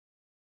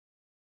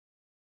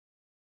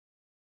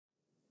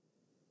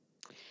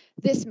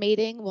This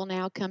meeting will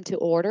now come to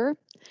order.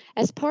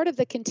 As part of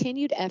the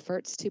continued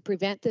efforts to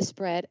prevent the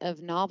spread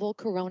of novel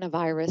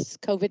coronavirus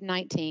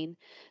COVID-19,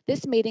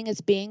 this meeting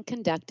is being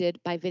conducted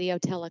by video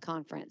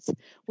teleconference.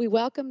 We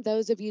welcome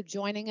those of you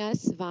joining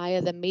us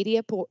via the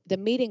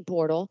meeting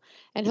portal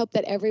and hope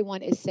that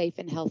everyone is safe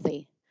and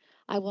healthy.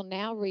 I will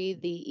now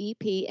read the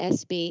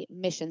EPSB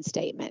mission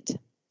statement.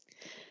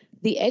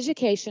 The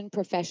Education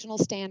Professional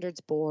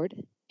Standards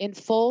Board, in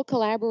full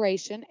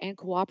collaboration and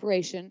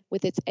cooperation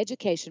with its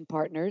education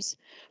partners,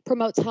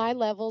 promotes high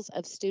levels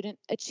of student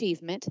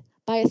achievement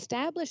by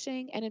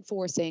establishing and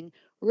enforcing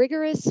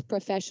rigorous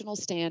professional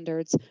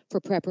standards for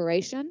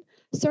preparation,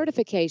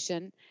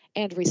 certification,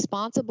 and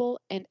responsible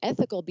and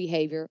ethical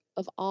behavior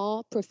of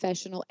all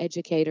professional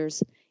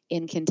educators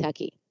in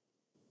Kentucky.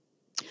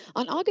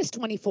 On August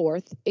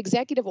 24th,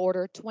 Executive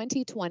Order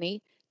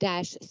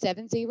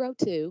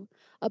 2020-702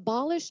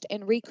 abolished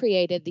and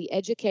recreated the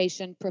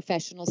Education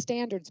Professional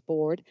Standards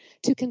Board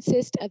to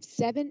consist of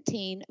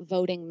 17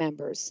 voting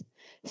members.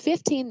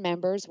 15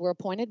 members were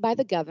appointed by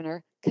the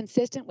governor,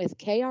 consistent with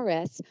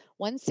KRS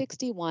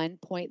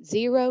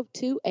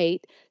 161.028,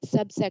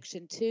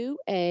 subsection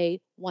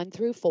 2A 1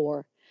 through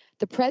 4.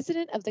 The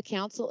President of the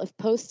Council of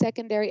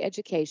Post-Secondary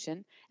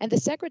Education and the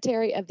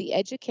Secretary of the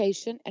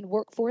Education and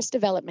Workforce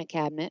Development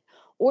Cabinet,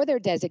 or their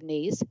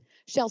designees,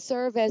 shall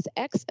serve as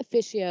ex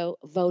officio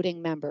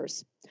voting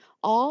members.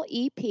 All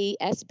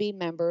EPSB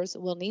members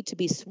will need to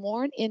be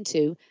sworn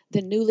into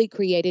the newly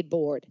created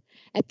board.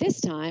 At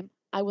this time,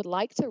 I would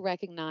like to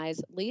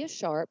recognize Leah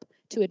Sharp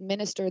to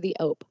administer the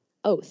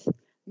oath.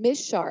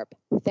 Ms. Sharp,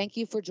 thank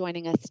you for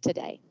joining us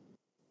today.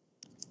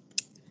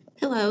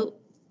 Hello.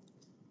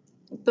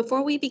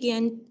 Before we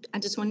begin, I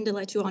just wanted to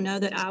let you all know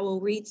that I will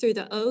read through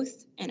the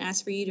oath and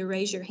ask for you to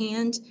raise your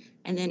hand,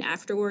 and then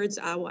afterwards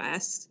I will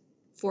ask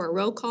for a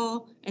roll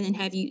call and then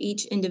have you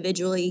each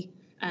individually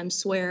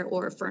swear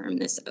or affirm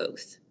this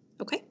oath.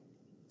 Okay?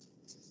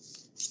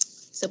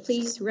 So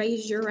please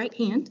raise your right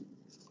hand.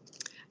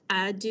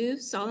 I do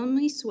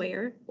solemnly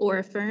swear or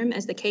affirm,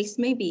 as the case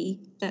may be,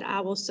 that I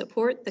will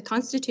support the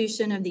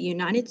Constitution of the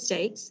United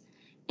States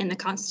and the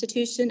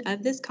Constitution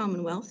of this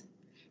Commonwealth,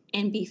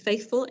 and be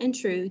faithful and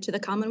true to the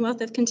Commonwealth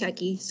of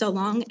Kentucky so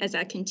long as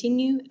I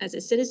continue as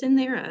a citizen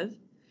thereof,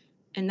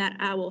 and that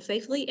I will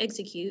faithfully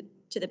execute,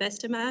 to the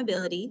best of my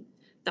ability,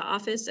 the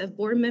office of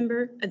board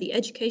member of the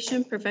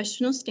Education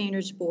Professional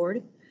Standards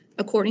Board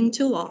according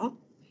to law.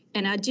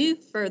 And I do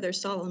further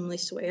solemnly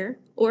swear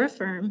or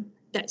affirm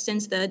that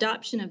since the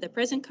adoption of the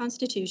present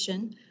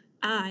Constitution,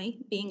 I,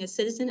 being a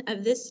citizen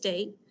of this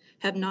state,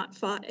 have not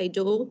fought a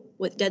duel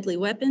with deadly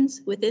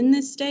weapons within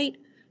this state,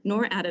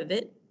 nor out of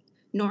it,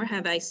 nor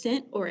have I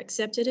sent or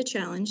accepted a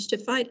challenge to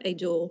fight a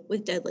duel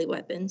with deadly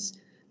weapons,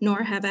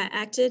 nor have I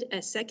acted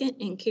as second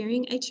in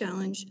carrying a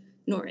challenge,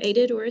 nor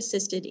aided or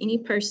assisted any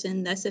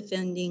person thus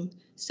offending,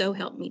 so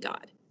help me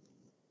God.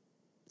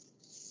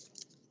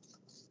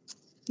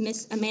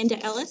 Miss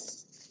Amanda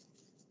Ellis.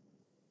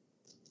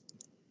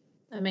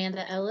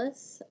 Amanda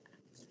Ellis,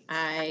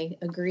 I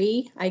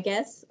agree, I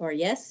guess, or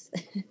yes.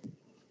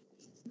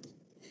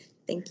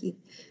 Thank you.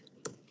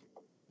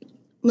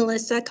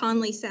 Melissa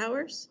Conley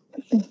Sowers.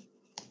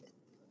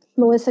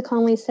 Melissa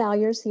Conley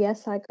Salyers,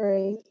 yes, I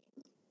agree.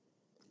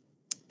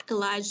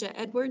 Elijah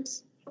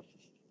Edwards.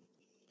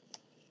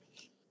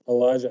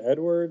 Elijah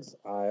Edwards,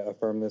 I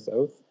affirm this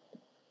oath.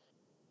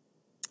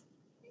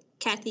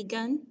 Kathy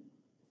Gunn.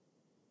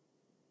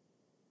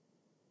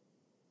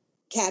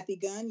 Kathy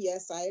Gunn,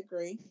 yes, I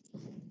agree.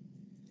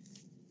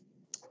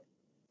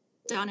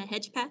 Donna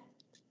Hedgepath.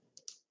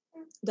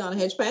 Donna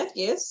Hedgepath,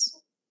 yes.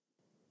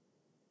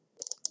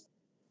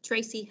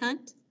 Tracy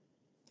Hunt.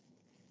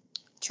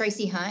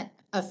 Tracy Hunt,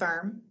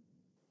 affirm.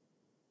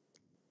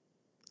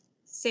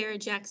 Sarah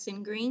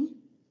Jackson Green.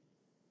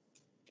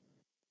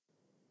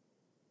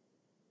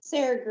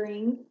 Sarah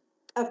Green,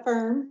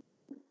 affirm.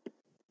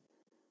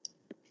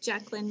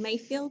 Jacqueline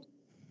Mayfield.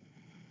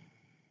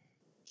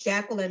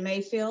 Jacqueline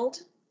Mayfield,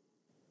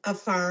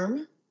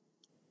 affirm.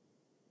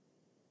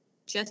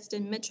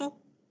 Justin Mitchell.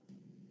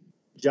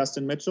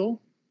 Justin Mitchell,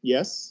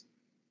 yes.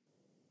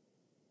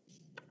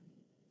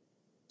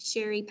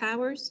 Sherry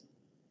Powers.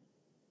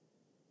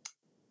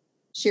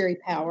 Sherry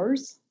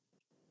Powers,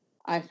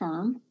 I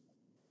affirm.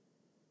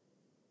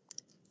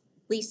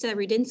 Lisa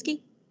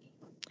Rudinsky.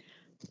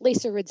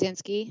 Lisa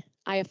Rudinsky,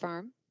 I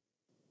affirm.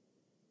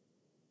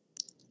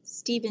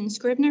 Stephen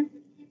Scribner.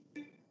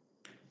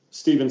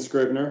 Stephen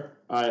Scribner,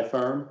 I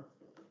affirm.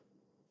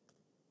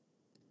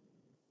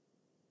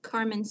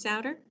 Carmen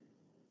Souter.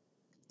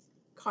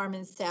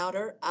 Carmen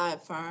Souter, I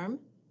affirm.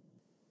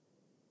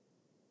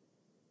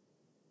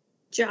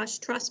 Josh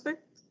Trosper.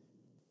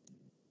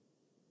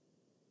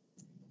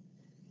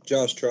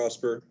 Josh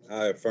Trosper,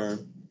 I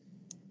affirm.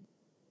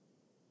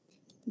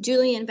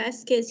 Julian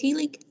Vasquez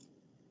Healy.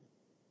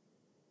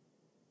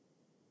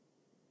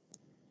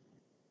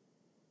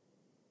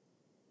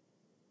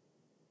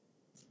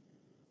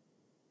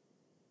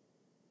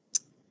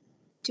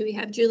 Do we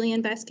have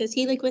Julian Vasquez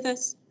Healy with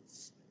us?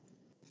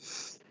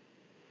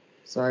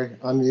 Sorry,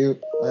 unmute.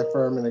 I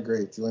affirm and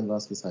agree. Julian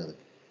Vasquez Healy.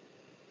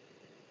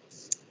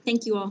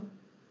 Thank you all.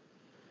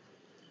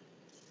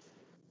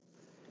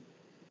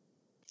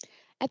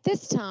 At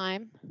this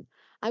time,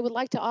 I would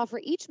like to offer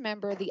each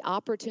member the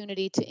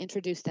opportunity to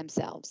introduce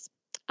themselves.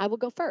 I will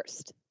go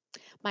first.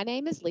 My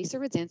name is Lisa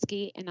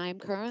Rudzinski, and I am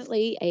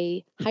currently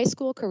a high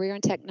school career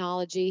and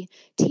technology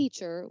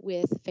teacher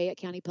with Fayette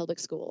County Public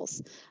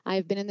Schools.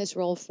 I've been in this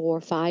role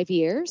for 5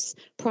 years.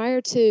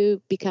 Prior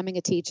to becoming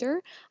a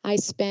teacher, I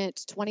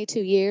spent 22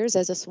 years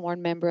as a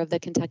sworn member of the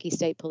Kentucky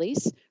State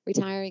Police,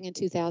 retiring in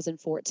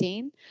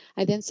 2014.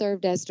 I then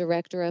served as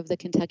director of the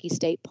Kentucky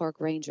State Park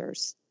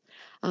Rangers.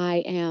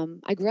 I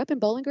grew up in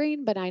Bowling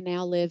Green, but I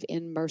now live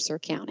in Mercer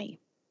County.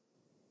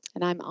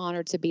 And I'm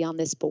honored to be on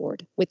this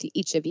board with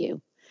each of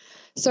you.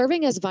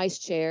 Serving as vice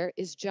chair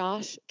is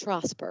Josh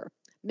Trosper.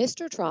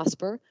 Mr.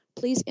 Trosper,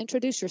 please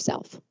introduce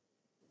yourself.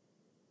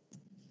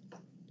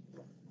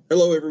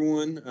 Hello,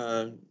 everyone.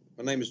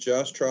 My name is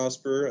Josh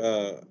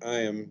Trosper. I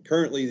am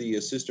currently the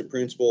assistant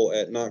principal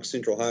at Knox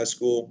Central High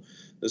School.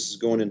 This is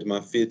going into my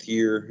 5th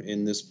year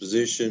in this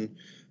position.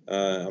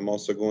 I'm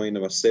also going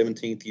into my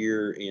 17th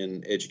year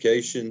in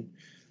education.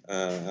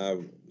 I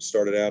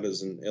started out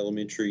as an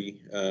elementary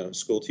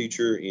school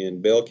teacher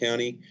in Bell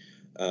County,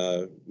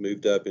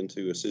 moved up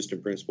into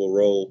assistant principal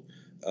role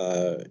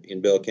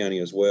in Bell County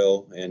as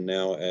well, and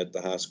now at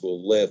the high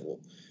school level.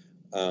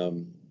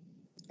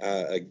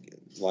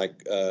 Like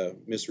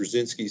Ms.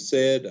 Rudzinski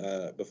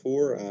said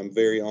before, I'm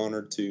very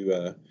honored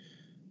to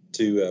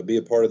be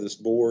a part of this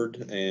board,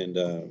 and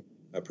I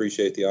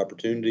appreciate the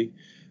opportunity.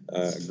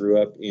 I grew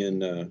up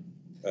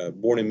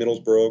born in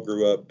Middlesboro,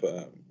 grew up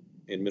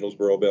in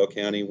Middlesboro, Bell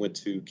County, went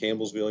to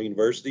Campbellsville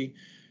University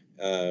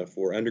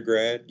for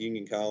undergrad,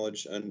 Union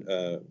College,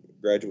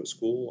 graduate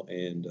school,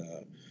 and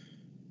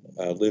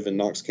live in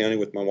Knox County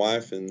with my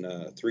wife and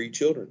 3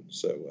 children.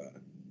 So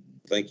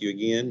thank you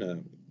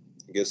again.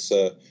 I guess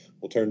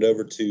we'll turn it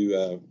over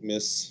to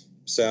Ms.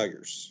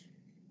 Salyers.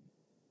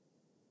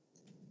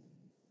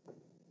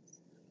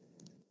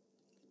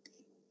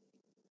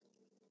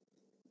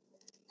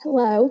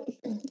 Hello,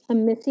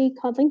 I'm Missy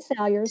Codling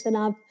Salyers, and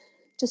I've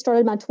just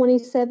started my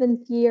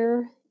 27th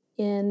year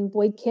in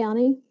Boyd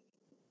County.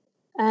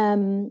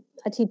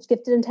 I teach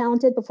gifted and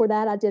talented. Before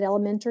that, I did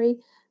elementary.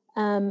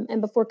 And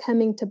before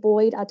coming to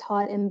Boyd, I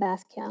taught in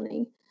Bath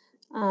County.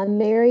 I'm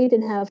married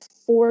and have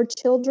 4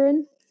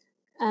 children.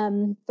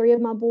 3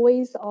 of my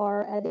boys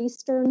are at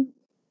Eastern,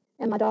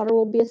 and my daughter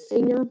will be a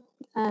senior.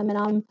 And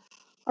I'm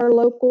our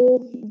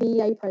local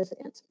VA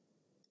president.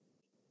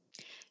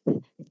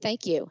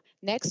 Thank you.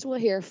 Next, we'll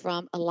hear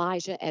from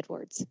Elijah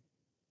Edwards.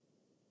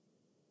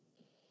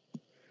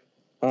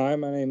 Hi,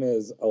 my name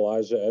is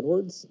Elijah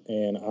Edwards,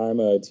 and I'm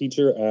a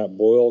teacher at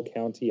Boyle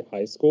County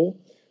High School.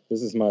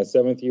 This is my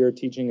 7th year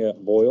teaching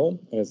at Boyle,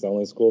 and it's the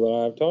only school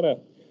that I've taught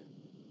at.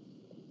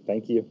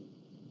 Thank you.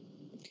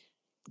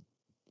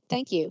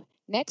 Thank you.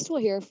 Next,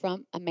 we'll hear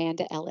from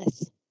Amanda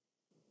Ellis.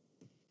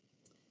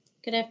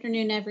 Good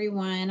afternoon,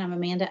 everyone. I'm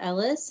Amanda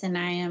Ellis, and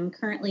I am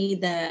currently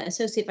the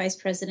Associate Vice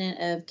President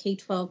of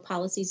K-12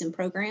 Policies and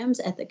Programs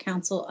at the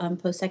Council on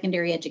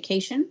Post-Secondary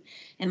Education,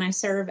 and I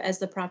serve as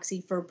the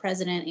proxy for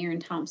President Aaron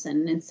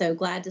Thompson, and so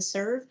glad to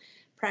serve.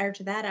 Prior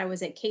to that, I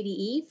was at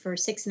KDE for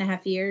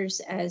 6.5 years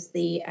as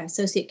the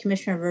Associate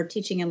Commissioner for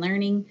Teaching and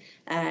Learning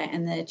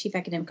and the Chief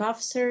Academic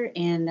Officer,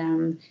 and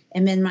am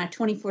in my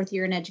 24th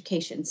year in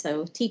education,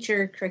 so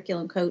teacher,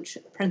 curriculum coach,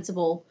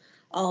 principal,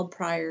 all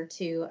prior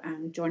to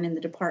joining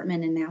the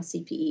department and now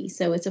CPE.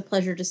 So it's a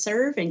pleasure to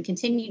serve and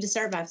continue to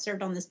serve. I've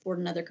served on this board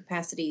in other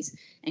capacities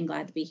and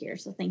glad to be here.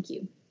 So thank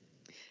you.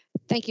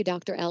 Thank you,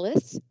 Dr.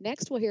 Ellis.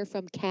 Next, we'll hear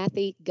from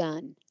Kathy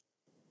Gunn.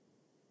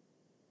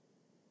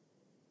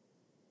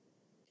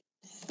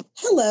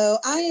 Hello,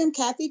 I am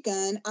Kathy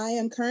Gunn. I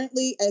am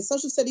currently a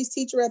social studies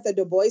teacher at the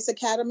Du Bois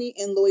Academy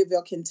in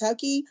Louisville,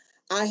 Kentucky.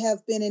 I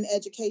have been in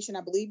education,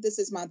 I believe this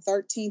is my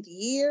 13th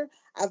year.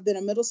 I've been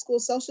a middle school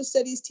social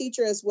studies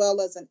teacher as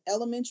well as an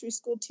elementary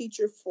school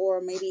teacher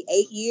for maybe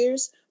 8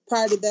 years.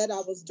 Prior to that,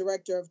 I was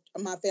director of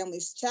my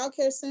family's child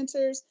care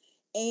centers,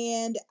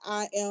 and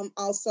I am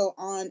also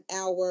on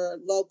our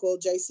local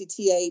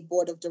JCTA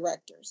board of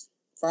directors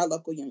for our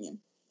local union.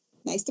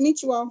 Nice to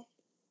meet you all.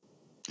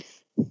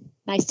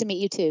 Nice to meet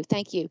you too.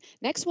 Thank you.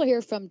 Next, we'll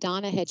hear from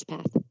Donna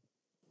Hedgepath.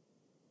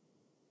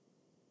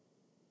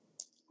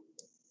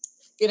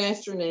 Good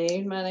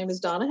afternoon. My name is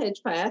Donna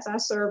Hedgepath. I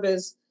serve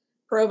as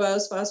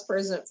Provost Vice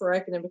President for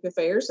Academic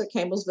Affairs at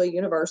Campbellsville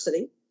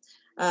University.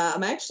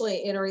 I'm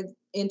actually entering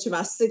into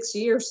my 6th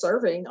year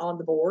serving on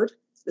the board,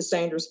 the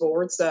Standards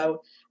Board.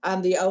 So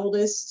I'm the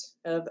oldest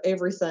of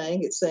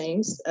everything, it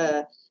seems.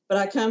 But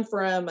I come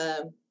from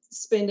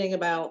spending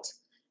about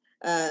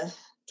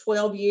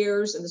 12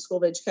 years in the School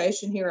of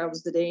Education here. I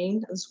was the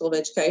Dean of the School of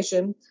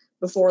Education.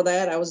 Before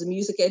that, I was a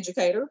music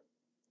educator,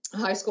 a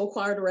high school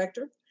choir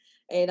director.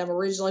 And I'm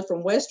originally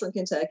from Western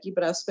Kentucky,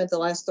 but I've spent the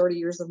last 30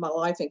 years of my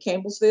life in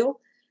Campbellsville.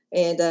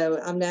 And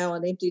I'm now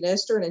an empty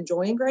nester and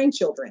enjoying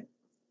grandchildren.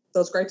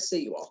 So it's great to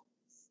see you all.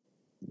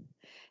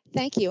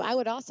 Thank you. I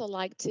would also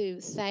like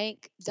to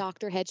thank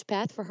Dr.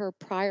 Hedgepeth for her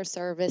prior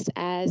service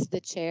as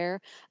the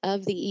chair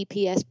of the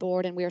EPS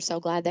board, and we are so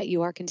glad that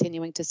you are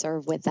continuing to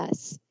serve with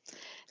us.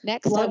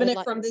 Next, Loving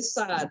it from this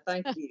side.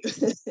 Thank you.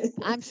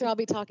 I'm sure I'll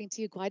be talking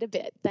to you quite a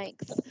bit.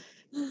 Thanks.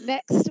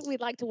 Next,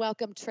 we'd like to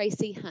welcome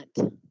Tracy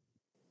Hunt.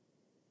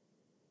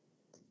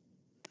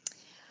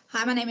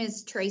 Hi, my name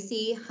is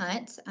Tracy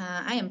Hunt.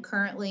 I am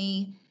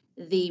currently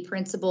the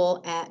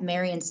principal at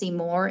Marion C.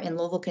 Moore in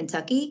Louisville,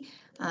 Kentucky.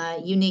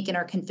 Unique in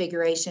our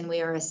configuration,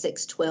 we are a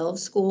 612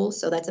 school,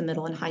 so that's a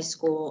middle and high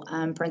school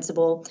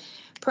principal.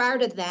 Prior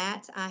to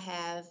that,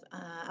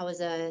 I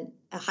was a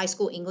high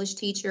school English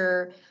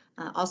teacher,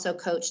 also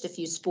coached a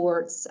few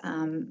sports,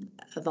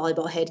 a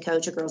volleyball head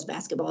coach, a girls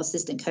basketball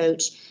assistant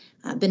coach.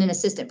 Been an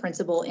assistant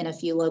principal in a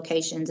few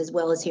locations, as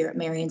well as here at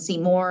Marion C.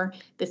 Moore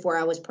before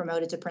I was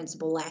promoted to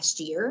principal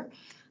last year.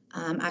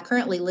 I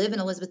currently live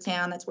in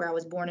Elizabethtown. That's where I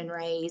was born and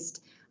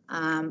raised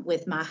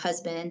with my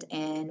husband,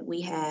 and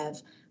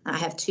I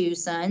have 2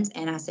 sons,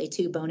 and I say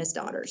 2 bonus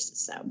daughters.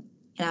 So,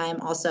 and I am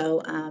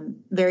also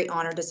very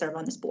honored to serve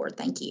on this board.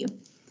 Thank you.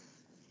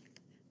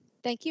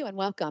 Thank you and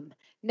welcome.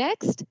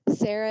 Next,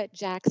 Sarah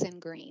Jackson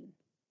Green.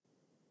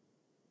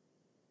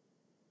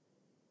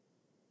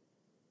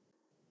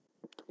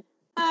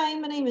 Hi,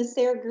 my name is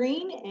Sarah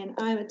Green, and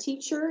I'm a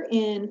teacher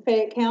in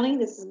Fayette County.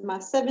 This is my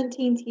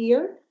 17th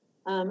year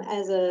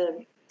as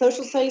a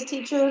social studies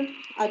teacher.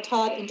 I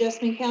taught in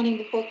Jessamine County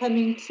before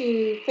coming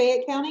to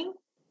Fayette County.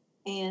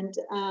 And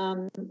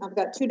I've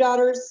got 2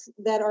 daughters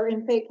that are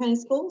in Fayette County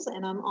schools,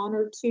 and I'm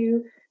honored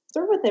to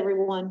serve with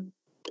everyone.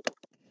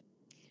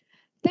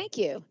 Thank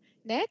you.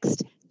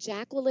 Next,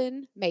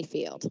 Jacqueline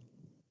Mayfield.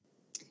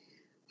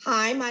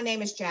 Hi, my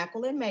name is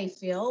Jacqueline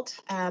Mayfield.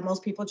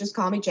 Most people just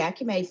call me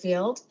Jackie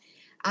Mayfield.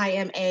 I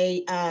am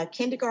a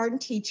kindergarten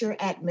teacher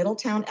at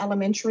Middletown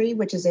Elementary,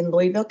 which is in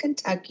Louisville,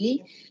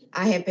 Kentucky.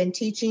 I have been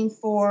teaching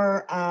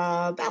for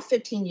about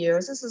 15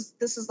 years.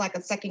 This is like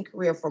a second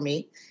career for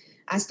me.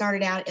 I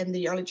started out in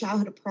the early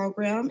childhood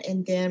program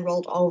and then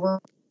rolled over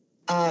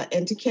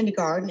into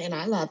kindergarten, and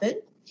I love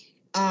it.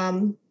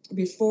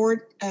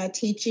 Before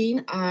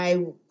teaching,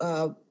 I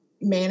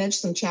managed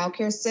some child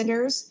care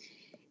centers,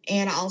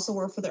 and I also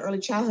worked for the early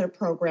childhood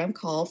program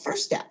called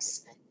First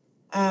Steps.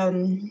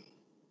 And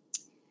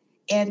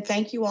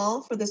thank you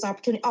all for this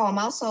opportunity. Oh, I'm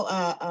also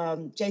a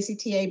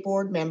JCTA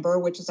board member,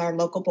 which is our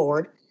local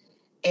board.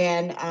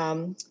 And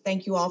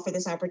thank you all for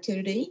this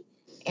opportunity.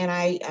 And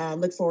I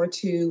look forward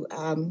to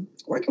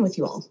working with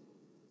you all.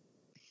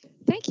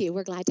 Thank you.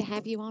 We're glad to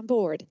have you on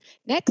board.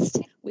 Next,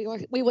 we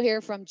will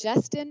hear from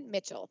Justin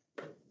Mitchell.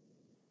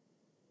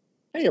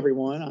 Hey,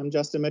 everyone. I'm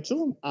Justin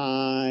Mitchell.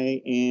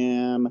 I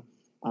am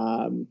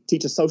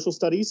teaching social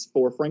studies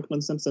for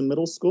Franklin Simpson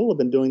Middle School. I've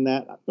been doing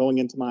that going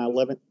into my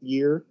 11th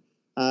year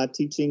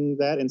teaching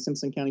that in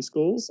Simpson County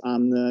Schools.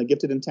 I'm the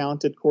gifted and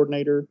talented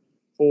coordinator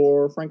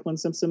for Franklin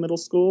Simpson Middle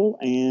School,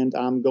 and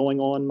I'm going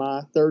on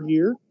my 3rd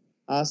year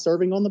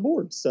serving on the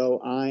board.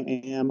 So I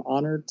am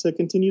honored to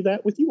continue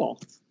that with you all.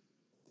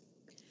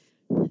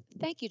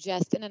 Thank you,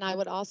 Justin. And I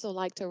would also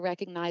like to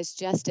recognize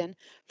Justin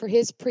for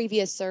his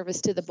previous service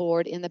to the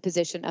board in the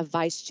position of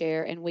vice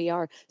chair. And we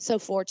are so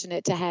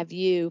fortunate to have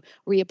you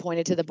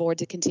reappointed to the board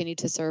to continue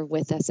to serve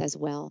with us as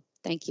well.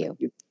 Thank you.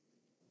 Thank you.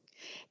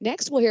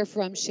 Next, we'll hear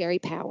from Sherry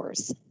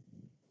Powers.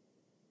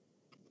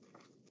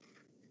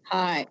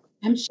 Hi,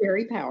 I'm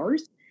Sherry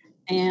Powers,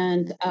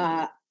 and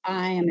I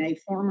am a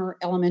former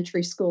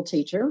elementary school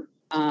teacher.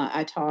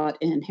 I taught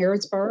in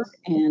Harrodsburg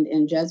and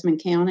in Jessamine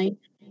County,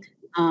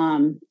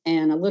 and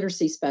a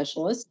literacy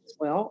specialist as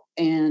well,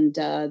 and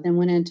then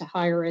went into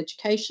higher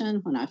education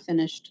when I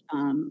finished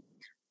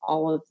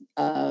all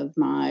of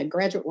my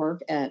graduate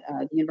work at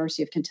the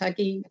University of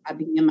Kentucky. I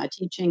began my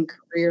teaching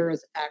career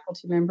as a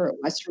faculty member at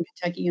Western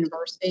Kentucky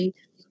University.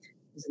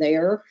 I was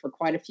there for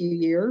quite a few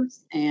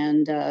years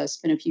and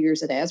spent a few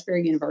years at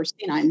Asbury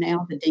University, and I'm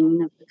now the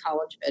Dean of the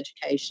College of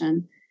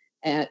Education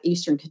at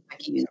Eastern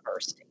Kentucky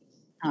University.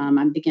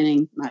 I'm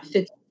beginning my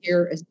 5th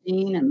year as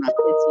Dean and my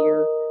 5th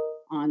year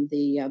on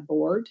the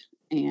board,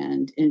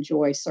 and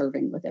enjoy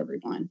serving with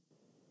everyone.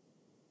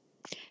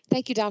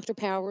 Thank you, Dr.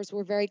 Powers.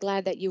 We're very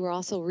glad that you were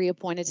also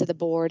reappointed to the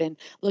board and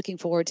looking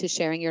forward to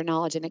sharing your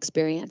knowledge and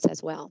experience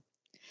as well.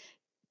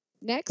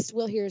 Next,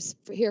 we'll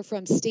hear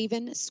from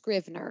Stephen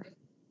Scrivener.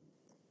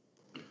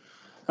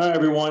 Hi,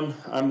 everyone.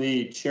 I'm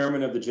the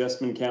chairman of the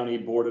Jessamine County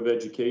Board of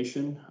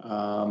Education.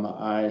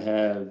 I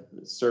have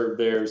served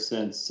there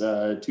since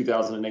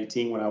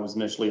 2018 when I was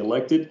initially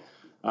elected.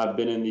 I've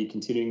been in the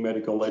continuing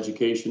medical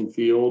education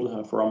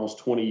field for almost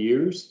 20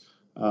 years.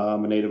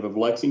 I'm a native of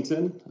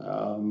Lexington,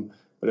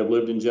 but I've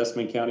lived in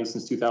Jessamine County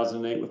since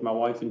 2008 with my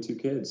wife and 2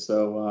 kids.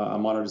 So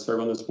I'm honored to serve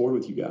on this board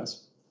with you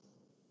guys.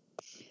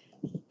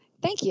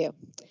 Thank you.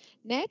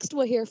 Next,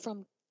 we'll hear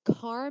from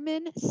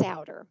Carmen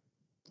Souter.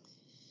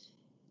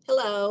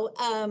 Hello,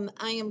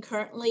 I am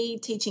currently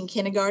teaching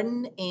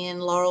kindergarten in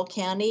Laurel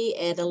County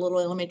at a little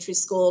elementary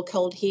school,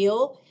 Cold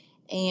Hill.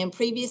 And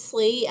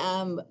previously,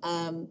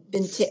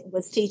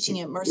 was teaching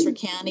at Mercer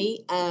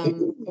County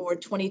for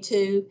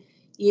 22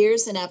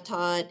 years, and I've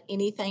taught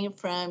anything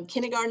from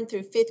kindergarten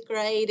through 5th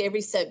grade,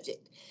 every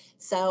subject.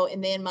 So,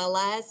 and then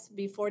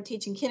before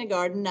teaching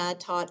kindergarten, I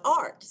taught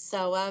art.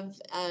 So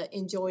I've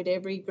enjoyed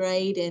every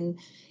grade and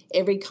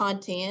every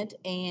content,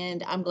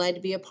 and I'm glad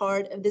to be a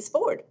part of this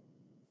board.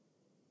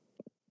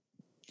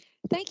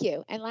 Thank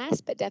you. And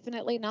last but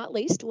definitely not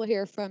least, we'll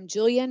hear from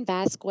Julian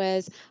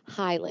Vasquez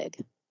Heilig.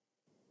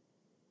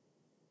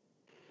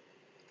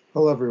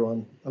 Hello,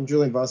 everyone. I'm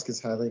Julian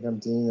Vasquez Heilig. I'm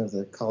Dean of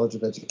the College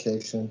of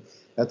Education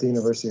at the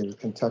University of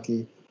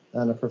Kentucky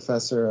and a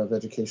professor of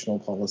educational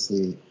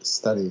policy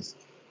studies.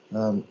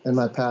 In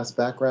my past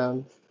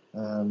background,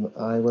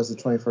 I was a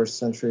 21st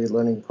century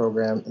learning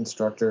program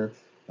instructor,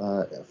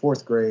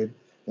 4th grade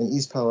in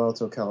East Palo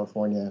Alto,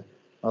 California.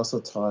 I also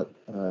taught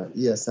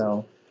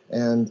ESL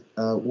and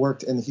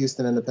worked in the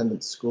Houston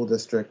Independent School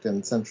District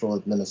and Central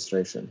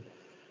Administration.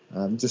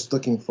 I'm just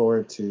looking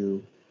forward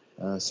to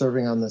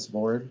serving on this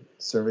board,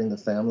 serving the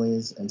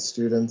families and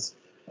students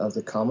of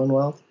the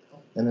Commonwealth,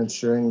 and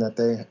ensuring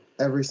that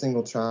every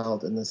single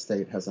child in this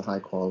state has a high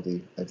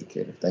quality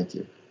educator. Thank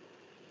you.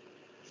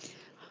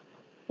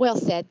 Well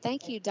said.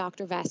 Thank you,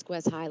 Dr.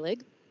 Vasquez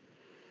Heilig.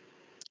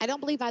 I don't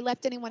believe I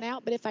left anyone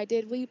out, but if I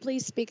did, will you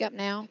please speak up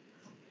now?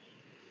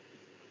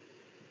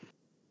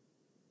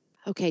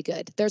 Okay,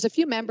 good. There's a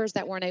few members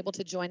that weren't able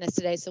to join us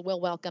today, so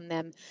we'll welcome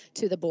them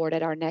to the board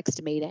at our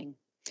next meeting.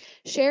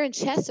 Sharon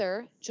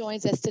Chesser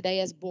joins us today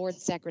as board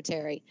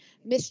secretary.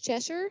 Ms.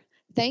 Chesser,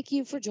 thank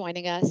you for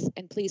joining us,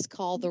 and please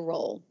call the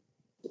roll.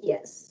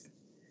 Yes.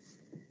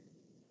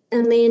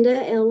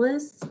 Amanda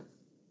Ellis.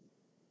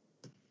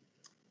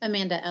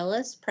 Amanda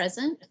Ellis,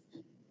 present.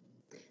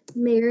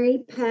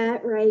 Mary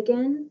Pat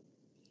Reagan.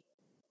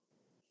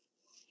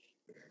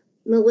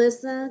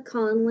 Melissa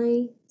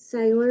Conley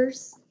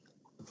Sailors.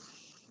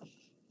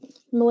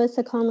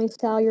 Melissa Conley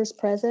Salyers,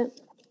 present.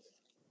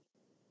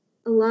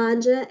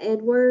 Elijah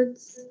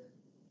Edwards.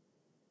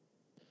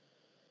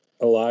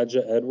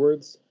 Elijah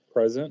Edwards,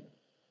 present.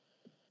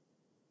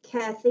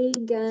 Kathy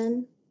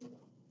Gunn.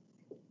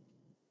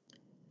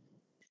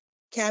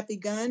 Kathy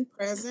Gunn,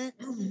 present.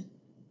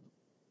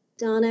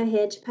 Donna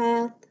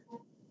Hedgepath.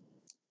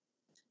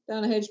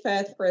 Donna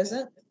Hedgepath,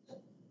 present.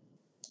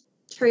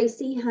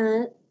 Tracy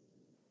Hunt.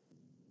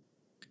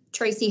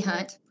 Tracy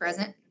Hunt,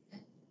 present.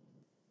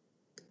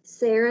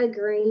 Sarah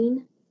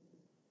Green.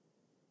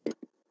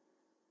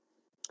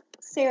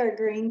 Sarah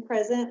Green,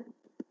 present.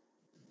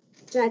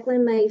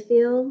 Jacqueline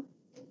Mayfield.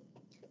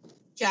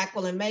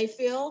 Jacqueline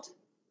Mayfield,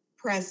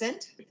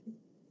 present.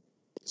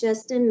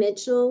 Justin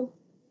Mitchell.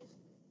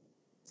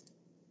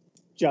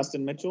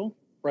 Justin Mitchell,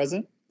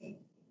 present.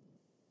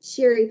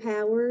 Sherry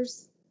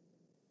Powers.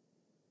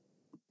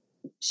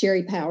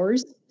 Sherry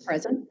Powers,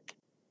 present.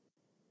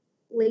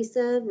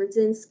 Lisa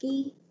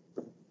Rudzinski.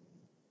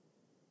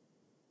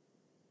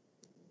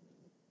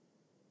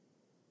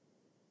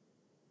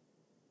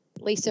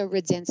 Lisa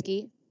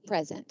Rudzinski,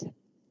 present.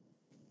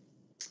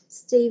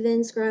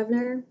 Stephen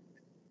Scrivener.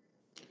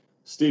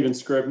 Stephen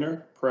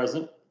Scrivener,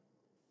 present.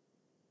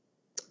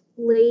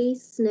 Lee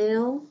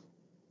Snell.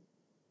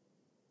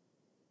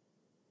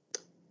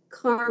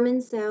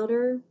 Carmen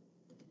Souter.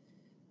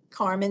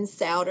 Carmen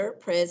Souter,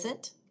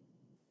 present.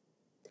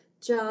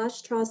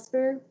 Josh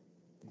Trosper.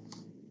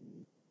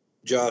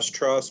 Josh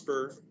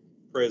Trosper,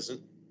 present.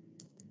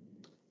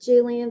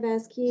 Julian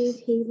Vasquez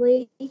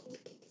Healy.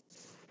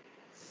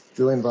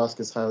 Julian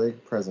Vasquez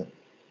Heilig, present.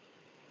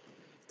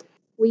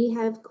 We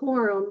have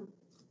quorum.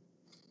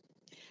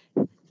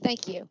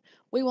 Thank you.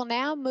 We will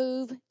now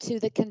move to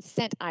the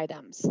consent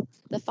items.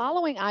 The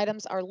following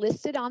items are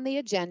listed on the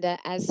agenda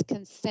as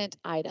consent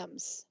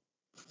items.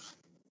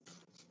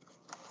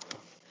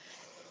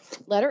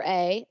 Letter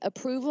A,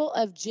 approval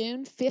of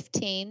June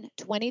 15,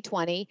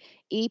 2020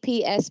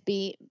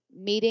 EPSB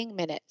meeting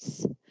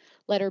minutes.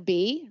 Letter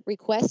B,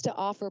 request to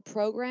offer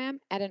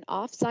program at an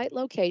off-site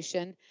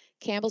location,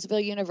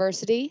 Campbellsville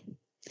University.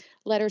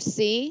 Letter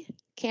C,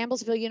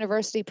 Campbellsville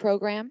University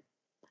program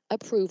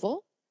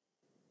approval.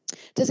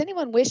 Does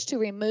anyone wish to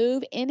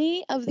remove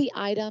any of the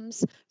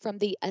items from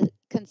the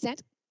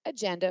consent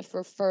agenda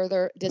for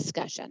further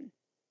discussion?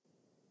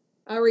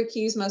 I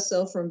recuse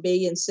myself from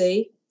B and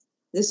C.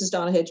 This is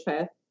Donna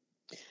Hedgepath.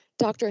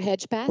 Dr.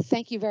 Hedgepath,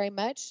 thank you very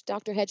much.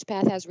 Dr.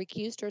 Hedgepath has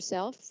recused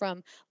herself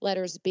from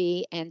letters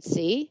B and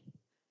C.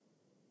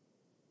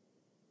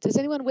 Does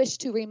anyone wish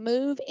to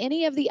remove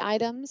any of the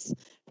items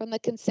from the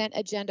consent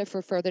agenda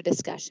for further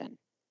discussion?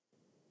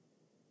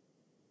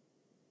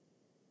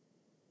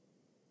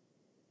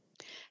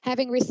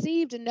 Having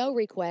received no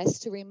requests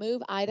to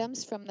remove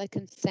items from the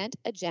consent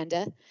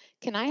agenda,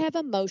 can I have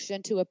a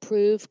motion to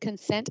approve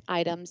consent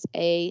items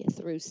A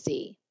through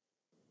C?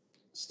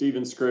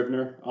 Stephen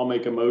Scrivener, I'll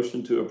make a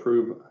motion to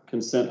approve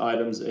consent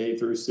items A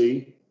through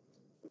C.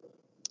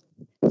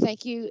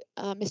 Thank you,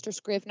 Mr.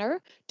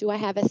 Scrivener. Do I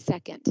have a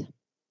second?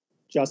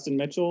 Justin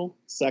Mitchell,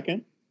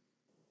 second.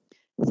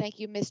 Thank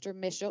you, Mr.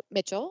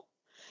 Mitchell.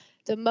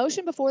 The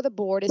motion before the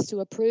board is to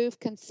approve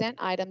consent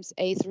items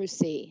A through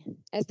C.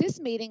 As this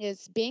meeting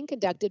is being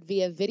conducted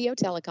via video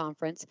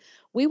teleconference,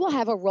 we will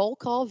have a roll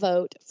call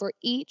vote for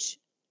each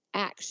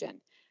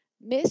Action.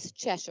 Ms.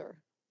 Cheshire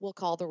will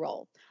call the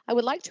roll. I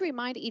would like to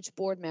remind each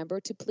board member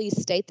to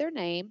please state their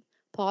name,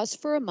 pause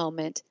for a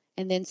moment,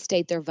 and then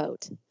state their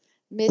vote.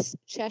 Ms.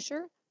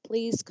 Cheshire,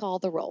 please call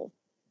the roll.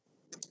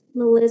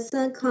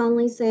 Melissa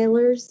Conley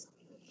Sailors,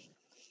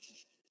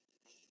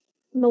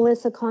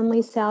 Melissa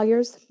Conley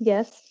Salyers,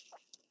 yes.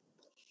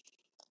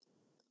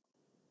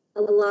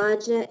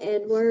 Elijah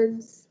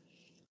Edwards,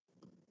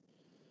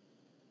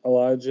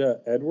 Elijah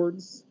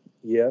Edwards,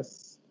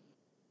 yes.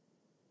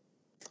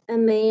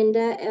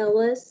 Amanda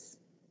Ellis,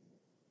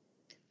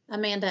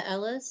 Amanda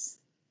Ellis,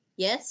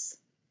 yes.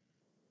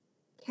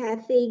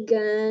 Kathy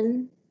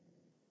Gunn,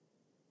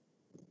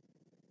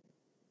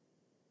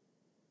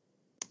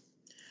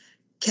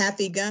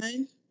 Kathy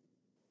Gunn,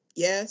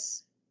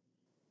 yes.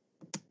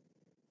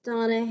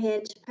 Donna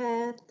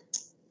Hedgepath,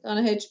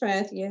 Donna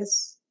Hedgepath,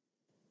 yes.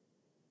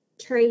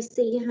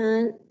 Tracy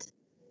Hunt,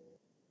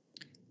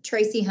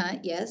 Tracy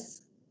Hunt,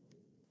 yes.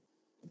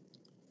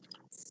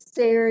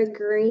 Sarah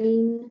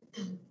Green,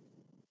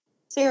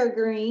 Sarah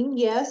Green,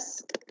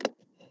 yes.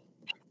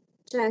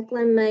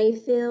 Jacqueline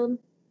Mayfield,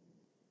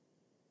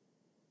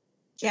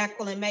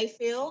 Jacqueline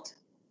Mayfield,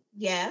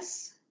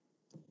 yes.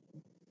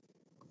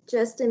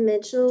 Justin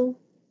Mitchell,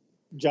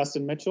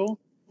 Justin Mitchell,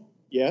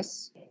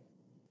 yes.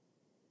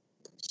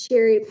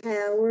 Sherry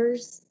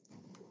Powers,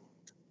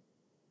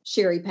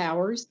 Sherry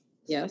Powers,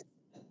 yes.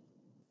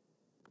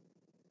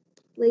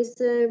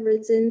 Lisa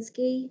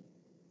Rudzinski,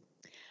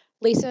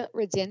 Lisa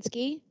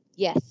Rudzinski,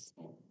 yes.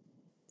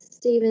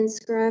 Stephen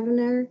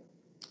Scrivener,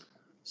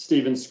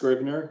 Stephen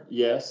Scrivener,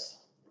 yes.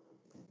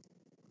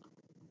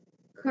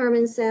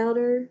 Carmen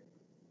Souter,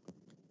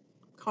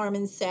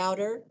 Carmen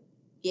Souter,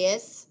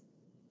 yes.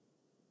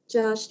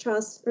 Josh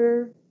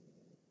Trosper,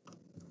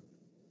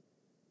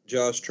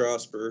 Josh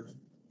Trosper,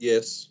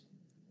 yes.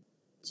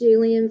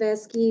 Julian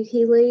Vasquez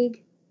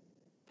Healig,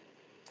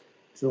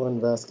 Julian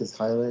Vasquez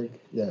Heilig,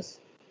 yes.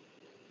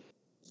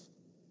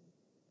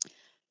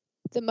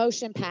 The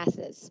motion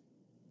passes.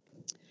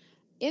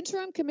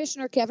 Interim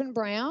Commissioner Kevin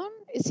Brown,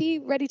 is he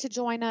ready to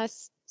join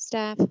us,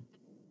 staff?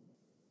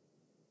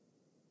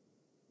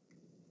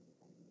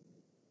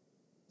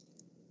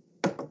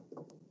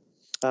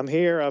 I'm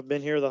here. I've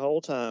been here the whole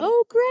time.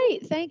 Oh,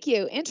 great. Thank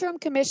you. Interim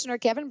Commissioner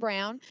Kevin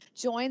Brown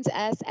joins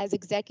us as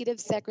Executive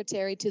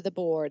Secretary to the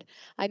board.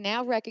 I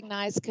now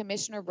recognize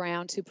Commissioner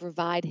Brown to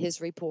provide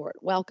his report.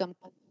 Welcome.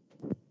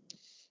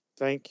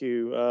 Thank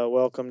you.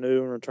 Welcome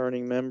new and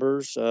returning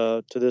members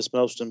to this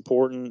most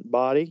important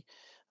body.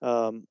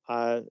 As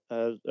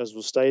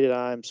was stated,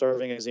 I am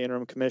serving as the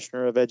Interim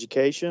Commissioner of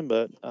Education,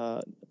 but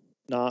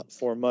not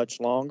for much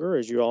longer.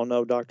 As you all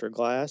know, Dr.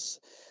 Glass.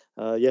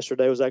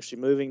 Yesterday was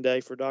actually moving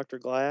day for Dr.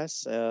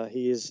 Glass.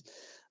 He is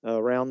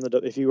around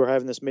if you were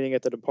having this meeting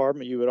at the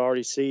department, you would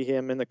already see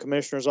him in the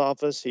commissioner's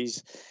office.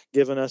 He's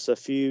given us a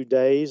few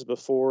days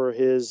before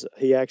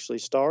he actually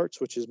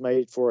starts, which has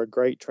made for a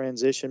great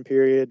transition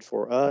period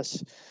for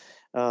us.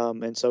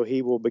 And so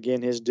he will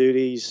begin his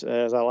duties,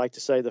 as I like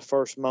to say, the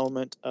first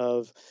moment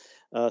of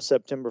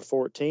September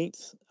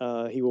 14th.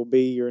 He will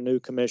be your new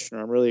commissioner.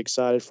 I'm really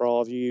excited for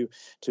all of you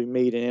to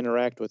meet and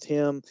interact with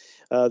him.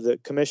 The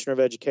Commissioner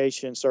of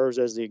Education serves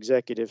as the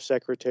Executive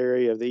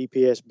Secretary of the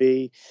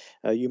EPSB.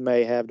 You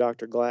may have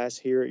Dr. Glass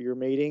here at your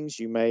meetings.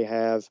 You may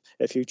have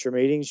at future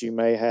meetings. You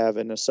may have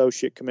an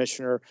Associate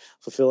Commissioner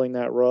fulfilling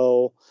that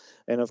role.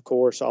 And of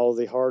course, all of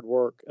the hard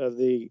work of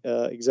the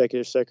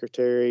Executive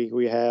Secretary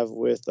we have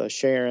with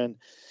Sharon.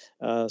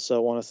 So I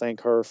want to thank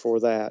her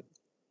for that.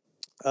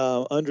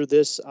 Under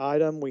this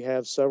item, we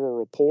have several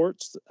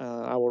reports.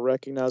 I will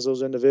recognize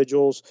those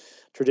individuals.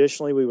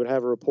 Traditionally, we would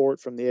have a report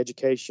from the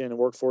Education and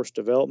Workforce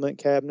Development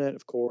Cabinet,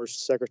 of course,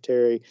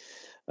 Secretary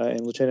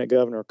and Lieutenant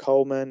Governor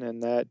Coleman,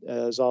 and that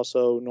is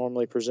also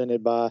normally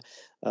presented by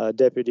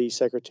Deputy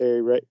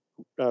Secretary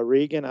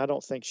Regan. I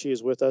don't think she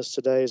is with us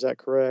today. Is that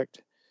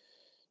correct?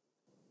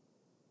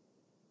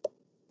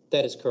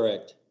 That is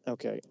correct.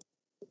 Okay.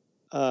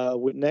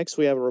 Next,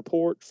 we have a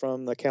report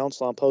from the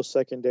Council on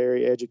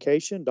Post-Secondary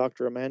Education,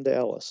 Dr. Amanda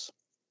Ellis.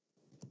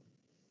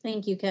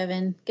 Thank you,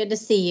 Kevin. Good to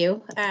see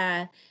you.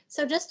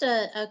 So just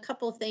a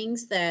couple of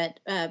things that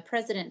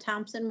President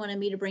Thompson wanted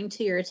me to bring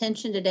to your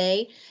attention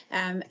today.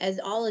 As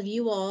all of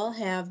you all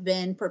have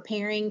been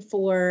preparing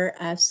for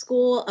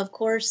school, of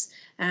course,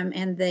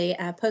 and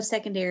the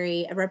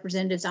post-secondary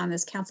representatives on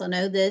this council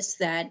know this,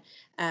 that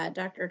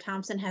Dr.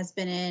 Thompson has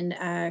been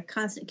in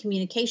constant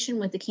communication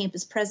with the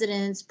campus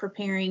presidents,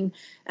 preparing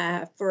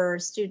for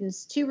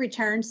students to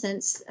return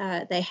since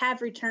they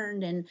have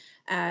returned,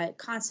 and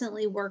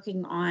constantly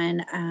working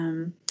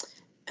on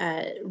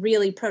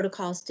really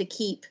protocols to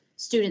keep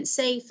students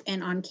safe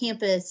and on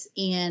campus,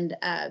 and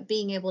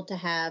being able to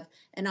have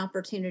an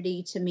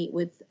opportunity to meet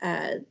with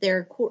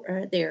their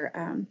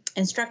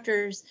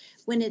instructors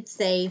when it's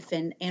safe,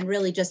 and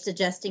really just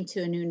adjusting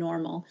to a new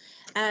normal.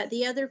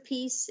 The other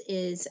piece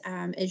is,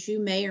 as you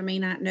may or may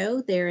not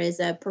know, there is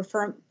a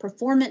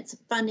performance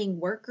funding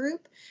work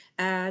group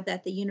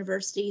that the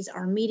universities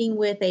are meeting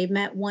with. They've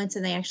met once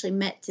and they actually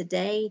met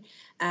today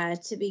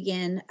to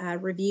begin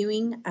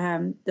reviewing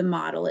the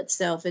model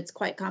itself. It's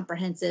quite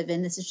comprehensive,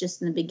 and this is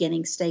just in the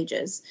beginning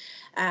stages.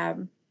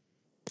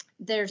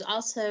 There's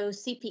also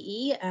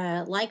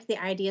CPE, like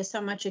the idea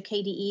so much of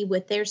KDE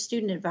with their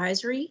student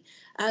advisory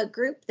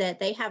group that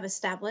they have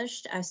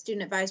established, a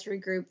student advisory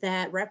group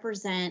that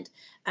represent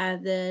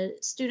the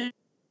student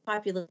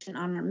population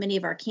on many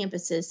of our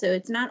campuses. So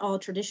it's not all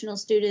traditional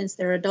students,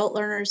 they're adult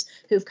learners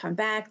who've come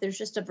back. There's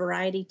just a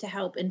variety to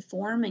help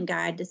inform and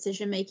guide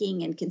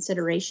decision-making and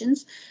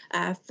considerations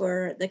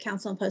for the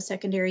Council on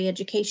Post-Secondary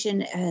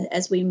Education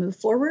as we move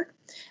forward.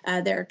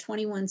 There are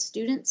 21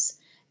 students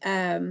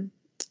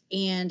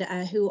and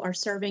who are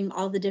serving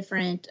all the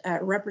different,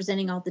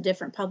 representing all the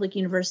different public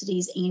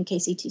universities and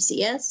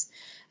KCTCS.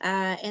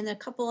 And a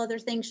couple other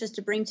things just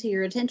to bring to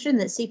your attention,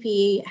 that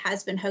CPE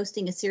has been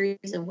hosting a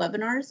series of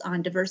webinars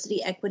on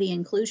diversity, equity,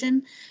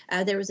 inclusion.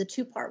 There was a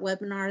two-part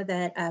webinar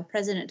that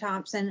President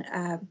Thompson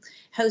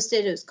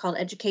hosted. It was called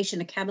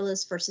Education, a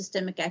Catalyst for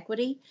Systemic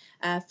Equity,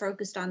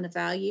 focused on the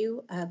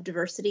value of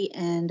diversity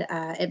and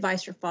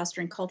advice for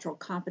fostering cultural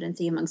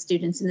competency among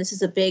students. And this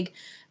is a big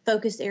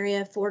focus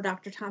area for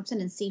Dr. Thompson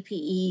and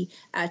CPE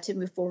to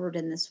move forward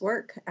in this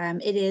work.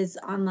 It is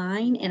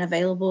online and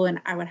available, and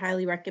I would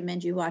highly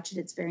recommend you watch it.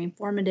 It's very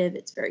informative.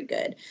 It's very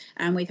good.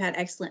 We've had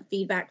excellent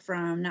feedback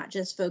from not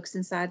just folks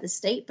inside the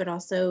state, but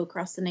also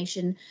across the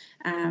nation.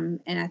 And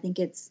I think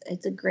it's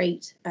a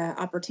great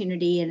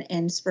opportunity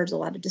and spurs a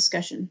lot of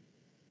discussion.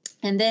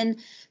 And then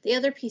the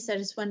other piece I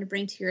just wanted to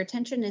bring to your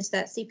attention is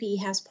that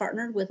CPE has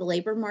partnered with a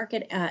labor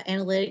market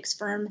analytics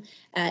firm,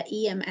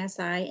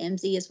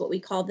 EMSI is what we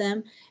call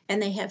them,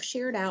 and they have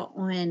shared out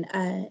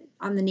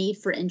on the need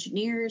for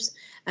engineers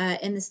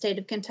in the state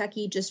of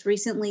Kentucky. Just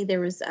recently,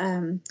 there was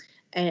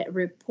a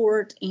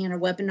report and a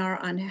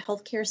webinar on the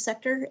healthcare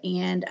sector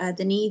and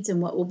the needs and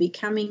what will be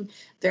coming,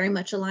 very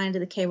much aligned to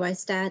the KY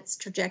stats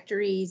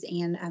trajectories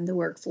and the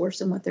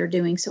workforce and what they're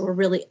doing. So we're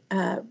really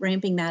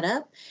ramping that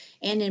up.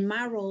 And in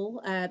my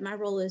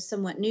role is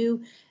somewhat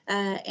new,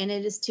 and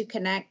it is to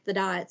connect the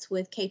dots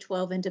with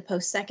K-12 into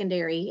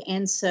post-secondary.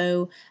 And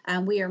so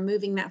we are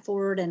moving that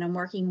forward, and I'm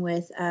working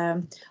with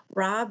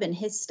Rob and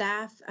his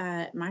staff,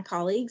 my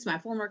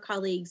former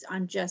colleagues,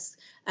 on just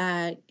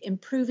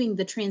improving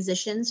the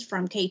transitions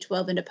from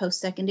K-12 into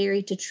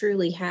post-secondary to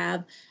truly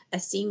have a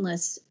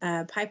seamless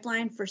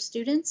pipeline for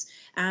students.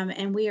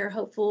 And we are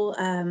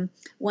hopeful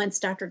once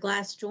Dr.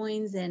 Glass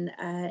joins, and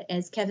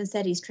as Kevin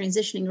said, he's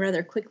transitioning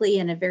rather quickly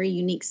in a very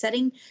unique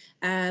setting,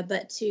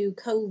 but to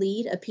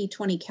co-lead a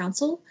P20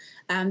 council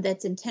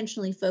that's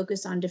intentionally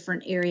focused on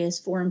different areas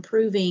for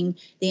improving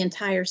the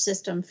entire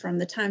system from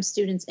the time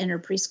students enter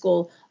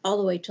preschool all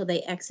the way till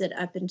they exit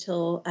up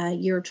until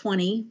year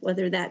 20,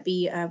 whether that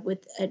be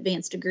with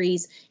advanced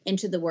degrees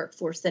into the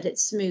workforce, that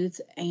it's smooth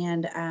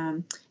and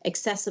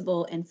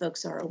accessible and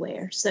folks are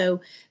aware.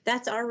 So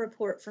that's our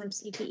report from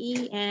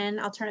CPE, and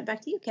I'll turn it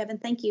back to you, Kevin.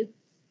 Thank you.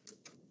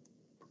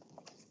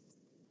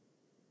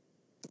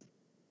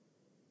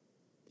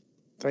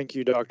 Thank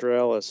you, Dr.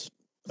 Ellis.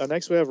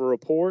 Next, we have a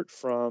report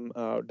from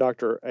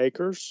Dr.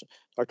 Akers.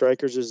 Dr.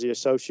 Akers is the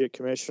Associate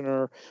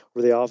Commissioner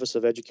for the Office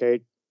of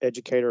Educator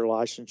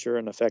Licensure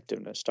and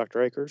Effectiveness.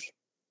 Dr. Akers.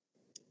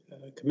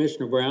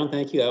 Commissioner Brown,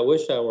 thank you. I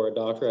wish I were a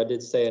doctor. I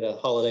did stay at a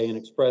Holiday Inn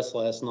Express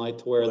last night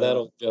to wear that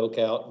old joke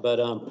out, but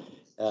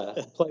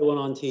play one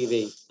on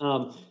TV.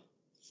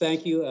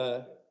 Thank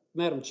you,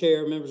 Madam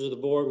Chair, members of the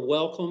board.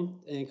 Welcome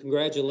and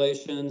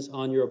congratulations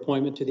on your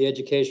appointment to the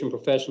Education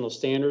Professional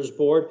Standards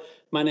Board.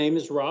 My name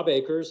is Rob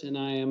Akers, and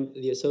I am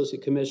the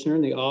Associate Commissioner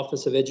in the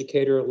Office of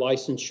Educator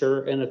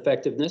Licensure and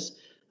Effectiveness.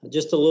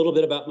 Just a little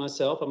bit about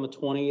myself. I'm a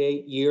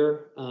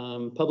 28-year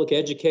public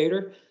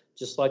educator,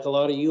 just like a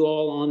lot of you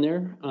all on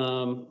there.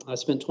 I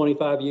spent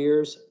 25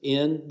 years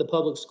in the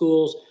public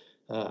schools.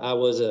 I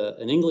was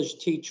an English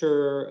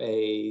teacher,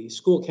 a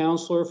school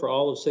counselor for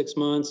all of 6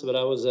 months, but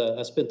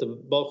I spent the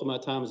bulk of my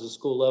time as a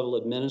school level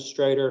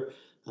administrator,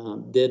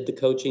 did the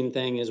coaching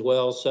thing as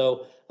well.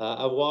 So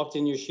I've walked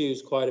in your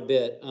shoes quite a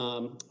bit.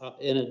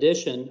 In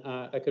addition,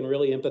 I can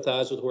really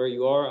empathize with where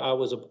you are. I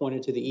was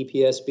appointed to the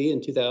EPSB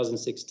in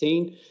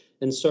 2016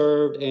 and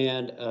served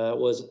and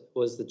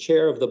was the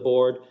chair of the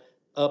board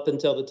up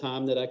until the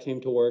time that I came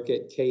to work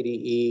at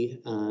KDE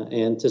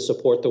and to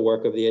support the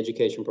work of the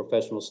Education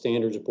Professional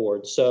Standards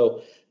Board.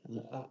 So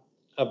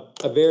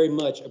I very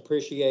much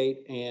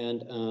appreciate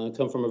and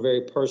come from a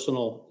very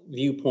personal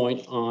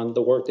viewpoint on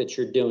the work that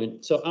you're doing.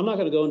 So I'm not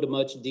going to go into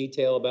much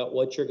detail about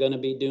what you're going to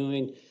be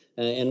doing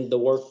and the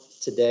work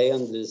today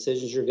and the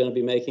decisions you're going to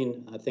be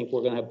making. I think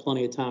we're going to have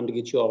plenty of time to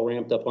get you all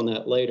ramped up on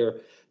that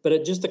later.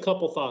 But just a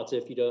couple thoughts,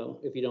 if you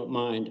don't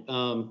mind.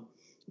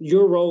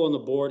 Your role on the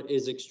board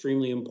is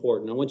extremely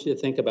important. I want you to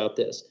think about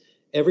this.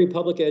 Every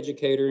public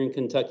educator in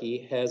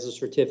Kentucky has a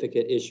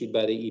certificate issued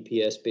by the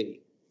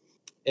EPSB.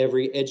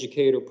 Every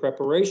educator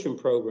preparation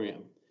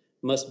program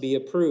must be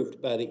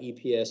approved by the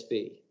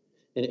EPSB.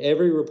 And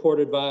every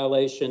reported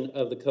violation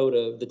of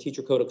the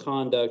teacher code of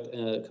conduct,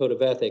 code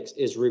of ethics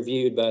is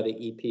reviewed by the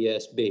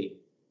EPSB.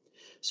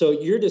 So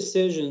your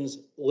decisions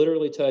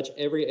literally touch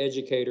every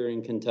educator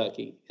in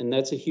Kentucky, and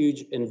that's a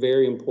huge and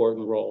very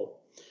important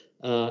role.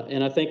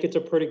 And I think it's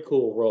a pretty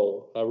cool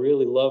role. I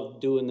really love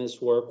doing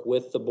this work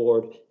with the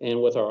board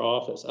and with our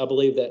office. I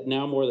believe that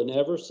now more than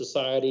ever,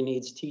 society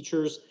needs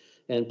teachers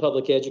and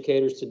public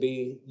educators to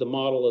be the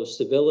model of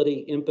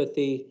civility,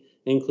 empathy,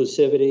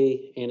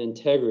 inclusivity, and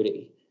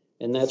integrity.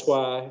 And that's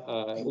why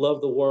I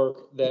love the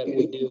work that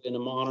we do, and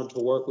I'm honored to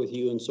work with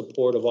you in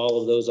support of all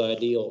of those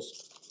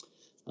ideals.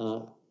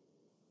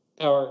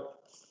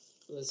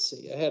 Let's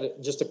see, I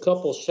had just a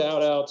couple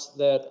shout outs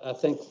that I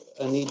think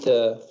I need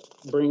to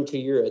bring to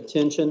your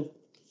attention.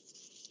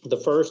 The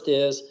first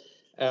is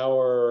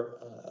our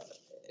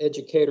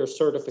educator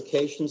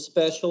certification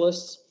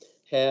specialists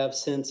have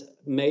since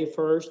May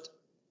 1st,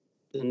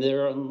 and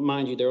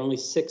mind you, there are only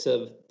 6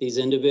 of these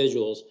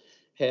individuals,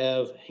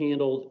 have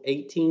handled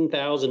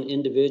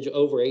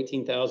over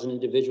 18,000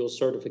 individual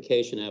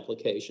certification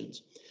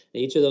applications.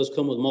 Each of those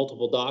come with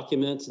multiple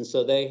documents, and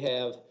so they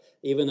have,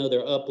 even though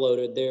they're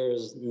uploaded, there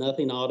is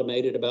nothing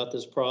automated about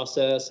this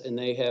process, and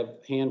they have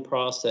hand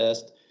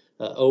processed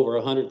over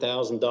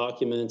 100,000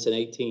 documents and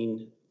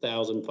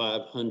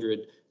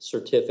 18,500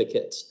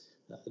 certificates.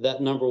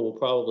 That number will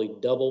probably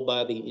double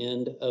by the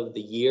end of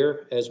the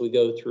year as we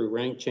go through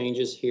rank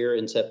changes here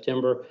in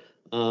September.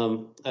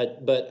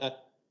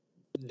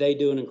 They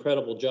do an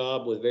incredible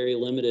job with very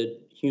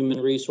limited human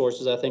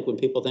resources. I think when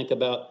people think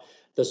about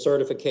the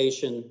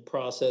certification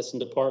process and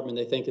department,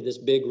 they think of this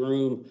big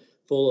room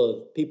full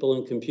of people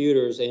and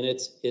computers, and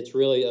it's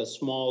really a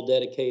small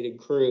dedicated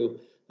crew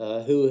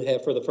who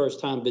have for the first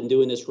time been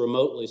doing this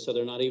remotely, so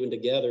they're not even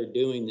together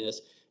doing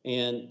this.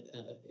 And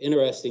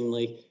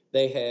interestingly,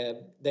 they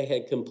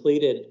had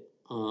completed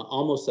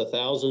almost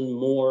 1,000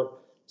 more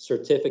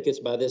certificates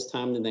by this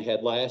time than they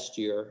had last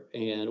year,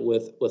 and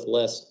with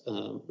less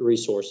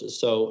resources.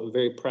 So I'm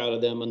very proud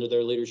of them under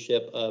their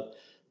leadership of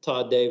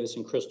Todd Davis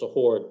and Crystal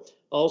Horde.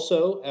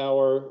 Also,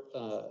 our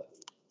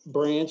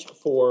branch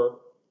for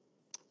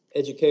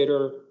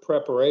educator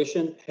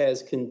preparation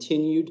has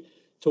continued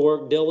to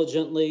work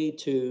diligently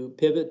to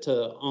pivot to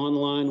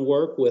online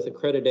work with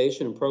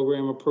accreditation and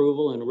program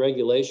approval and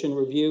regulation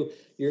review.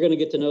 You're going to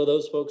get to know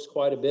those folks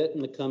quite a bit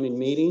in the coming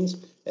meetings,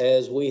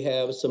 as we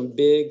have some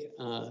big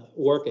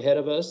work ahead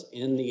of us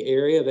in the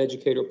area of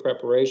educator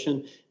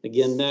preparation.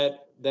 Again,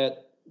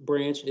 that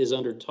branch is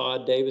under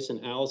Todd Davis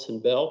and Allison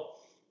Bell.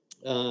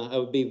 I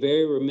would be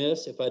very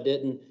remiss if I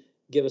didn't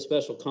give a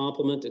special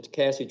compliment to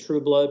Cassie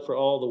Trueblood for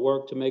all the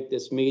work to make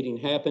this meeting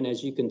happen.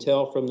 As you can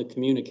tell from the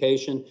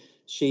communication,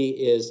 she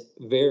is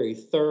very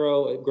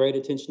thorough, great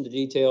attention to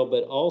detail,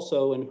 but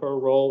also in her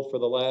role for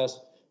the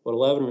last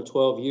 11 or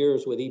 12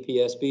 years with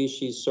EPSB,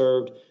 she's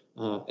served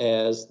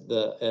as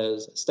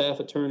staff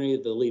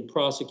attorney, the lead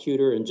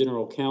prosecutor, and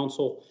general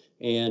counsel,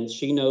 and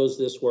she knows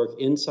this work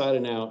inside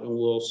and out and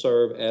will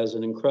serve as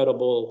an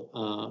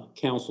incredible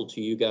counsel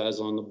to you guys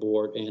on the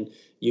board, and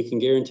you can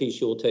guarantee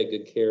she will take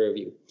good care of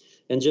you.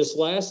 And just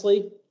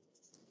lastly,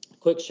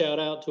 quick shout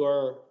out to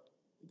our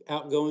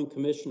outgoing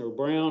Commissioner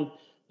Brown.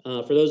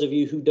 For those of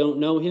you who don't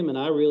know him, and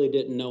I really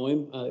didn't know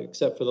him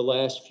except for the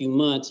last few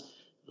months,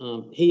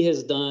 he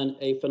has done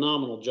a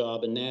phenomenal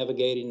job in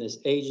navigating this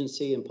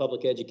agency and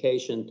public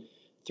education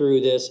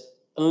through this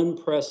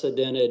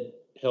unprecedented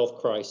health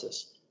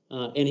crisis.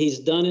 And he's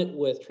done it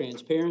with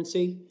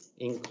transparency,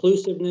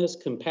 inclusiveness,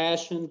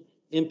 compassion,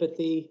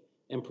 empathy,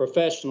 and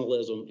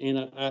professionalism.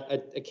 And I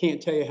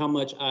can't tell you how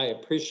much I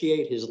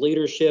appreciate his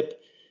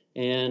leadership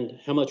and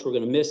how much we're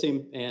going to miss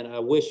him. And I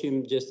wish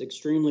him just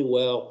extremely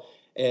well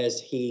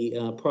as he,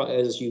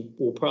 as you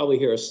will probably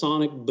hear a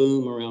sonic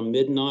boom around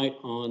midnight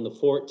on the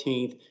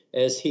 14th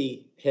as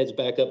he heads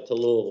back up to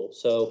Louisville.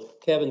 So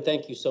Kevin,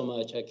 thank you so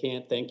much. I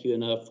can't thank you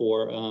enough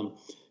for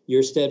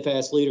your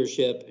steadfast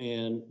leadership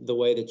and the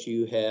way that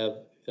you have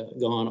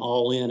gone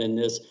all in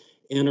this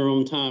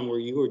interim time where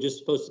you were just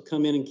supposed to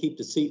come in and keep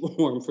the seat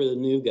warm for the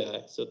new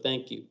guy. So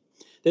thank you.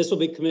 This will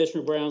be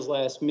Commissioner Brown's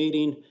last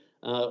meeting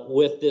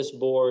with this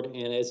board,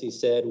 and as he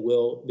said,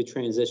 we'll be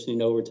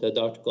transitioning over to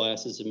Dr.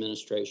 Glass's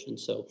administration.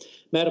 So,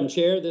 Madam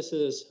Chair, this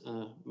is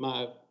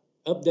my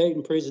update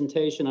and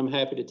presentation. I'm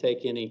happy to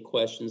take any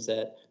questions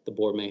that the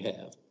board may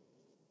have.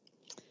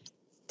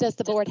 Does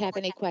the board have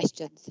any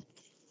questions?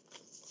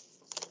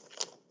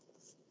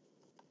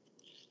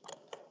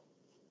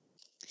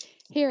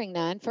 Hearing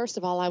none, first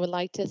of all, I would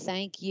like to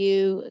thank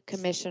you,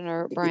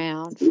 Commissioner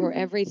Brown, for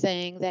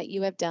everything that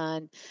you have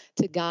done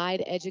to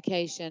guide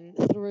education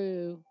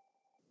through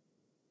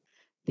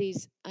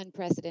these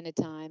unprecedented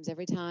times.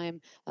 Every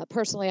time,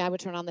 personally, I would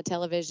turn on the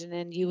television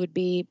and you would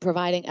be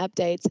providing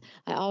updates.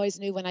 I always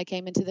knew when I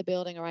came into the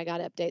building or I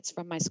got updates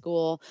from my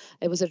school,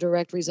 it was a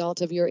direct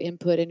result of your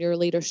input and your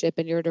leadership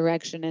and your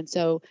direction. And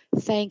so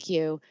thank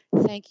you,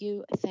 thank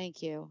you,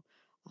 thank you.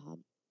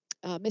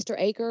 Mr.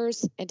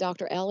 Akers and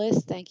Dr.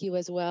 Ellis, thank you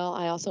as well.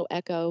 I also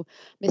echo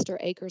Mr.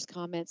 Akers'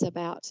 comments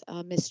about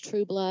Ms.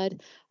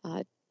 Trueblood.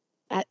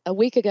 roughly a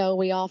week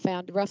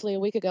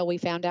ago, we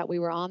found out we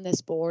were on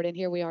this board, and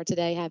here we are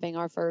today having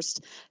our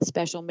first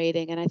special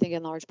meeting. And I think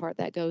in large part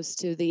that goes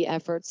to the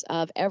efforts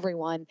of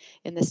everyone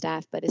in the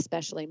staff, but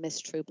especially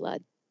Ms.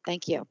 Trueblood.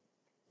 Thank you.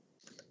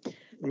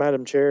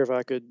 Madam Chair, if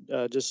I could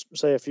just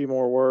say a few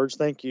more words.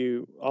 Thank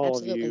you, all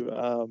Absolutely.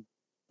 of you.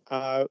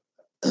 I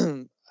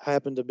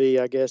happened to be,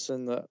 I guess,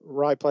 in the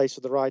right place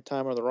at the right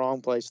time or the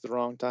wrong place at the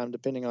wrong time,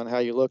 depending on how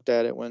you looked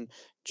at it, when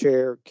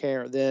Chair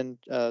Karen, then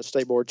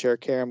State Board Chair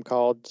Karam,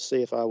 called to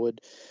see if I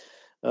would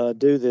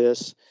do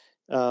this.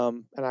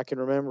 And I can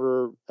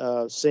remember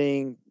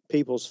seeing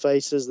people's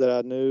faces that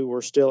I knew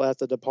were still at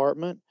the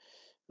department.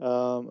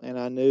 And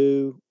I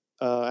knew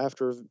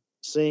after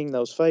seeing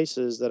those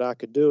faces that I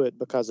could do it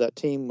because that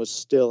team was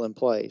still in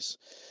place.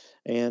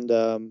 And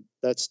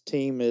that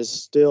team is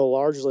still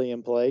largely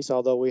in place,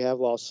 although we have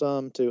lost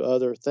some to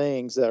other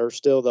things that are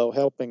still, though,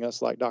 helping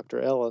us, like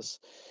Dr. Ellis.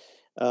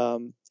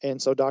 And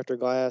so Dr.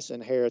 Glass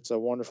inherits a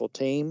wonderful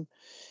team.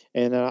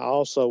 And I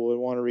also would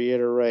want to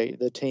reiterate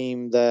the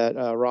team that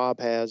Rob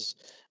has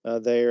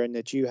there and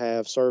that you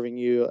have serving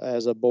you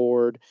as a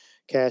board,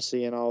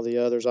 Cassie and all the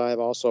others. I have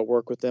also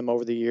worked with them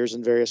over the years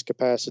in various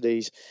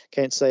capacities.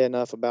 Can't say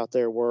enough about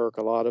their work.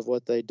 A lot of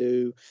what they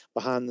do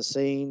behind the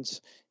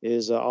scenes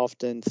is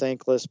often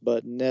thankless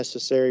but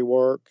necessary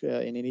work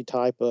in any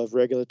type of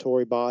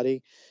regulatory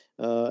body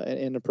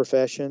in the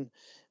profession.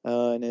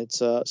 And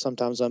it's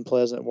sometimes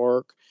unpleasant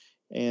work.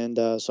 And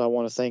so I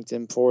want to thank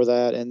them for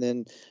that. And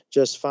then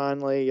just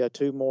finally,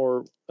 two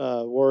more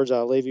words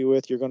I'll leave you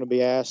with. You're going to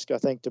be asked, I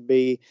think, to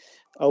be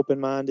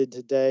open-minded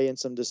today in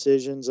some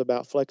decisions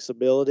about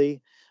flexibility.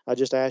 I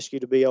just ask you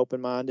to be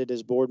open-minded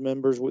as board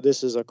members.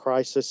 This is a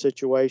crisis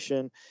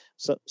situation.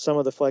 So some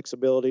of the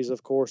flexibilities,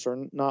 of course,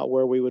 are not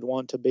where we would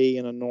want to be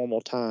in a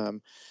normal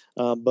time.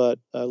 But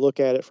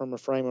look at it from a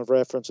frame of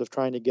reference of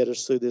trying to get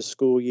us through this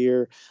school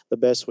year the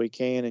best we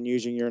can and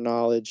using your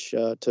knowledge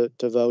to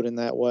vote in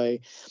that way.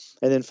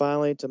 And then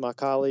finally, to my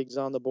colleagues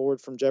on the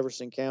board from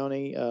Jefferson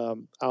County,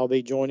 I'll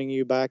be joining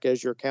you back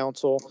as your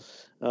counsel.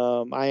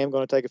 I am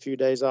going to take a few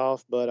days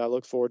off, but I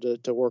look forward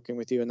to working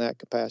with you in that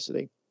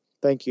capacity.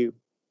 Thank you.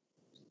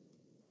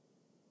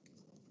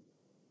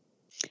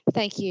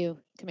 Thank you,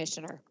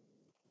 Commissioner.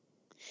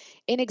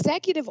 In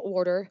Executive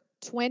Order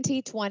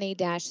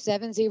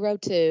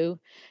 2020-702,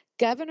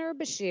 Governor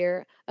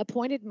Beshear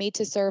appointed me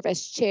to serve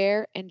as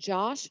chair and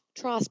Josh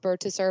Trosper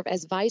to serve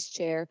as vice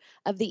chair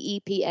of the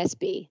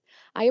EPSB.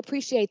 I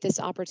appreciate this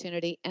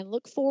opportunity and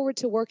look forward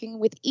to working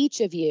with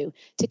each of you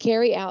to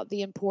carry out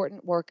the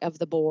important work of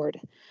the board.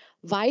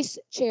 Vice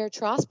Chair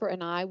Trosper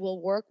and I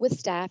will work with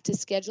staff to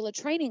schedule a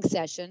training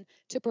session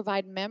to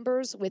provide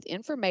members with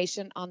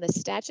information on the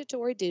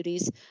statutory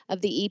duties of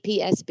the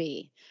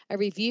EPSB, a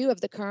review of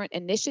the current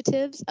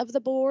initiatives of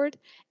the board,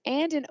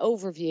 and an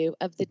overview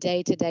of the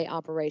day-to-day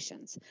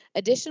operations.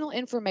 Additional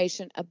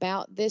information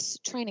about this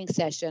training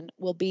session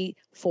will be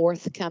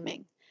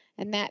forthcoming.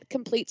 And that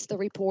completes the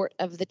report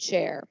of the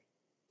chair.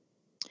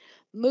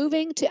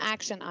 Moving to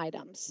action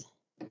items.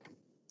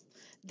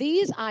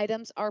 These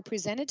items are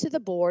presented to the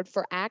board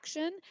for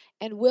action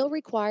and will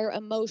require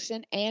a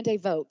motion and a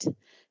vote.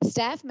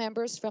 Staff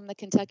members from the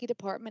Kentucky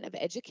Department of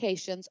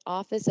Education's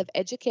Office of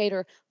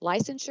Educator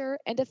Licensure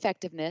and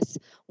Effectiveness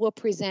will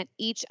present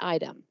each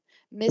item.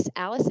 Ms.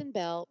 Allison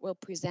Bell will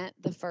present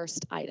the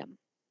first item.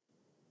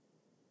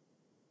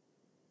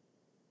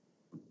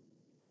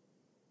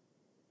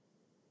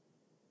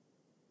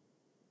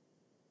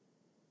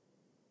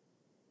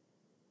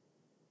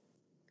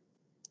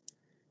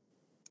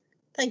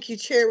 Thank you,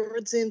 Chair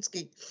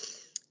Rudzinski.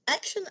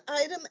 Action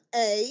item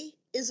A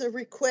is a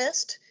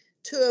request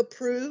to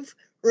approve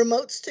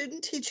remote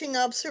student teaching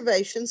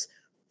observations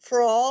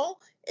for all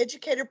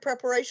educator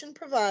preparation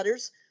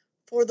providers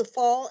for the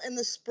fall and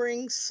the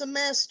spring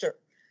semester.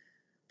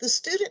 The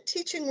Student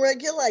Teaching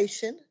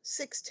Regulation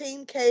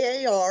 16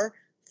 KAR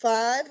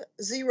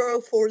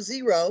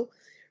 5040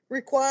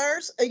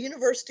 requires a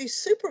university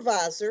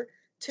supervisor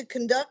to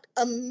conduct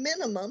a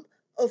minimum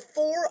of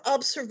 4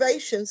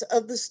 observations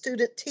of the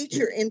student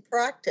teacher in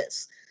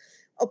practice,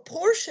 a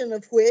portion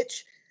of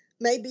which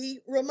may be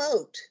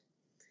remote.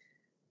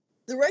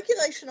 The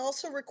regulation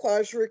also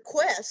requires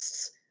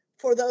requests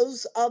for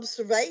those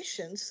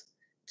observations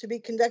to be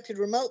conducted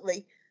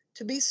remotely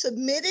to be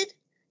submitted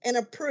and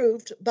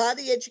approved by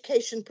the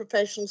Education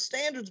Professional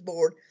Standards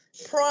Board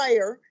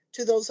prior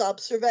to those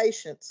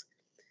observations.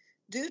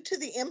 Due to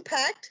the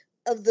impact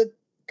of the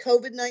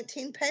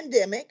COVID-19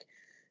 pandemic,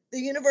 the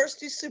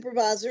university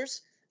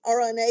supervisors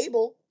are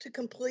unable to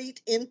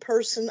complete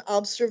in-person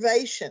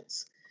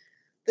observations.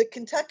 The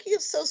Kentucky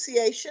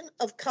Association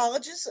of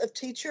Colleges of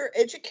Teacher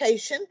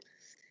Education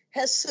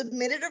has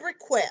submitted a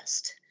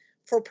request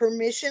for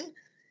permission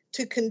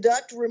to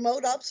conduct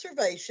remote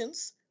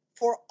observations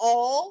for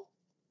all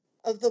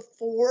of the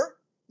 4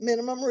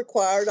 minimum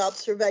required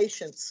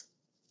observations.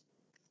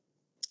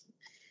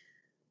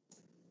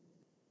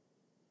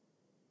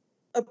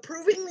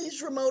 Approving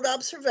these remote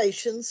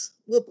observations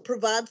will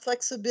provide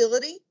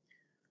flexibility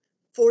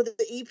for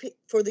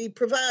the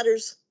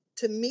providers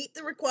to meet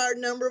the required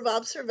number of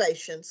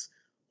observations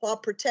while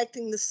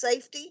protecting the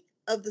safety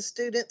of the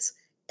students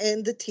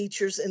and the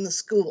teachers in the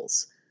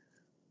schools.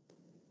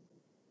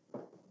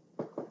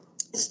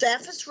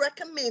 Staff is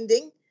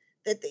recommending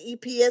that the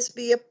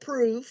EPSB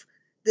approve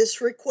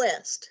this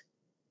request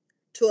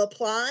to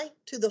apply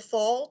to the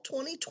fall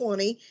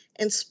 2020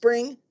 and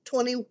spring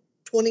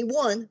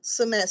 2021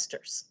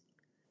 semesters.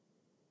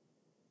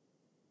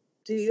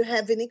 Do you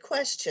have any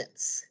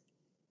questions?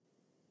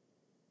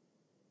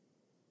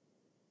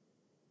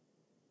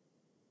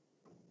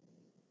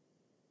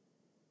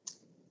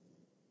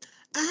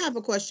 I have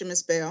a question,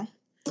 Ms. Bell.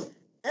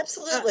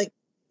 Absolutely.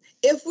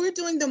 If we're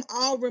doing them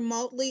all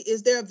remotely,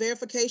 is there a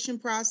verification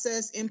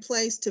process in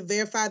place to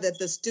verify that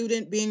the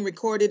student being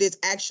recorded is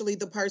actually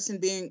the person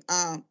being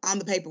on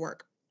the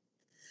paperwork?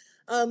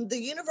 The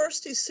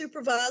university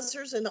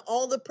supervisors and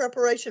all the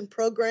preparation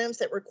programs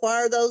that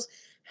require those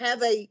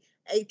have a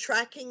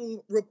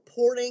tracking,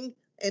 reporting,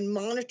 and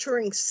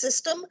monitoring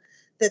system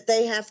that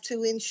they have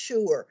to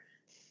ensure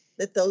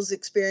that those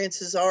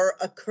experiences are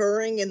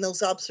occurring and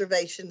those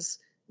observations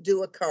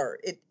do occur.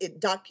 It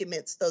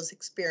documents those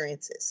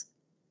experiences.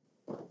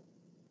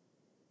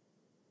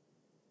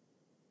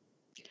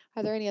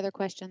 Are there any other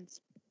questions?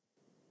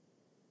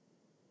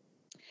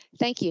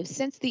 Thank you.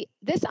 Since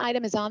this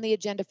item is on the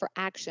agenda for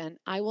action,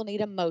 I will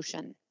need a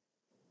motion.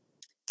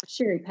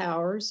 Sherry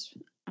Powers,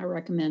 I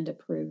recommend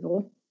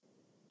approval.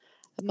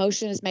 A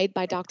motion is made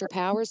by Dr.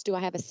 Powers. Do I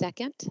have a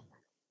second?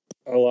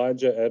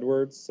 Elijah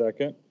Edwards,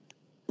 second.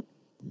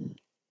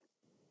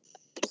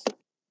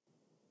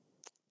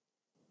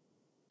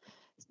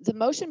 The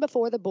motion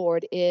before the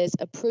board is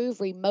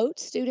approve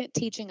remote student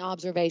teaching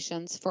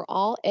observations for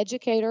all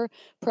educator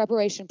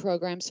preparation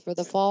programs for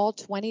the fall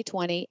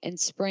 2020 and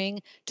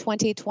spring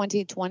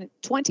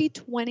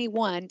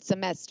 2021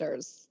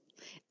 semesters.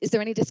 Is there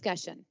any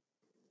discussion?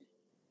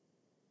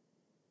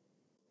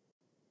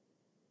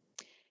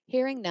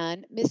 Hearing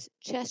none, Ms.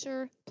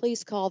 Cheshire,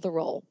 please call the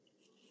roll.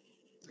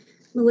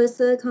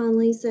 Melissa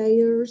Conley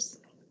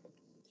Sayers,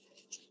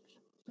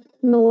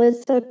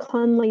 Melissa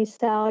Conley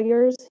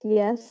Salyers,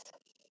 yes.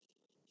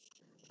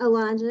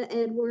 Elijah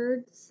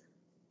Edwards,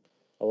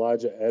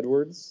 Elijah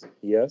Edwards,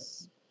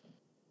 yes.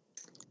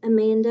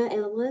 Amanda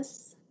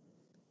Ellis,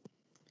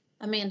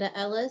 Amanda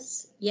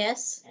Ellis,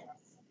 yes.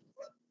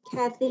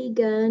 Kathy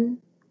Gunn,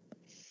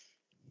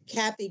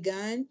 Kathy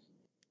Gunn,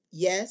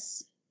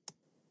 yes.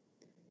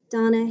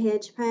 Donna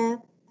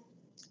Hedgepath,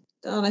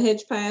 Donna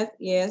Hedgepath,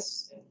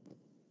 yes.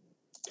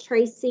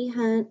 Tracy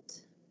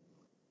Hunt,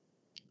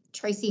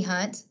 Tracy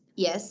Hunt,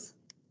 yes.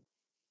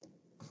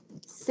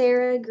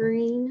 Sarah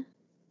Green,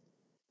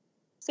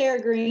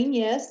 Sarah Green,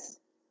 yes.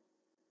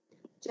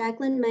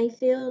 Jacqueline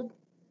Mayfield,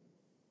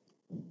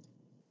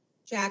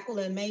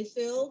 Jacqueline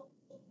Mayfield,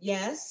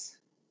 yes.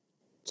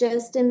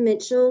 Justin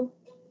Mitchell,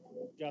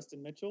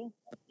 Justin Mitchell,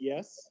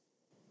 yes.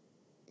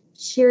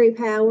 Sherry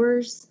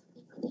Powers,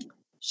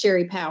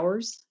 Sherry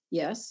Powers,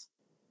 yes.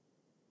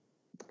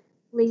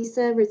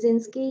 Lisa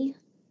Rosinsky,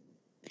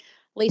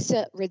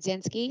 Lisa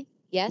Rudzinski,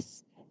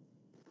 yes.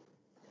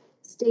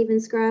 Stephen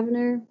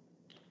Scrivener,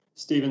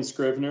 Stephen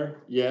Scrivener,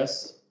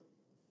 yes.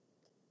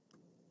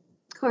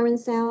 Carmen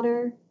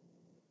Souter,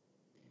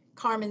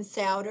 Carmen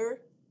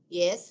Souter,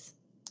 yes.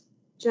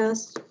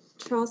 Josh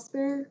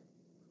Trosper,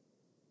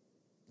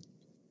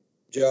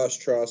 Josh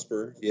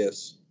Trosper,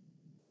 yes.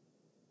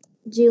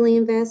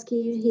 Julian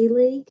Vasquez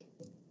Healy.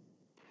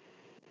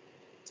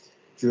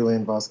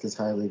 Julian Vasquez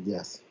Heilig,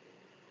 yes.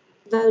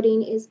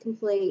 Voting is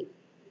complete.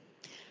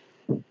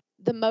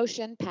 The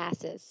motion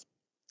passes.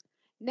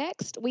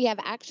 Next, we have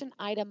action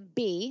item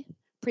B,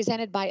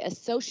 presented by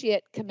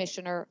Associate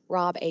Commissioner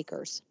Rob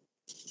Akers.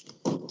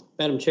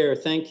 Madam Chair,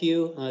 thank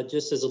you.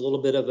 Just as a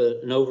little bit of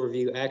an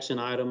overview, action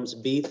items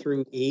B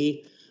through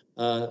E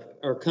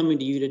are coming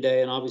to you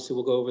today, and obviously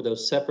we'll go over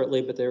those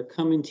separately, but they're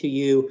coming to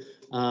you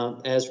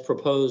as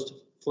proposed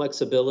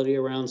flexibility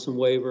around some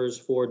waivers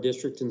for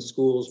district and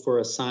schools for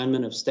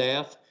assignment of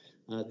staff.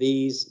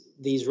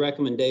 These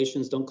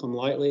recommendations don't come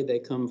lightly. They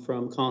come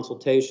from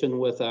consultation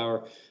with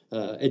our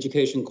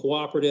education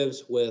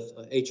cooperatives, with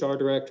HR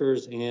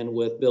directors, and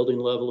with building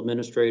level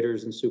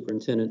administrators and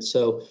superintendents.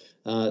 So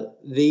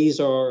these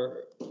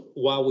are,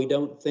 while we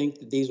don't think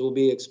that these will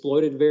be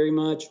exploited very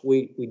much,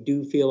 we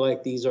do feel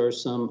like these are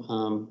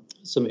some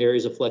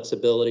areas of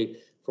flexibility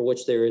for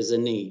which there is a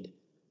need.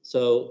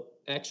 So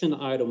action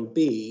item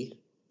B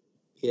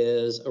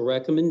is a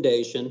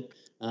recommendation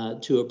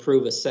to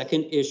approve a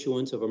second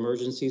issuance of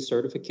emergency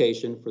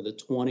certification for the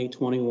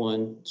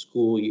 2021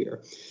 school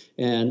year.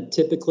 And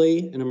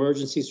typically, an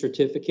emergency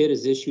certificate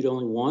is issued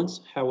only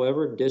once.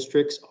 However,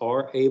 districts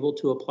are able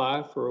to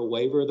apply for a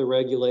waiver of the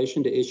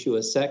regulation to issue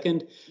a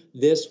second.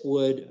 This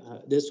would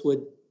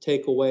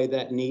take away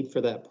that need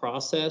for that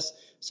process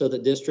so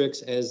that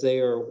districts, as they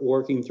are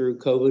working through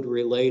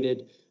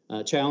COVID-related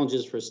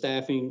challenges for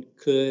staffing,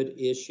 could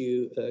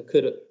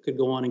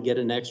go on and get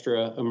an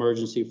extra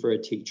emergency for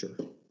a teacher.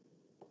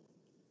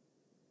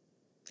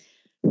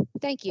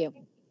 Thank you.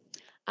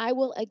 I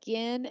will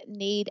again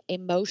need a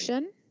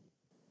motion.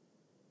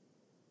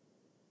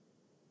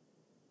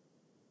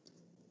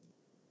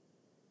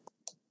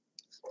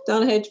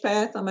 Donna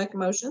Hedgepath, I make a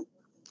motion.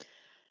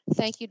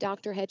 Thank you,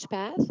 Dr.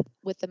 Hedgepath.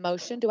 With the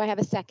motion, do I have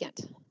a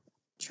second?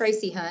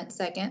 Tracy Hunt,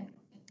 second.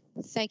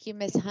 Thank you,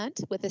 Ms.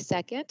 Hunt, with a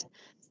second.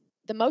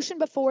 The motion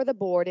before the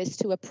board is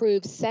to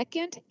approve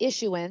second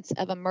issuance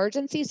of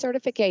emergency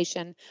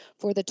certification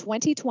for the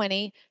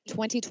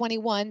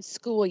 2020-2021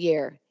 school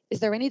year. Is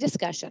there any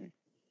discussion?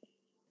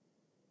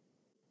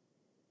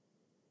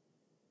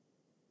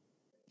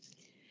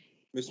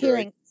 Mr.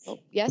 Hearing, oh,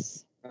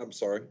 yes? I'm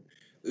sorry.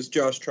 This is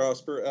Josh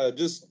Trosper.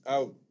 Just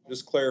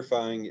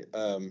clarifying,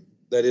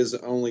 that is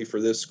only for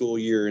this school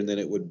year and then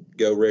it would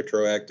go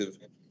retroactive.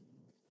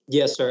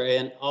 Yes, sir.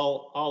 And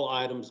all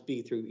items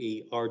B through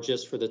E are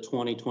just for the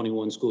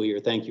 2021 school year.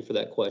 Thank you for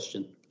that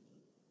question.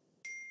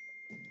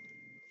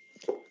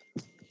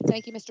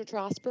 Thank you, Mr.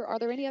 Trosper. Are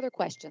there any other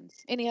questions?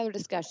 Any other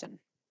discussion?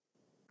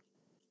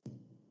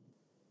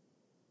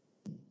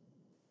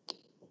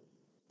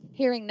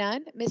 Hearing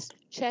none, Ms.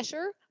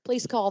 Cheshire,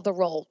 please call the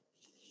roll.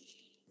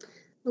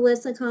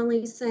 Melissa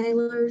Conley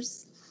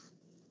Sailors,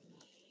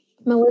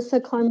 Melissa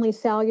Conley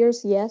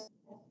Salyers, yes.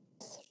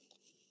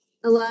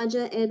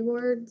 Elijah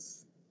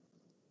Edwards,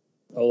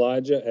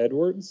 Elijah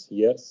Edwards,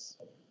 yes.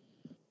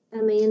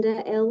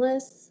 Amanda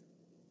Ellis,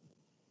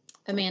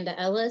 Amanda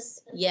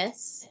Ellis,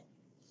 yes.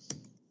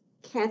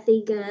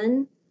 Kathy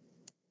Gunn,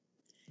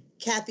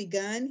 Kathy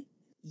Gunn,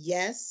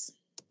 yes.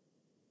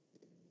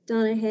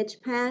 Donna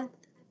Hedgepath,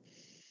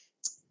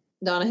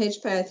 Donna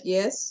Hedgepath,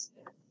 yes.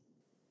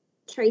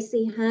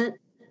 Tracy Hunt,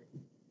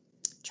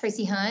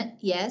 Tracy Hunt,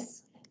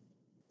 yes.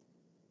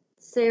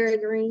 Sarah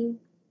Green,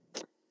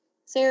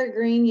 Sarah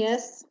Green,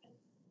 yes.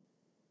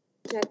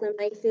 Jacqueline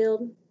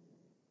Mayfield,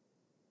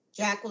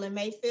 Jacqueline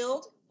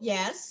Mayfield,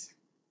 yes.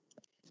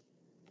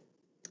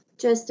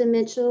 Justin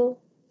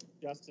Mitchell,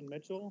 Justin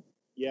Mitchell,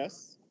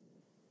 yes.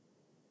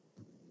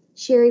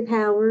 Sherry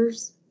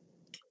Powers,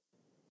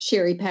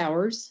 Sherry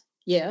Powers,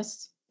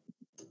 yes.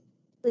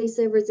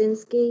 Lisa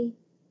Brzezinski,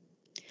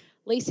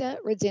 Lisa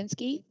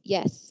Rudzinski,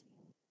 yes.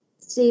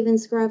 Stephen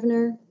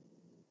Scrivener,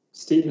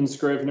 Stephen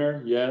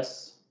Scrivener,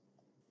 yes.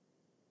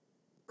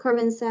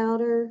 Carmen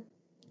Souter,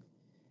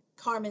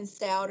 Carmen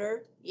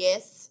Souter,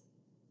 yes.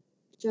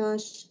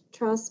 Josh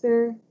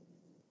Trosper,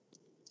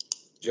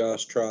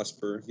 Josh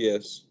Trosper,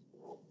 yes.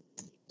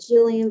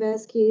 Julian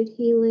Vasquez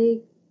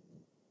Healy,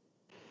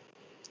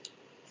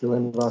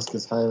 Julian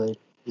Vasquez Hiley,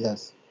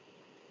 yes.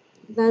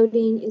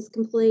 voting is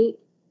complete.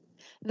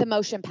 The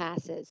motion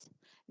passes.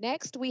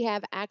 Next, we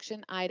have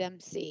action item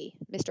C.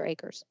 Mr.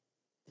 Akers.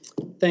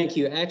 Thank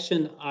you.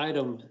 Action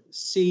item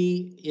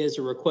C is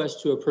a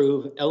request to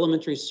approve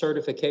elementary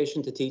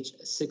certification to teach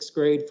sixth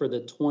grade for the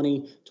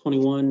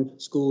 2021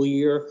 school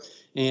year.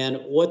 And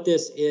what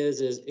this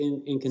is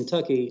in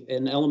Kentucky,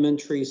 an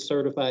elementary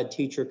certified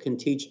teacher can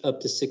teach up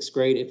to sixth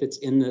grade if it's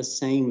in the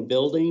same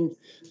building.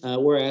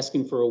 We're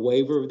asking for a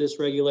waiver of this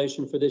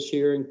regulation for this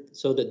year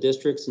so that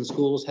districts and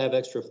schools have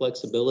extra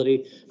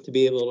flexibility to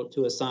be able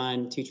to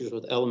assign teachers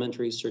with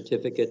elementary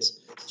certificates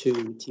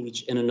to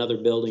teach in another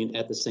building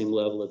at the same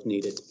level if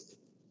needed.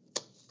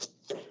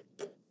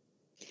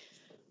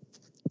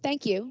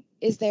 Thank you.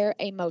 Is there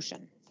a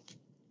motion?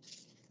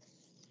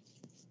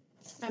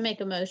 I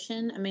make a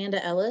motion.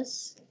 Amanda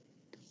Ellis.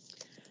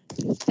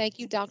 Thank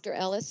you, Dr.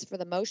 Ellis, for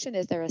the motion.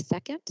 Is there a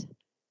second?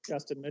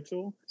 Justin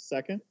Mitchell,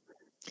 second.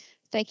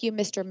 Thank you,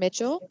 Mr.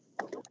 Mitchell.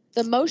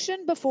 The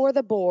motion before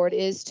the board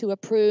is to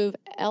approve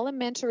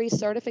elementary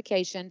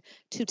certification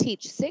to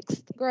teach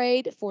sixth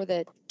grade for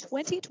the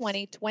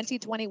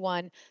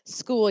 2020-2021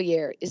 school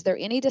year. Is there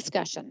any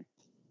discussion?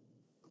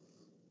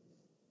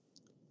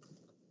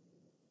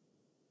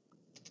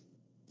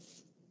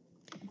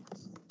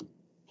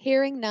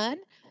 Hearing none,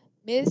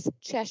 Ms.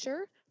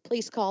 Cheshire,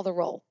 please call the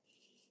roll.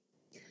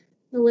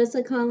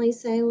 Melissa Conley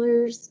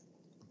Sailors,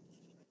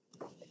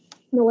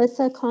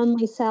 Melissa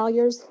Conley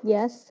Salyers,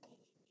 yes.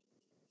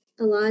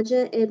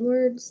 Elijah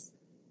Edwards,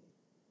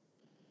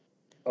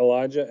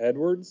 Elijah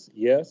Edwards,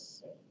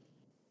 yes.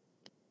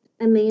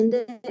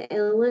 Amanda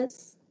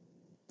Ellis,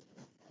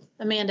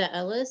 Amanda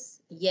Ellis,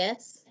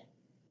 yes.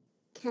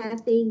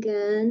 Kathy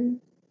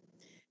Gunn,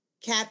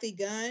 Kathy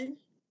Gunn,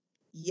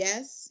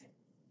 yes.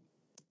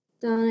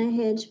 Donna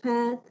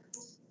Hedgepath,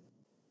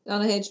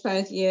 Donna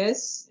Hedgepath,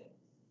 yes.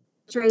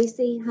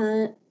 Tracy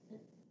Hunt,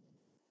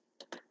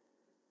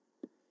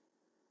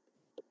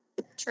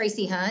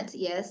 Tracy Hunt,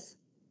 yes.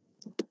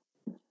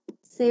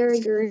 Sarah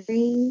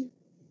Green,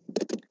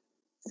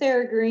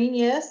 Sarah Green,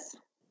 yes.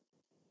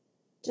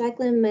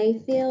 Jacqueline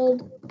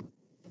Mayfield,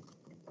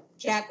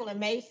 Jacqueline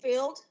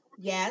Mayfield,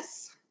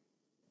 yes.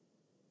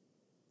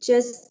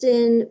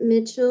 Justin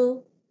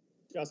Mitchell,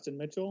 Justin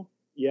Mitchell,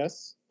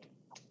 yes.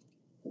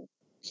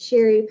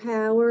 Sherry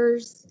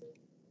Powers,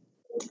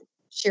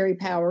 Sherry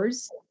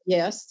Powers,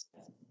 yes.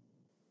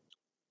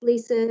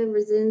 Lisa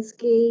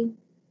Brzezinski,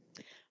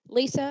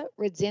 Lisa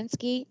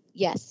Rudzinski,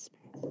 yes.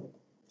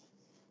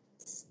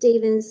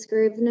 Stephen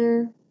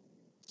Scrivener,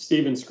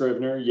 Stephen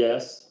Scrivener,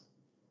 yes.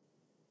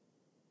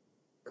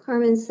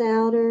 Carmen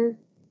Souter,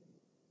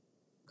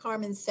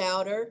 Carmen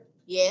Souter,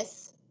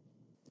 yes.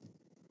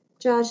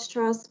 Josh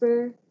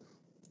Trosper,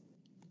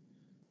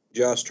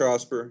 Josh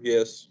Trosper,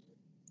 yes.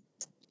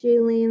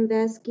 Julian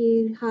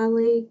Vasquez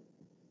Heilig,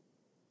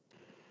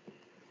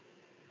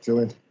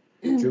 Julian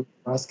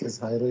Vasquez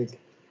Heilig,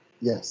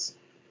 yes.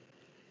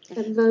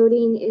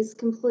 voting is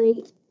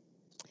complete.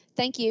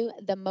 Thank you.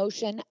 The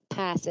motion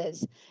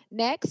passes.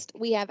 Next,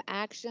 we have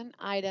action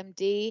item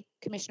D,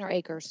 Commissioner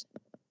Akers.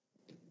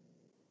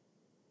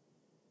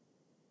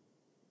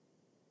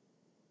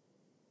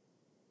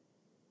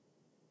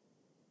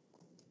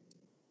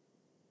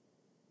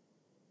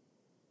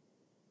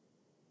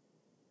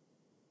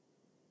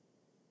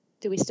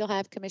 Do we still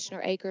have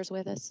Commissioner Akers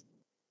with us?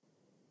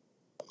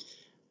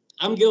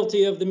 I'm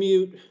guilty of the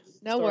mute.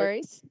 No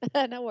worries.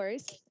 No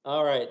worries.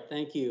 All right,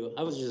 thank you.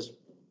 I was just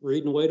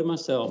reading away to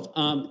myself.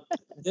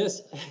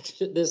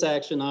 This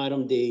action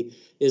item D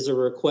is a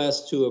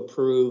request to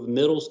approve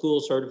middle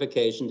school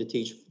certification to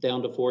teach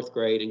down to 4th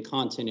grade in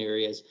content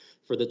areas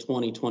for the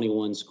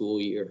 2021 school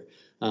year.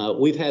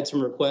 We've had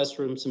some requests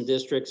from some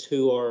districts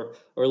who are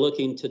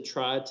looking to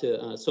try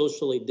to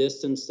socially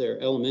distance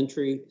their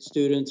elementary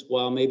students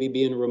while maybe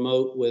being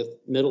remote with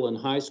middle and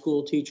high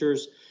school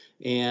teachers,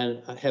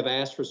 and have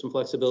asked for some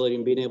flexibility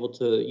in being able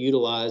to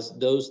utilize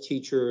those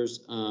teachers'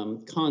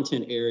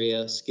 content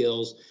area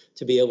skills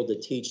to be able to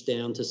teach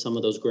down to some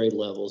of those grade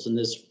levels. And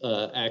this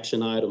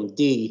action item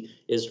D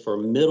is for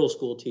middle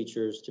school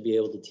teachers to be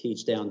able to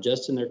teach down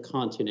just in their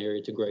content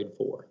area to grade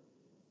 4.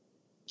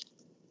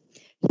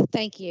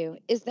 Thank you.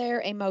 Is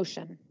there a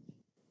motion?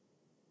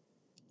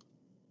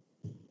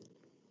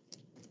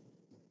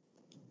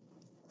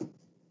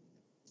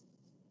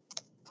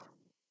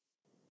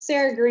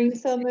 Sarah Green,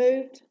 so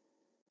moved.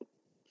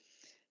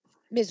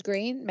 Ms.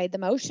 Green made the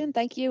motion.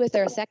 Thank you. Is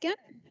there a second?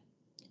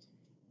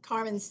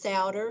 Carmen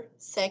Souter,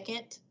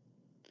 second.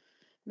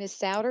 Ms.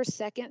 Souter,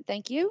 second.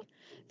 Thank you.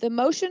 The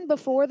motion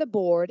before the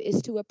board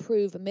is to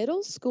approve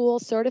middle school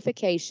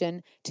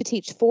certification to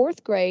teach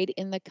 4th grade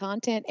in the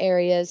content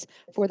areas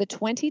for the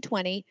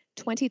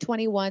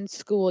 2020-2021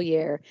 school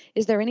year.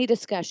 Is there any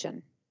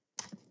discussion?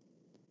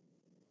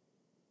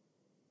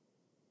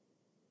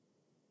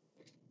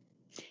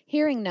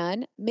 Hearing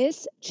none,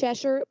 Ms.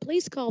 Cheshire,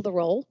 please call the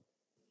roll.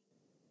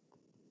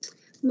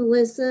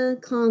 Melissa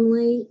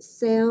Conley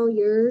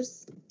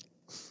Salyers,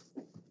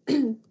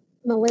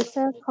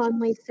 Melissa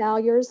Conley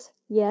Salyers,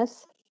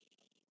 yes.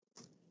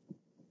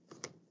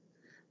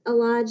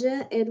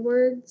 Elijah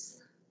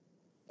Edwards,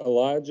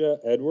 Elijah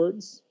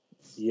Edwards,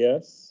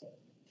 yes.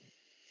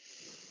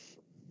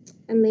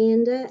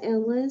 Amanda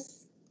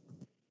Ellis,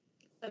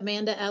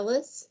 Amanda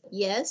Ellis,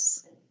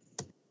 yes.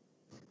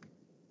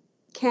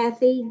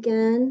 Kathy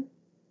Gunn,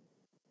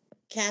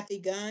 Kathy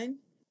Gunn,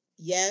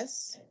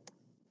 yes.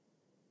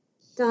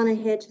 Donna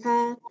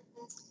Hedgepath,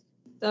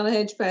 Donna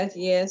Hedgepath,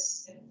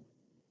 yes.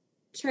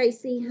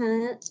 Tracy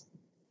Hunt,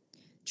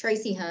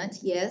 Tracy Hunt,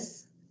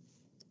 yes.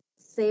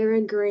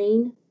 Sarah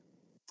Green,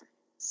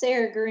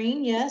 Sarah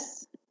Green,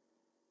 yes.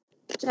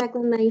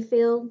 Jacqueline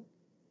Mayfield,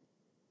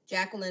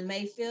 Jacqueline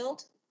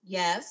Mayfield,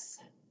 yes.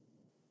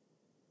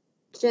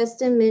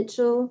 Justin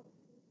Mitchell,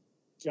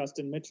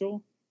 Justin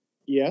Mitchell,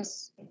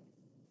 yes.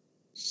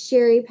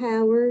 Sherry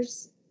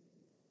Powers,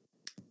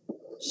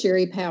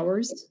 Sherry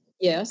Powers,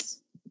 yes.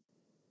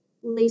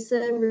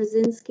 Lisa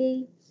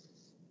Rosinski,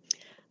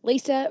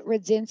 Lisa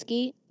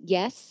Rudzinski,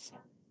 yes.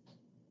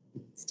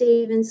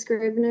 Stephen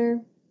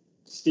Scribner,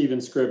 Stephen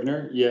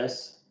Scribner,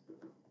 yes.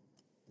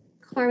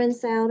 Carmen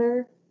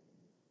Souter,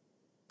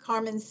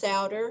 Carmen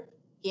Souter,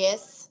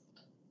 yes.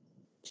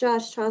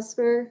 Josh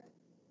Trosper,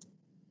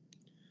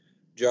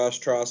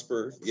 Josh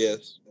Trosper,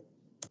 yes.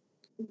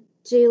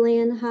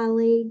 Julian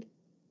Heilig,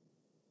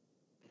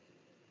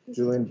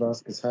 Julian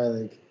Vasquez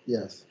Heilig,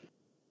 yes.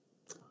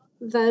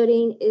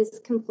 voting is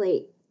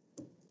complete.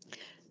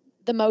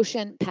 The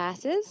motion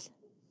passes.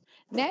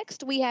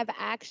 Next, we have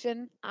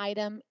action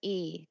item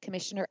E,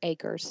 Commissioner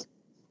Akers.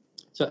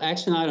 So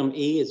action item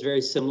E is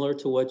very similar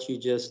to what you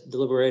just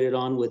deliberated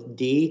on with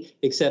D,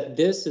 except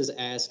this is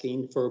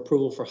asking for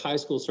approval for high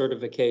school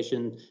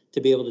certification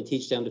to be able to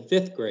teach down to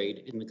 5th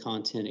grade in the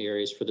content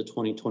areas for the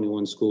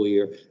 2021 school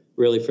year,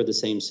 really for the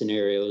same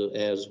scenario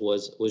as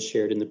was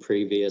shared in the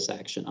previous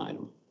action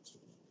item.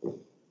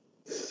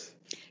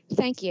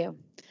 Thank you.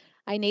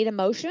 I need a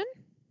motion.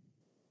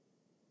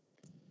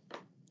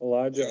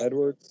 Elijah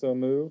Edwards, so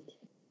moved.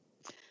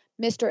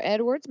 Mr.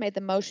 Edwards made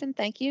the motion.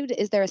 Thank you.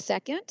 Is there a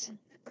second?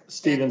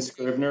 Stephen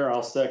Scribner,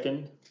 I'll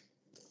second.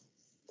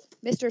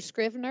 Mr.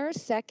 Scrivener,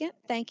 second.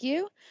 Thank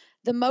you.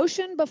 The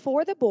motion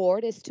before the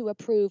board is to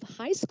approve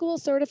high school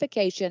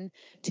certification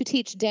to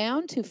teach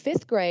down to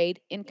 5th grade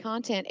in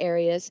content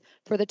areas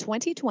for the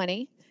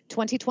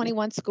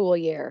 2020-2021 school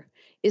year.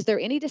 Is there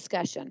any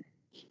discussion?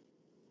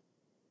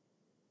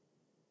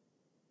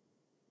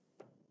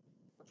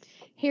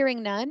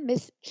 Hearing none,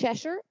 Ms.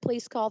 Cheshire,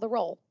 please call the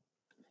roll.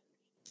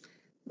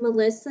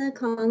 Melissa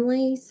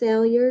Conley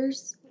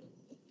Salyers,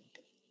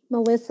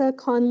 Melissa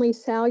Conley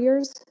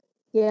Salyers,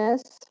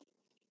 yes.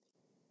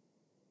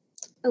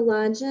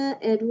 Elijah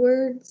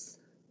Edwards,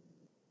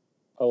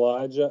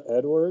 Elijah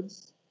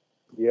Edwards,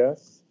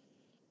 yes.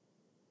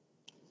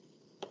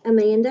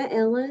 Amanda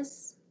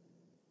Ellis,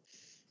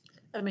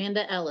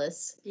 Amanda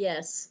Ellis,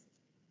 yes.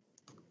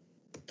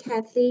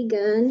 Kathy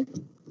Gunn,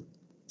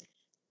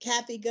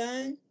 Kathy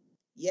Gunn,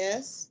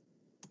 yes.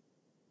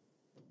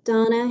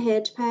 Donna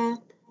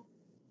Hedgepath,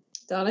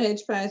 Donna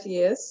Hedgepath,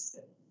 yes.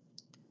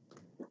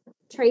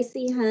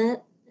 Tracy Hunt,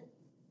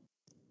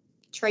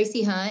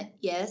 Tracy Hunt,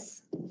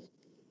 yes.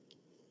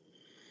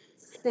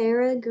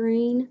 Sarah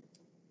Green,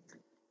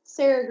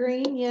 Sarah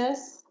Green,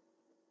 yes.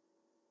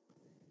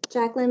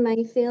 Jacqueline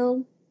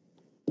Mayfield,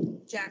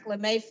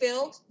 Jacqueline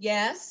Mayfield,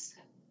 yes.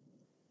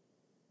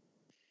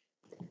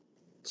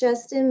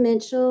 Justin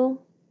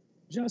Mitchell,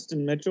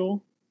 Justin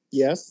Mitchell,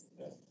 yes.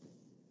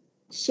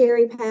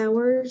 Sherry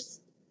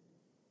Powers,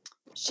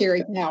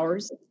 Sherry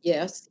Powers,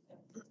 yes.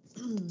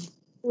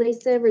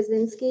 Lisa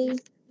Rosinski,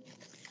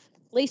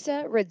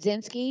 Lisa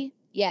Rudzinski,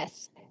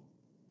 yes.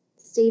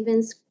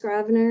 Stephen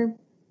Scrivener,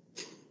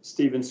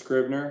 Stephen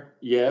Scrivener,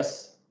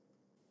 yes.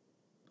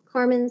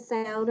 Carmen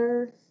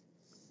Souter,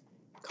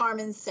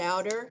 Carmen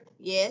Souter,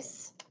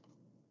 yes.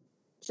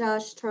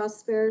 Josh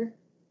Trosper,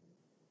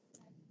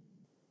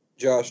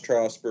 Josh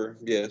Trosper,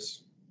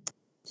 yes.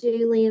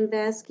 Julian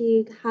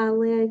Vasquez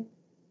Heilig.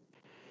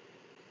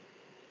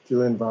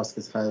 Julian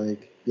Vasquez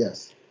Heilig,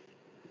 yes.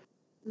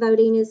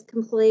 Voting is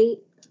complete.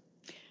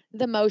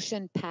 The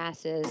motion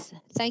passes.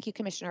 Thank you,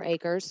 Commissioner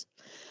Akers.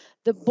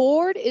 The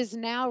board is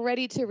now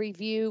ready to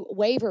review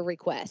waiver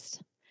requests.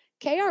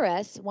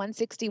 KRS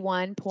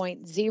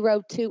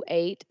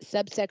 161.028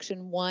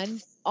 subsection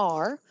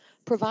 1R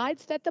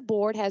provides that the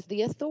board has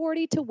the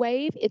authority to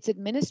waive its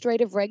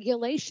administrative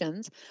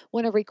regulations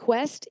when a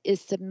request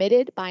is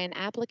submitted by an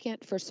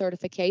applicant for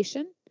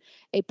certification,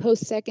 a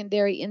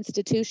post-secondary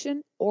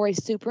institution, or a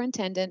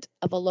superintendent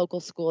of a local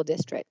school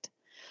district.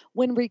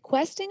 When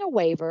requesting a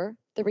waiver,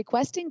 the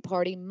requesting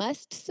party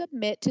must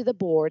submit to the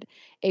board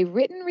a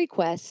written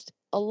request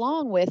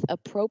along with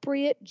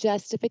appropriate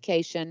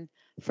justification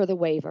for the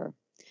waiver.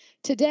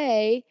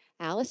 Today,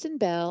 Allison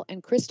Bell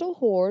and Crystal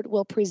Horde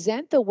will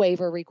present the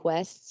waiver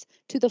requests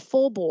to the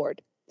full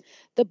board.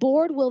 The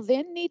board will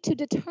then need to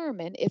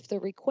determine if the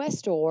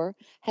requestor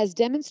has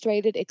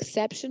demonstrated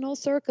exceptional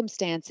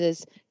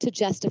circumstances to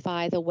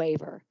justify the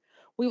waiver.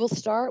 We will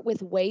start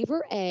with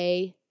waiver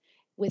A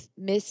with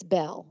Ms.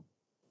 Bell.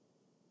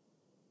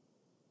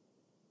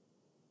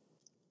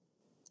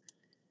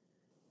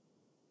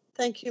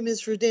 Thank you,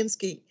 Ms.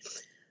 Rudinsky.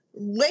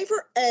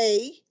 Waiver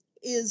A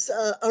is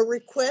a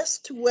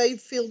request to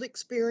waive field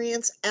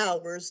experience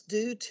hours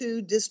due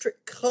to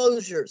district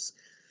closures.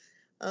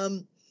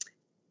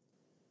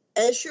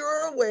 As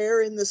you're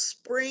aware, in the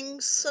spring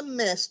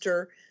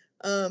semester,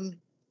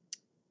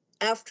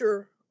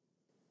 after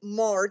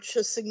March,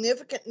 a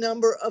significant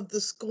number of the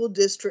school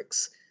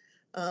districts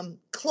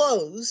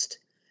closed.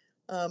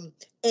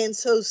 And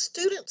so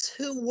students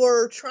who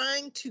were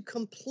trying to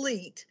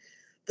complete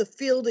the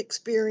field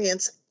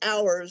experience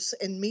hours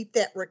and meet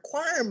that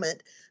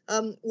requirement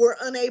were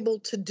unable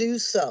to do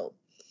so.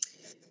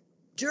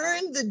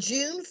 During the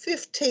June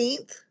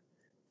 15th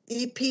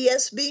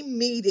EPSB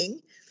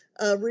meeting,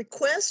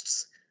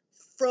 requests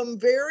from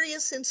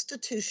various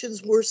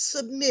institutions were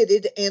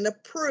submitted and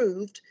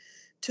approved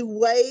to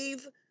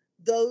waive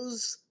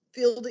those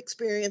field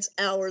experience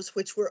hours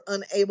which were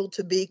unable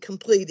to be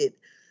completed.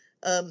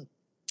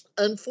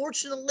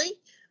 Unfortunately,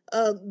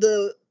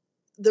 the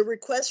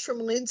request from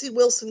Lindsey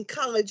Wilson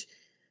College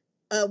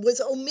was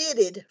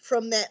omitted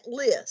from that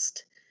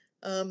list.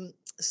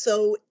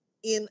 So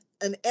in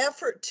an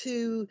effort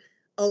to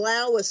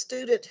allow a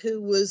student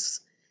who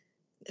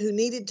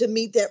needed to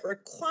meet that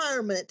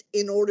requirement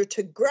in order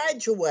to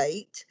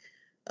graduate,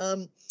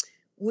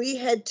 we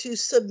had to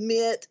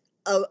submit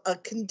a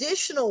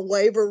conditional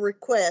waiver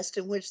request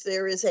in which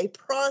there is a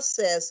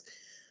process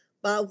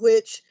by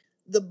which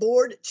the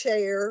board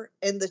chair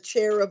and the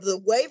chair of the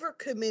waiver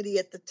committee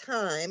at the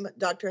time,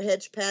 Dr.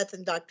 Hedgepath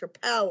and Dr.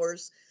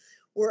 Powers,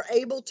 were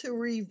able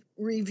to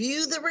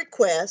review the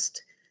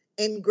request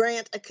and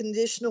grant a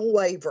conditional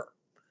waiver.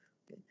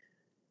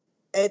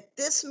 At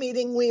this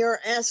meeting, we are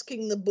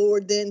asking the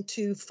board then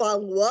to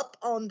follow up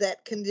on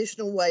that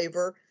conditional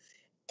waiver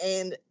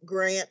and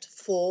grant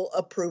full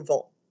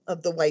approval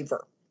of the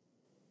waiver.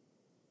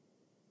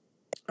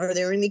 Are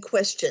there any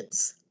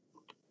questions?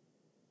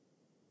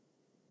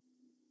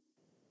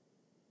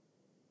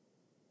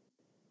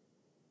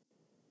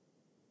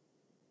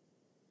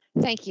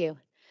 Thank you.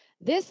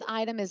 This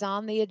item is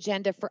on the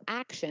agenda for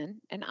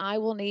action, and I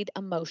will need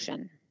a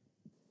motion.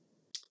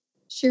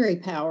 Sherry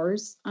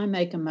Powers, I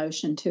make a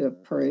motion to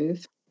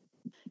approve.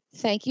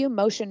 Thank you.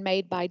 Motion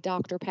made by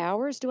Dr.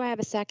 Powers. Do I have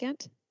a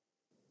second?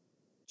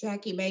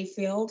 Jacqueline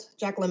Mayfield,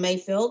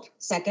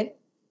 second.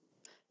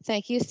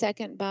 Thank you.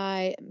 Second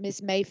by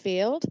Ms.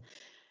 Mayfield.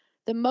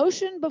 The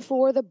motion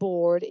before the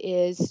board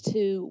is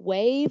to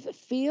waive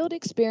field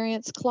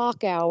experience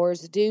clock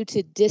hours due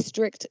to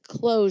district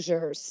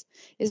closures.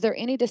 Is there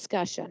any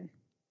discussion?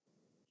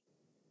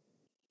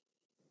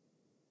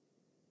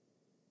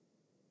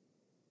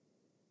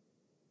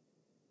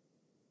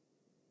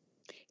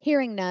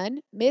 Hearing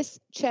none, Ms.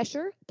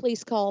 Cheshire,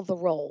 please call the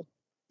roll.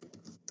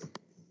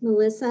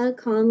 Melissa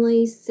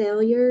Conley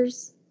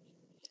Salyers,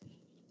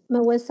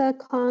 Melissa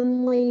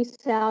Conley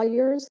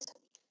Salyers,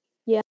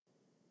 yes.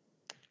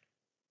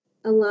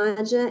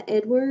 Elijah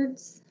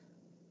Edwards,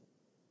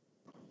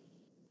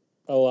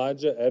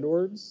 Elijah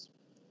Edwards,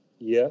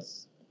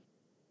 yes.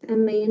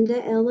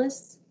 Amanda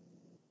Ellis,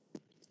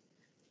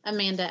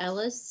 Amanda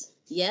Ellis,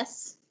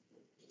 yes.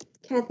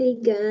 Kathy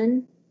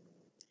Gunn,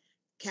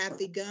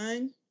 Kathy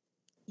Gunn,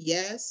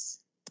 yes.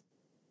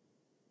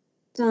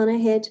 Donna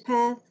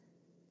Hedgepath,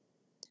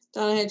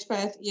 Donna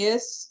Hedgepath,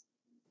 yes.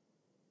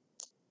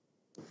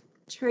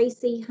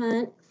 Tracy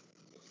Hunt,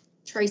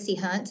 Tracy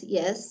Hunt,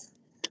 yes.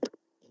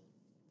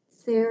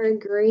 Sarah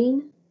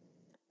Green,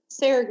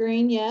 Sarah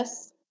Green,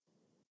 yes.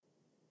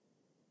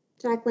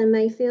 Jacqueline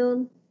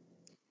Mayfield,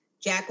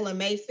 Jacqueline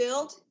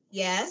Mayfield,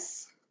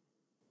 yes.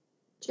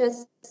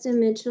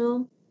 Justin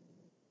Mitchell,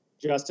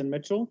 Justin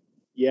Mitchell,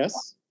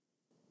 yes.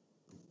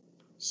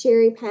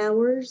 Sherry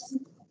Powers,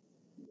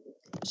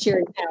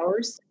 Sherry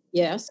Powers,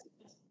 yes.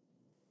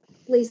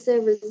 Lisa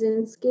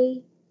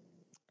Rosinski,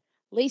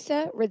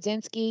 Lisa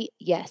Rodzinski,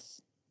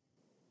 yes.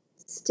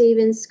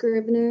 Stephen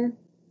Scribner,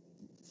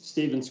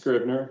 Stephen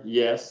Scribner,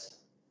 yes.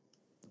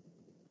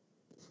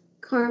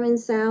 Carmen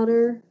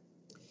Souter,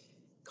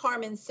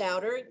 Carmen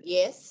Souter,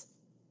 yes.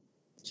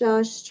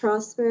 Josh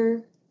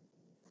Trosper,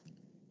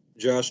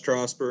 Josh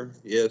Trosper,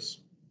 yes.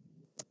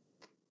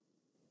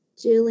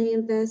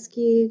 Julian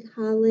Vasquez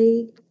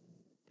Heilig.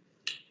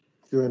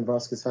 Julian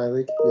Vasquez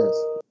Heilig,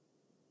 yes.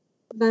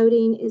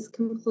 Voting is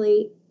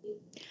complete.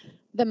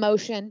 The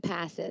motion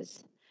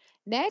passes.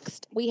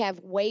 Next, we have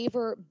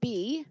waiver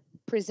B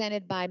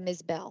presented by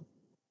Ms. Bell.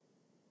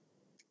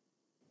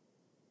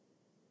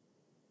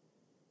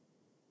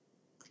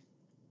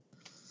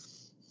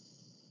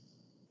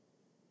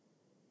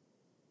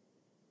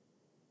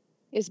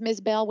 Is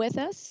Ms. Bell with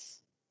us?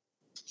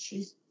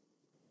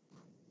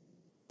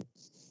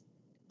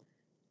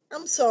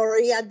 I'm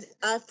sorry,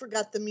 I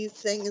forgot the mute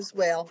thing as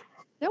well.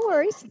 No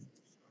worries.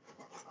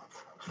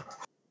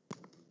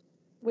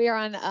 We are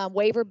on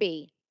waiver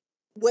B.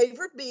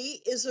 Waiver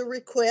B is a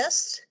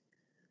request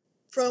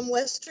from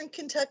Western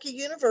Kentucky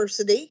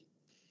University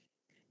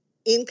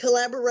in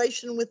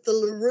collaboration with the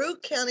LaRue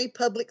County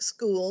Public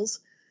Schools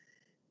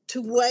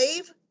to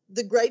waive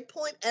the grade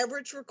point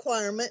average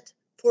requirement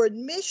for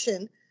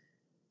admission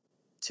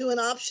to an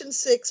option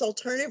 6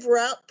 alternative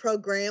route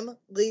program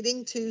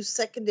leading to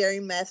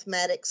secondary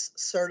mathematics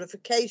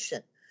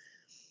certification.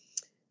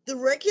 The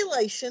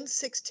regulation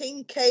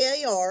 16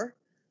 KAR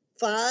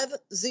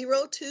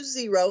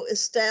 5020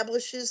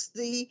 establishes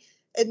the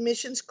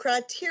admissions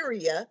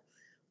criteria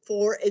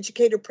for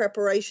educator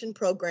preparation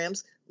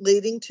programs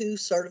leading to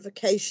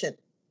certification.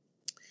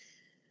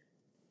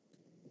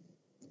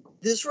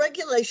 This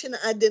regulation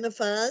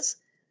identifies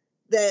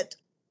that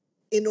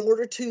in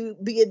order to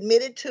be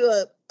admitted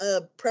to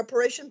a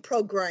preparation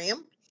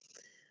program,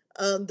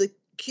 the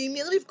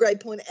cumulative grade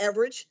point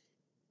average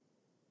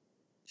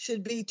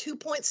should be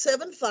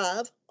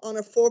 2.75 on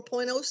a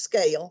 4.0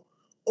 scale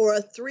or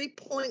a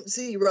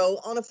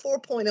 3.0 on a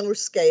 4.0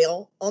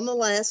 scale on the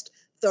last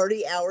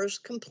 30 hours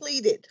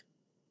completed.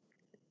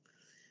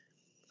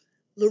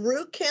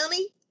 LaRue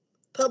County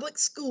Public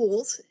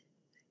Schools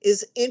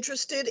is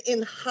interested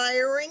in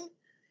hiring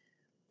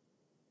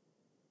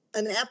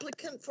an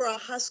applicant for a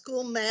high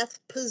school math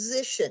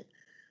position.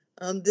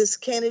 This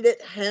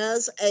candidate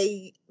has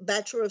a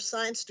Bachelor of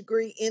Science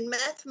degree in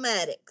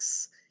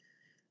mathematics.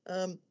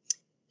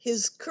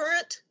 His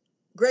current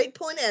grade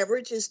point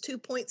average is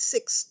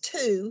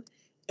 2.62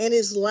 and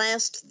his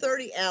last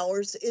 30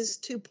 hours is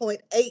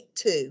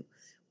 2.82,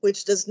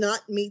 which does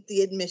not meet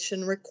the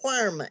admission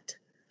requirement.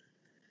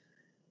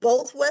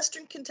 Both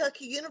Western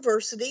Kentucky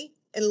University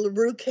and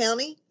LaRue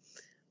County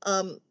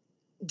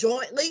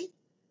jointly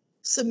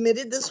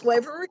submitted this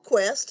waiver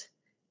request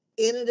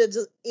in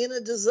a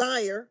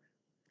desire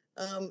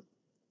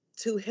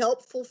to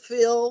help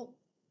fulfill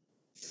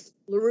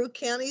LaRue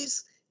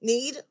County's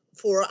need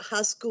for a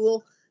high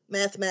school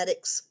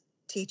mathematics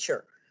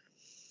teacher.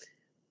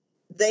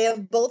 They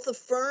have both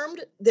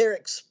affirmed their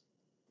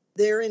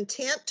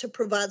intent to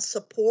provide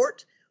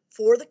support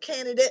for the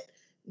candidate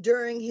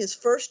during his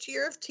first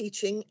year of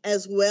teaching,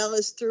 as well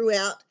as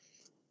throughout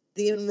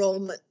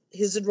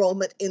his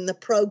enrollment in the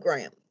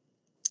program.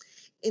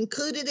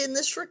 Included in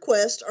this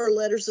request are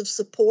letters of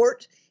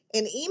support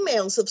and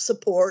emails of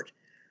support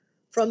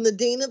from the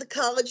Dean of the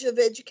College of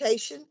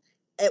Education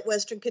at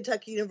Western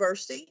Kentucky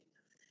University,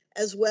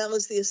 as well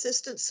as the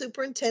Assistant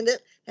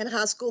Superintendent and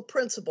High School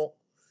Principal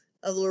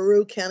of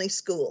LaRue County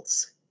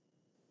Schools.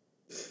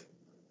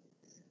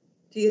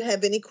 Do you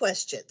have any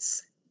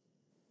questions?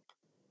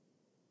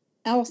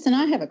 Allison,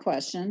 I have a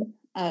question.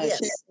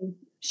 Yes.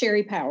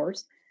 Sherry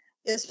Powers.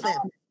 Yes, ma'am.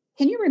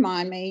 Can you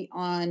remind me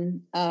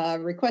on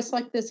requests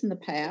like this in the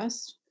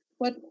past?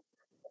 What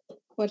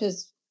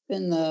has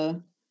been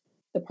the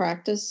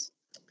practice?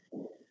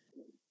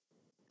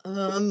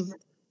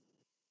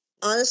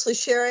 Honestly,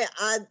 Sherry,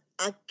 I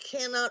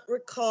cannot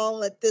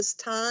recall at this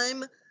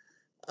time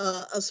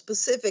a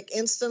specific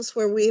instance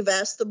where we've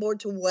asked the board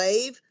to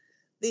waive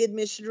the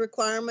admission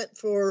requirement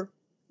for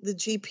the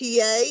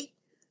GPA.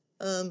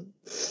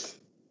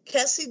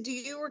 Cassie, do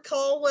you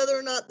recall whether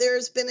or not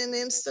there's been an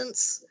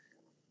instance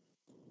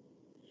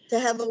to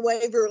have a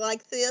waiver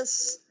like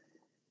this?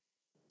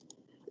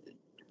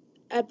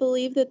 I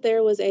believe that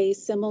there was a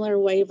similar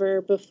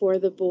waiver before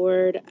the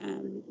board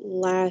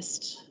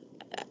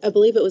I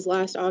believe it was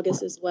last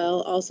August as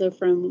well, also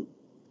from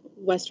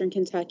Western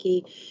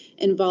Kentucky,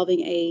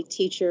 involving a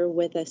teacher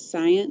with a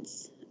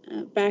science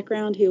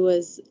background who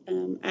was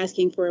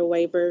asking for a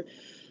waiver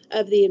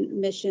of the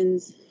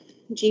admissions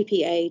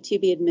GPA to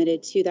be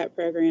admitted to that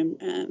program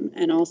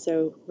and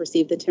also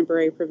receive the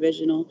temporary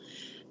provisional.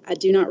 I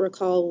do not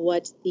recall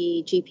what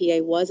the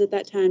GPA was at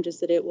that time,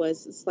 just that it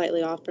was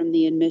slightly off from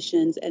the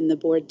admissions, and the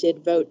board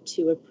did vote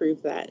to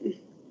approve that.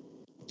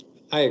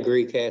 I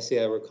agree, Cassie.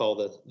 I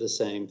recall the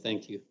same.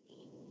 Thank you.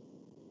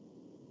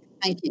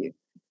 Thank you.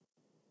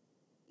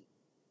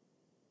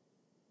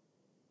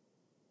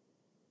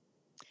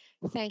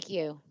 Thank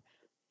you.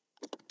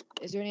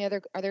 Are there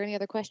any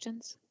other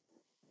questions?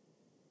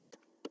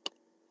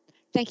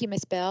 Thank you,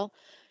 Ms. Bell.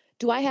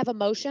 Do I have a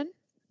motion?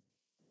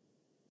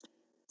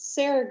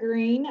 Sarah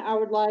Green, I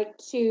would like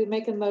to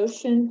make a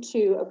motion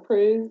to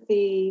approve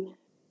the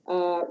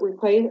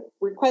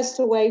request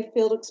to waive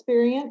field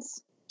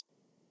experience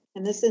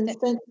in this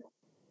instance.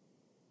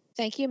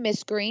 Thank you.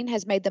 Ms. Green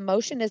has made the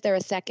motion. Is there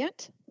a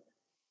second?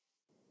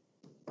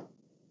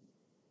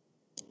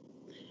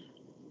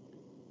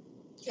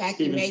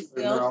 Jackie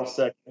Mayfield. I'll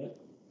second it.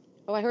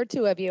 Oh, I heard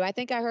two of you. I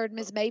think I heard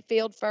Ms.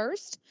 Mayfield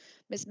first.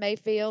 Ms.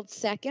 Mayfield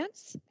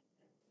seconds.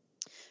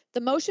 The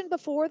motion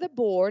before the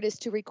board is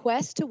to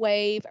request to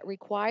waive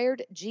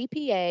required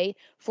GPA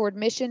for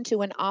admission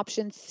to an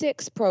Option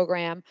 6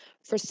 program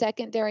for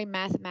secondary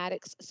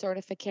mathematics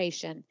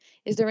certification.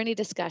 Is there any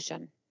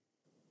discussion?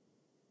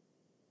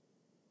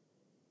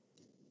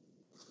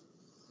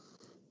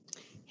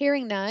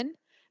 Hearing none,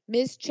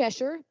 Ms.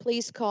 Cheshire,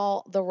 please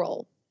call the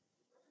roll.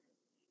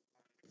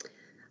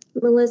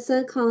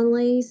 Melissa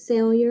Conley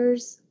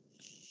Salyers.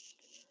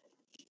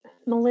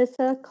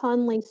 Melissa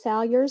Conley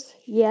Salyers,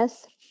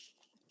 yes.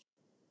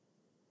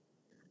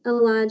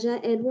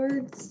 Elijah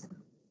Edwards.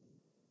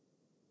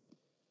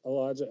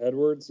 Elijah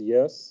Edwards,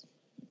 yes.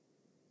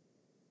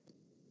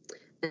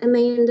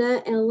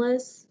 Amanda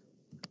Ellis.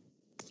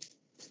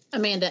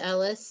 Amanda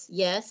Ellis,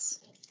 yes.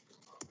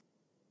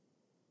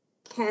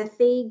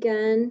 Kathy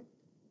Gunn.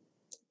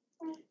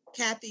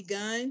 Kathy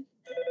Gunn,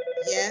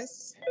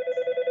 yes.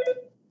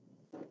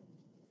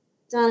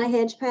 Donna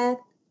Hedgepath.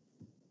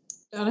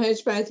 Donna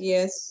Hedgepath,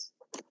 yes.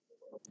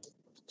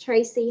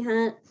 Tracy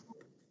Hunt.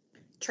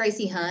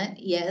 Tracy Hunt,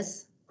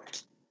 yes.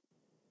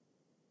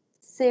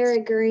 Sarah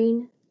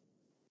Green.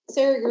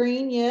 Sarah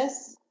Green,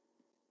 yes.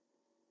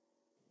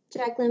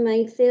 Jacqueline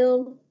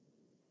Mayfield.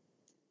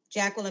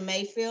 Jacqueline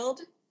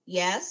Mayfield,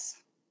 yes.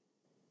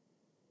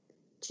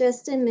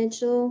 Justin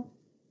Mitchell.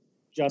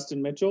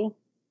 Justin Mitchell,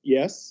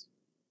 yes.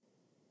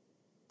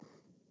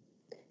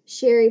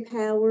 Sherry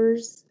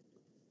Powers.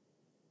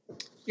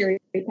 Sherry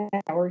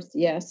Powers,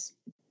 yes.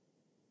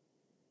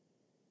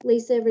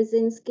 Lisa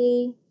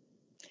Brzezinski.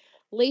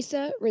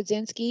 Lisa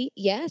Rodzinski,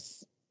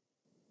 yes.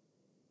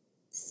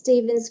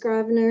 Stephen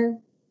Scrivener.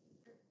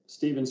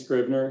 Stephen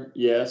Scrivener,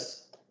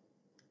 yes.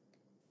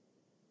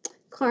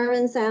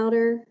 Carmen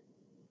Souter.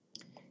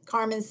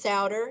 Carmen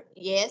Souter,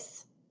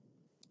 yes.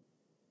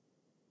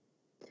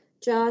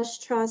 Josh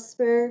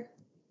Trosper.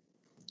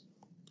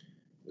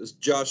 It's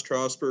Josh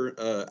Trosper.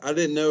 I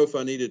didn't know if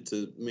I needed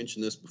to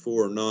mention this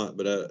before or not,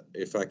 but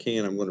if I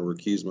can, I'm going to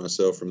recuse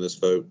myself from this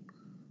vote.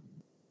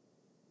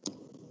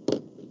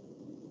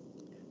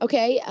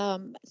 Okay,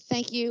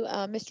 thank you.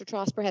 Mr.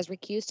 Trosper has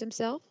recused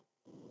himself.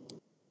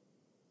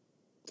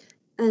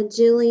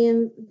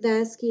 Julian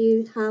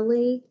Vasquez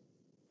Heilig.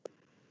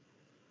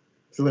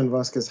 Julian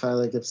Vasquez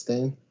Heilig,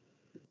 abstain.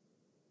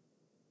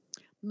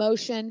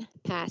 Motion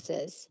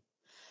passes.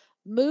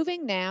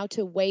 Moving now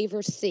to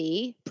waiver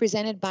C,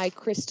 presented by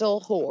Crystal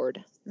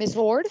Horde. Ms.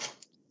 Horde?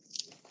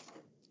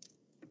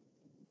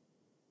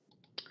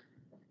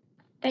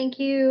 Thank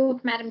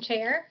you, Madam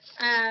Chair.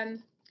 I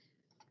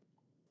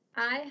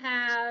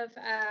have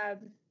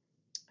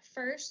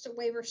first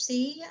waiver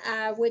C,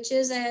 which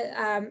is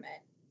a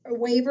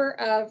waiver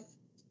of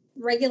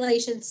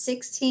Regulation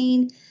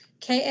 16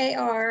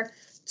 KAR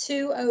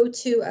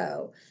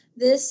 2020.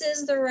 This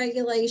is the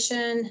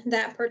regulation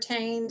that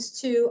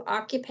pertains to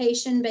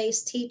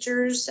occupation-based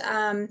teachers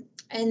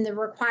and the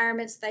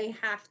requirements they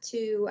have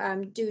to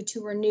do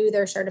to renew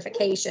their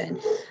certification.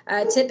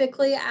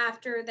 Typically,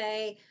 after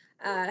they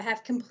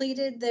have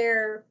completed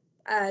their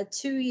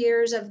 2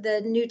 years of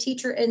the New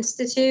Teacher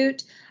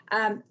Institute,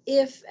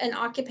 if an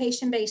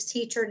occupation-based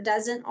teacher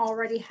doesn't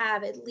already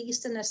have at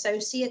least an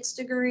associate's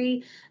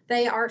degree,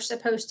 they are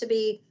supposed to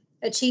be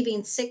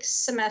achieving 6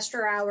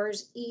 semester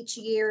hours each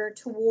year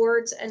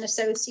towards an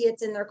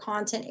associate's in their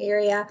content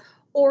area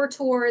or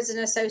towards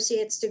an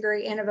associate's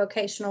degree in a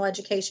vocational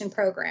education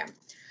program.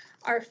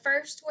 Our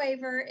first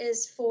waiver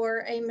is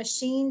for a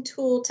machine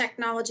tool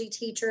technology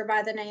teacher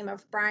by the name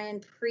of Brian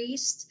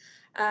Priest.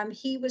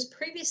 He was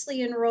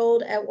previously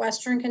enrolled at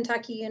Western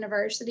Kentucky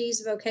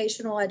University's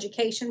vocational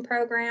education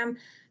program.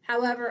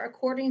 However,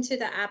 according to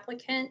the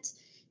applicant,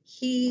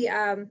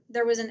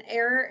 there was an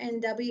error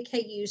in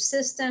WKU's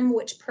system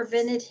which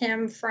prevented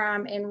him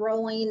from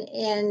enrolling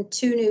in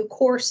 2 new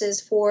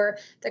courses for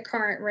the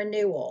current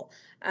renewal.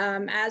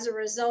 As a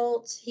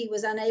result, he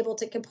was unable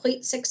to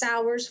complete 6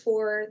 hours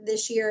for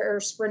this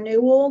year's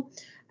renewal.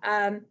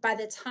 By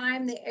the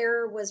time the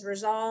error was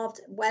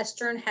resolved,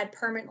 Western had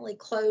permanently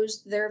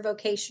closed their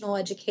vocational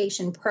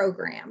education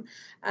program.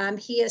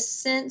 He has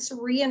since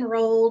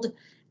re-enrolled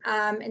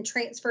and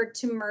transferred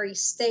to Murray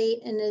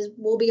State and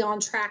will be on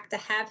track to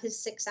have his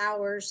 6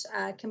 hours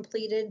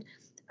completed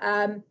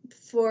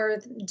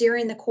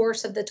during the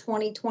course of the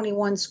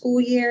 2021 school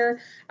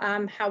year.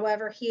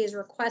 However, he is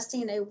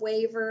requesting a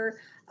waiver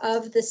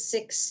of the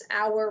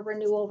 6-hour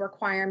renewal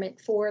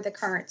requirement for the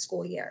current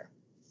school year.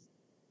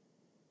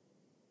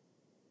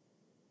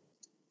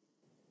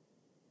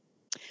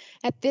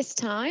 At this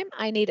time,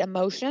 I need a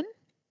motion.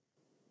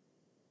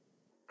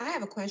 I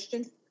have a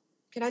question.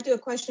 Can I do a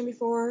question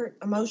before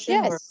a motion?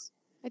 Yes.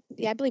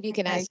 Yeah, I believe you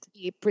can ask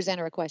the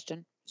presenter a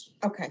question.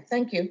 Okay,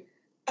 thank you.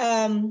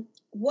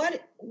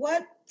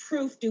 What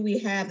proof do we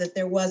have that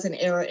there was an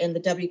error in the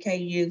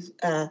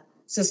WKU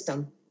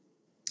system?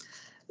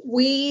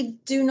 We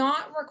do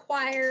not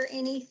require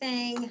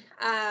anything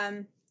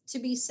to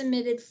be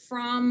submitted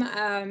from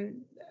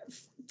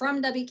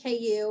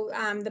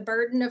WKU. The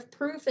burden of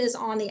proof is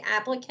on the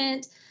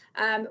applicant.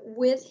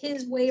 With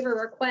his waiver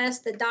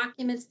request, the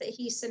documents that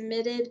he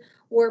submitted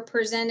were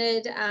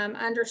presented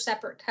under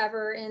separate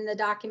cover in the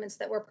documents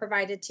that were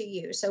provided to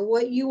you. So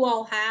what you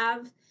all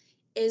have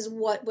is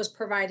what was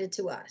provided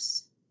to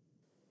us.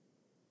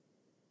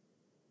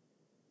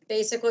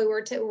 Basically,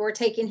 we're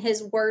taking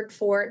his word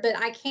for it, but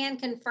I can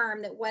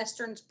confirm that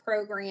Western's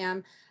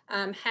program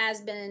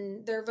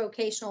their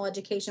vocational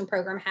education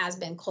program has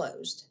been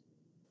closed.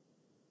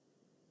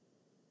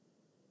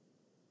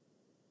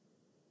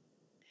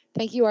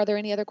 Thank you. Are there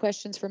any other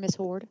questions for Ms.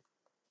 Horde?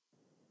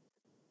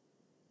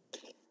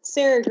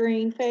 Sarah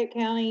Green, Fayette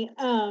County.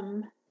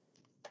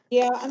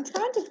 Yeah, I'm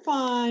trying to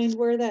find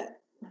where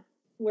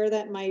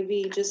that may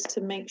be, just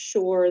to make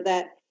sure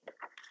that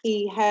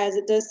he has.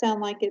 It does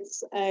sound like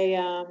it's a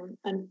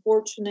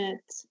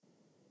unfortunate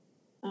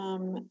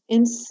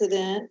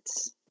incident,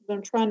 but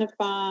I'm trying to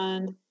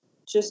find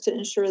just to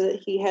ensure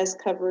that he has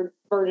covered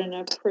burden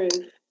of proof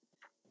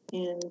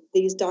in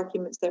these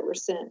documents that were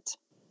sent.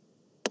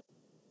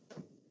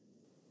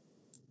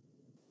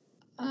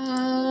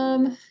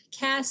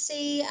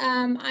 Cassie,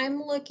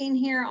 I'm looking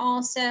here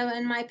also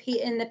in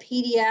the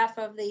PDF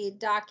of the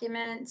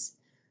documents.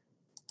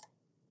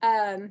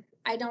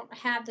 I don't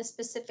have the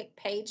specific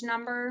page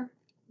number.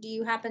 Do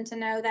you happen to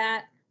know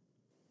that?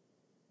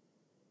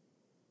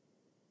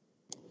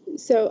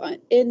 So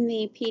in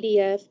the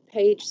PDF,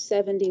 page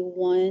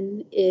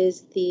 71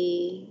 is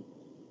the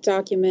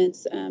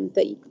documents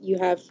that you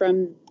have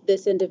from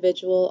this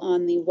individual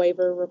on the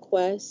waiver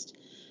request.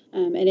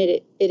 And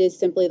it is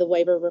simply the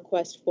waiver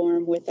request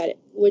form with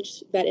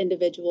which that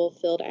individual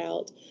filled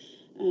out,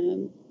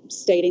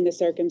 stating the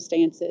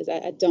circumstances.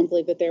 I don't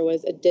believe that there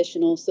was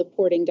additional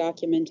supporting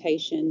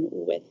documentation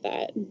with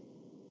that.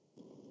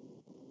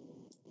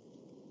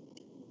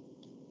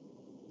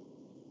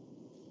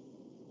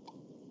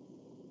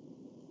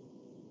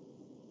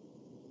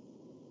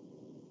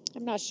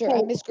 I'm not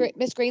sure. Ms.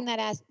 Green,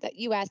 that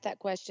you asked that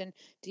question.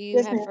 Do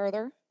you have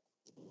further?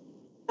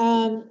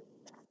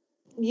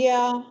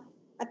 Yeah,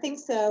 I think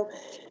so.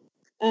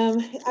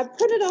 I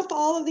printed off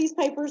all of these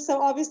papers,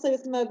 so obviously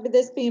with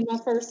this being my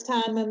first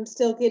time, I'm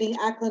still getting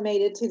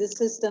acclimated to the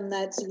system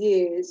that's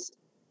used.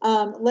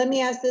 Let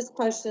me ask this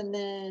question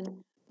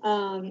then.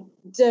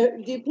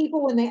 Do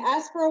people, when they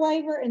ask for a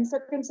waiver in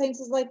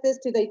circumstances like this,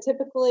 do they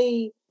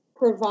typically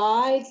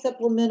provide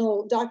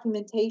supplemental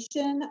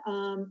documentation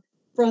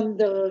from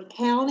their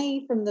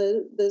county, from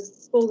the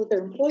school that they're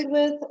employed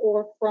with,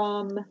 or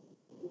from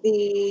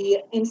the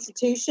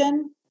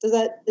institution? Is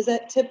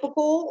that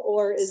typical,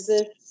 or is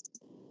this?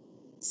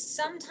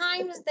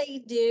 Sometimes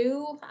they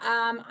do.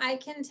 I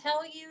can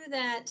tell you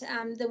that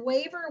the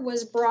waiver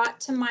was brought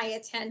to my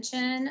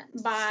attention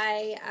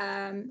by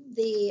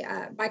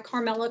by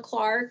Carmela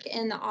Clark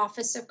in the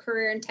Office of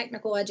Career and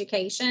Technical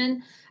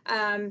Education.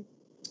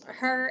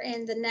 Her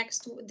and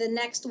the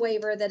next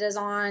waiver that is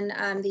on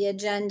the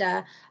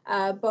agenda,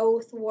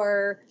 both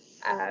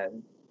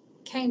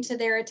came to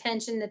their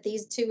attention that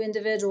these 2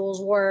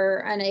 individuals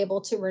were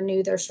unable to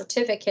renew their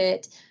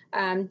certificate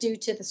due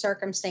to the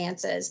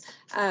circumstances.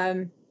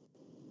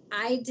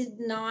 I did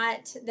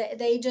not,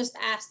 they just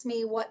asked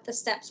me what the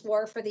steps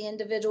were for the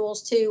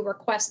individuals to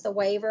request the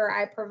waiver.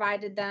 I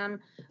provided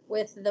them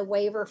with the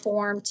waiver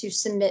form to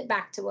submit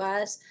back to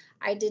us.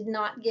 I did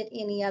not get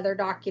any other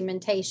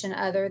documentation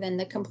other than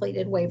the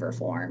completed waiver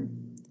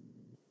form.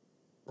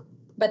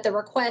 But the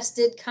request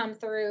did come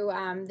through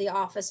the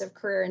Office of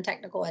Career and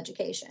Technical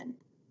Education.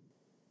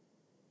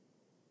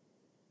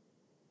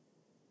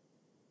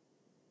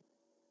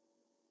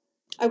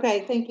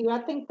 Okay, thank you. I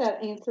think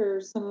that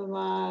answers some of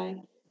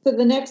my So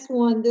the next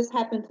one, this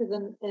happened to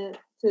them,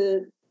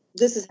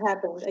 this has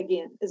happened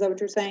again. Is that what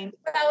you're saying?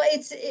 Well,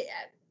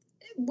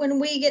 when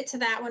we get to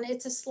that one,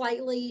 it's a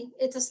slightly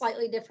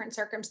different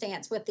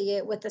circumstance with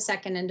the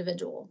second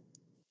individual.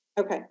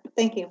 Okay,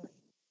 thank you.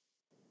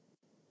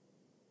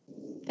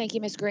 Thank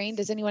you, Ms. Green.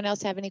 Does anyone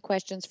else have any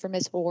questions for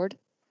Ms. Ford?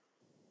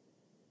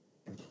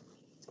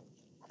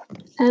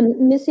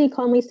 Missy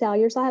Conley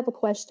Salyers, I have a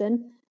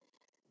question.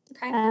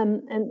 Okay.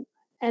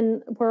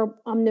 And where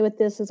I'm new at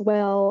this as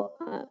well,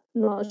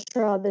 not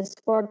sure how this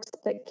works,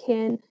 but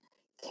can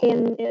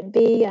it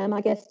be,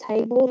 I guess,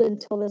 tabled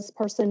until this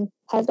person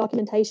has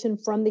documentation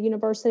from the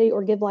university,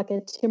 or give like a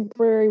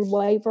temporary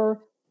waiver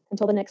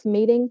until the next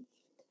meeting,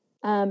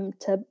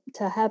 to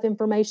have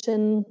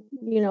information,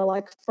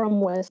 like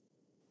from West?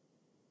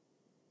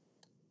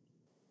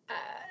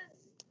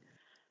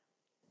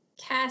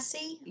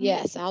 Cassie?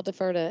 Yes, I'll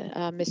defer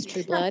to Ms.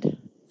 Trueblood.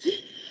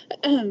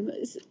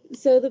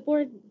 So the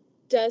board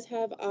does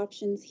have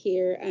options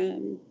here,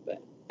 and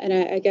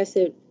I guess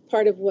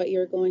part of what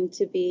you're going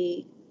to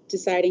be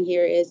deciding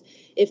here is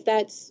if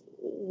that's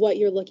what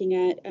you're looking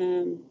at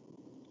to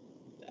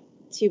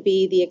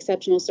be the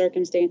exceptional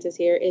circumstances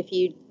here. If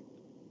you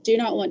do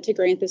not want to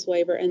grant this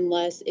waiver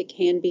unless it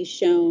can be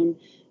shown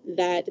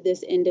that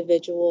this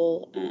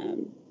individual,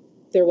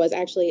 there was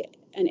actually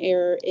an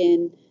error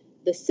in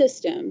the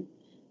system,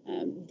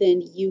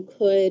 then you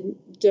could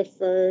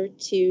defer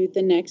to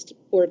the next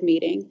board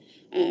meeting,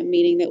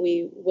 meaning that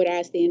we would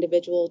ask the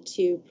individual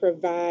to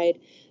provide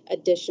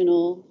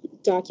additional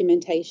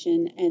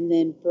documentation and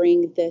then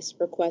bring this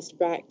request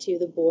back to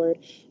the board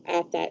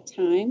at that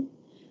time.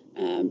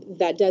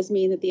 That does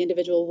mean that the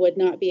individual would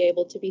not be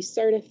able to be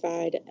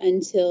certified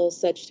until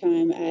such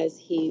time as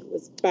he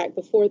was back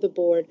before the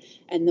board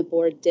and the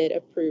board did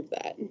approve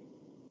that.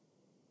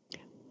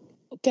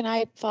 Can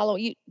I follow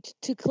you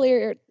to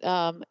clear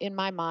in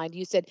my mind?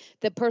 You said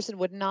the person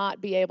would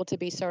not be able to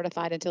be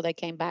certified until they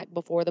came back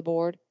before the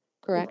board,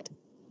 correct?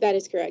 That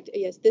is correct.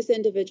 Yes, this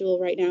individual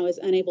right now is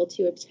unable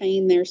to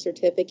obtain their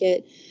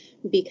certificate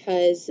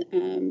because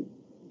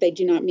they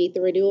do not meet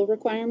the renewal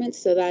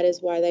requirements. So that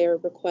is why they are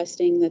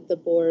requesting that the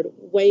board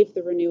waive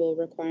the renewal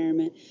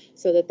requirement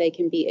so that they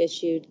can be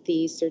issued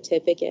the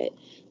certificate.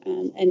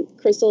 And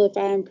Crystal, if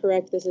I am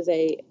correct, this is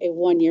a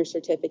 1-year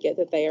certificate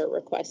that they are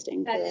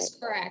requesting. That is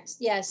correct.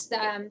 Yes,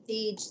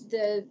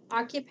 the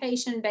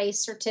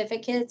occupation-based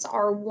certificates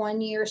are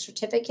 1-year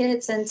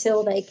certificates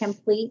until they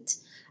complete,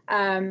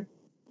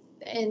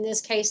 in this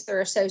case,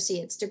 their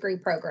associate's degree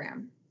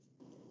program.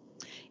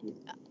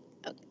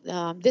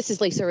 This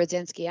is Lisa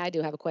Rodzinski. I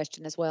do have a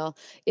question as well.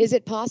 Is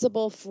it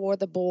possible for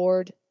the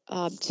board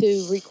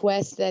to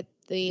request that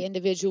the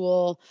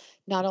individual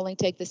not only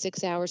take the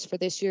 6 hours for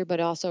this year, but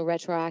also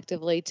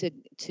retroactively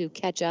to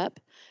catch up,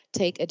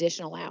 take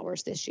additional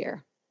hours this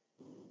year?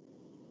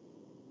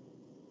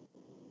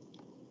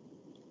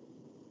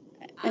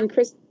 And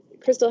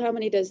Crystal, how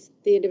many does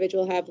the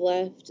individual have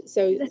left?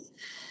 So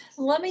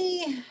let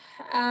me,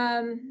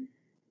 I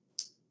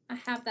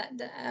have that,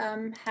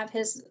 have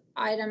his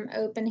item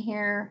open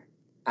here.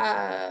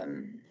 But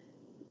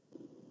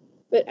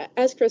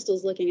as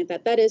Crystal's looking at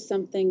that, that is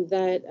something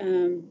that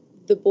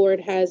the board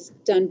has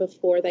done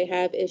before. They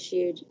have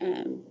issued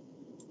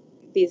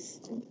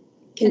these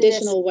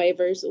conditional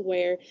waivers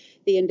where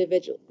the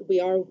individual, we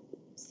are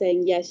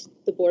saying, yes,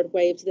 the board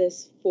waives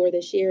this for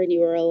this year and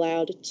you are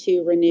allowed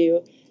to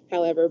renew.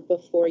 However,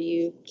 before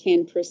you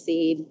can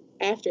proceed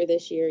after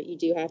this year, you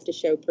do have to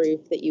show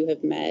proof that you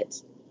have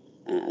met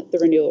the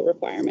renewal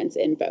requirements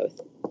in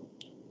both.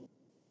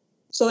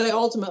 So they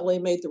ultimately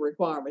meet the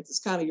requirements. It's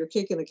kind of you're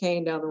kicking the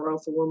can down the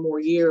road for 1 more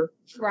year.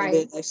 Right. And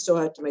then they still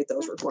have to meet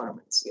those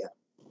requirements. Yeah.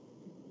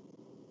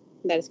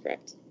 That is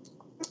correct.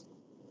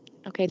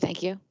 Okay,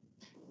 thank you.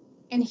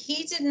 And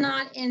he did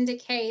not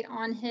indicate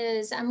on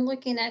his, I'm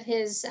looking at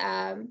his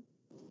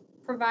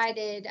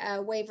provided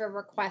waiver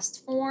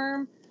request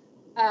form.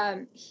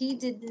 He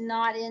did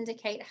not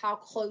indicate how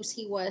close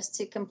he was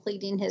to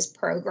completing his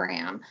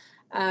program.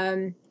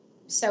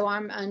 So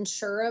I'm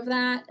unsure of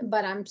that,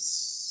 but I'm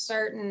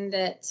certain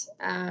that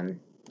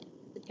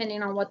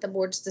depending on what the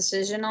board's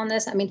decision on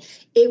this, I mean,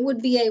 it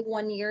would be a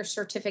 1-year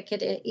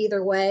certificate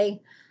either way.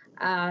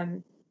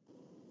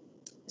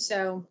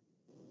 So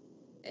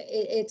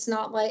it's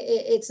not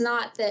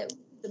that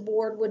the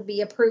board would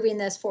be approving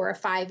this for a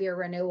 5-year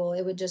renewal.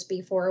 It would just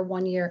be for a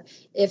 1 year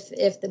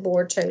if the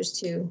board chose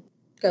to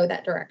go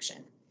that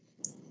direction.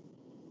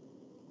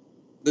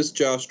 This is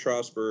Josh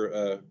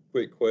Trosper.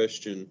 Quick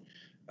question.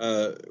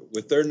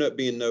 With there not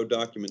being no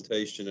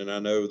documentation, and I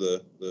know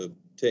the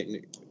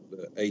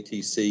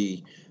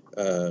ATC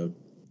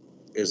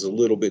is a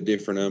little bit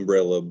different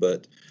umbrella,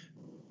 but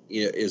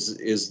you know,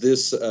 is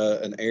this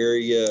an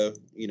area?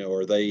 You know,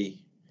 are they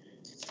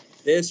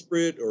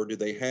desperate, or do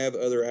they have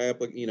other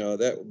applicants? You know,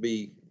 that would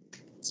be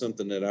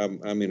something that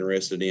I'm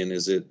interested in.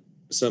 Is it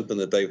something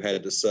that they've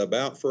had to sub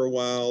out for a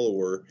while,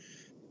 or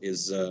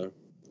is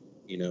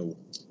you know,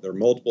 there are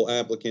multiple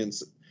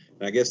applicants?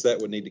 And I guess that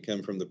would need to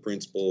come from the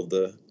principal of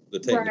the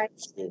technical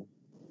school.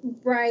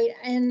 Right.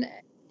 And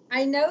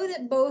I know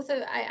that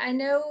I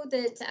know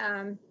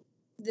that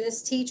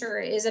this teacher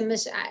is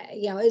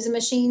is a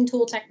machine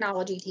tool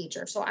technology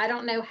teacher. So I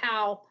don't know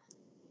how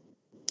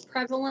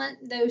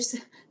prevalent those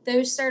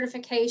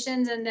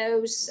certifications and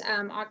those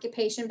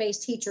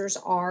occupation-based teachers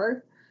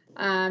are,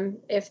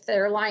 if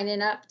they're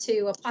lining up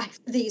to apply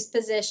for these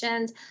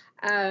positions.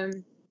 Our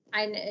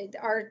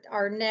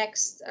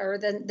next, or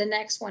the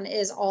next one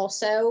is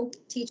also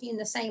teaching in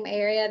the same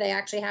area. They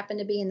actually happen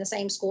to be in the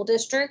same school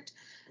district.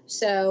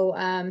 So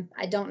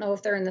I don't know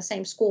if they're in the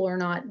same school or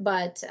not,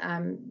 but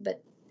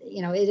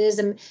you know,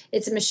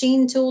 it's a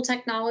machine tool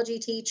technology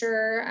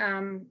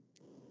teacher.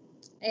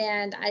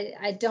 And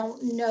I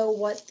don't know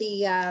what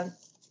the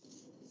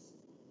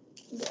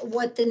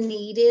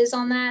need is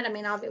on that. I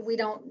mean, we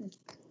don't,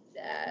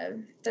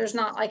 there's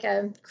not like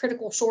a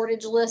critical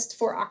shortage list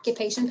for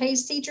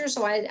occupation-based teachers,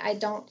 so I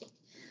don't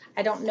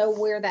know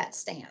where that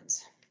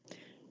stands.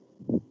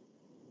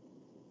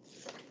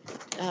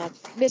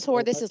 Ms.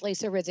 Hoard, this is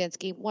Lisa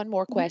Rudzinski. One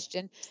more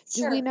question.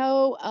 Sure. Do we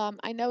know,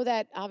 I know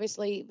that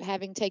obviously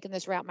having taken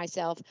this route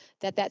myself,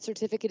 that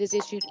certificate is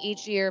issued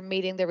each year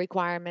meeting the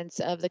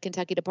requirements of the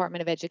Kentucky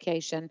Department of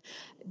Education.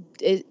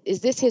 Is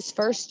this his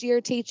first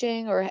year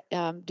teaching, or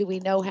do we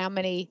know how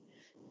many,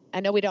 I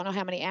know we don't know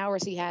how many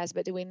hours he has,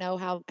 but do we know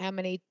how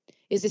many,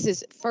 is this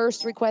his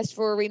first request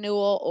for a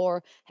renewal,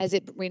 or has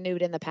it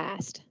renewed in the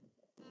past?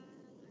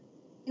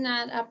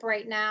 Not up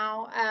right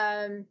now.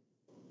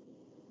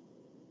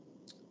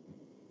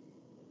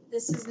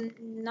 This is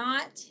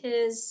not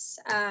his,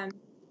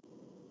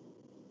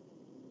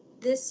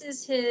 this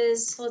is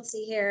his, let's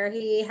see here.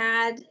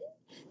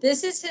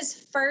 This is his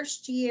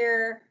first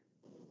year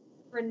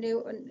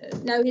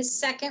his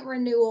second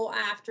renewal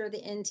after the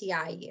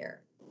NTI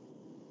year.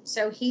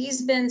 So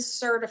he's been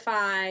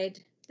certified.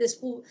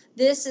 This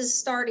is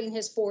starting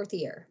his fourth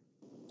year,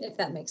 if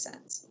that makes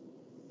sense.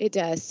 It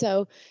does.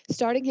 So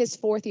starting his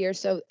fourth year,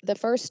 so the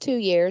first 2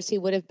 years he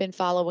would have been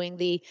following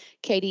the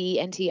KDE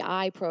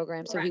NTI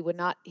program. So he would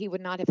not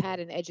have had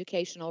an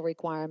educational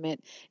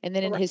requirement. And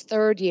then in his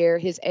third year,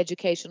 his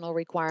educational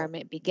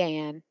requirement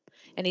began.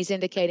 And he's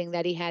indicating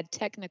that he had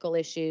technical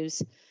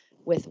issues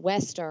with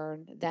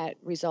Western that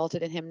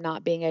resulted in him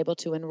not being able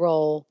to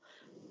enroll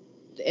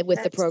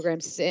with the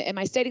programs. Am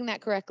I stating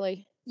that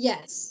correctly?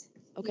 Yes.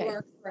 Okay. You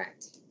are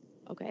correct.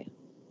 Okay.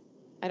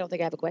 I don't think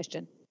I have a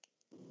question.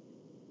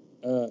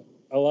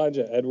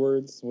 Elijah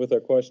Edwards with a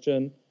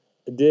question.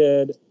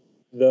 Did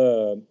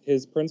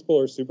his principal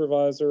or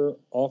supervisor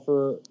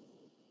offer,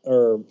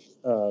 or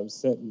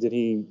did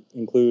he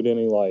include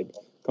any like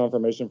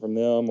confirmation from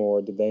them,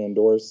 or did they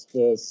endorse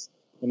this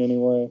in any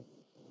way?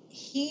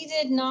 He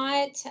did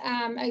not.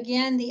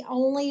 Again, the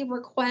only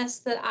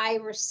request that I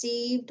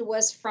received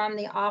was from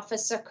the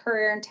Office of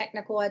Career and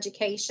Technical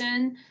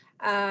Education,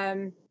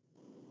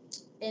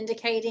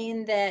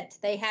 indicating that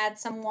they had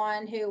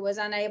someone who was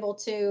unable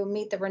to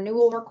meet the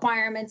renewal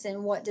requirements,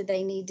 and what did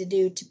they need to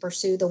do to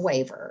pursue the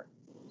waiver.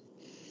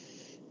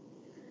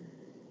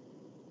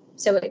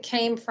 So it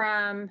came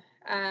from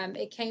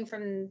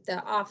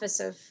the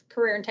Office of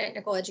Career and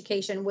Technical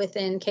Education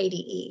within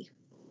KDE.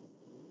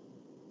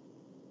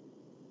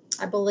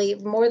 I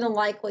believe more than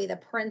likely the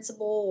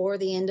principal or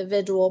the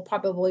individual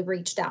probably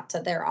reached out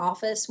to their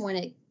office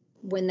when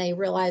they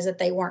realized that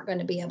they weren't going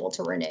to be able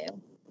to renew.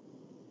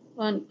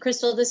 Well, and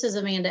Crystal, this is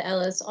Amanda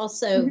Ellis.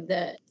 Also,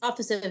 the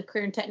Office of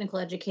Career and Technical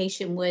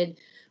Education would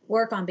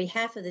work on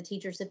behalf of the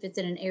teachers if it's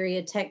in an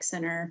area tech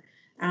center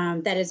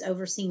that is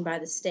overseen by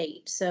the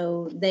state.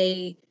 So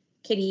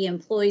KDE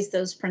employs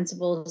those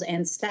principals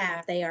and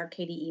staff. They are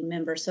KDE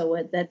members.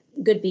 So that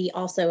could be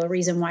also a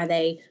reason why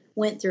they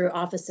went through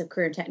Office of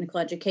Career and Technical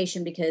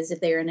Education, because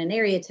if they're in an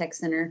area tech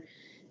center,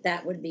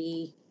 that would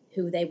be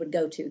who they would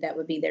go to. That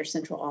would be their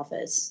central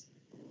office.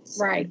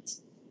 So. Right.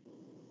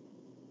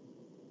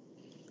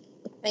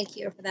 Thank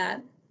you for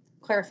that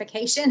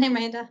clarification,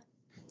 Amanda.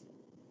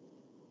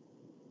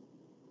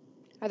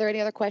 Are there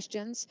any other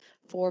questions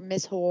for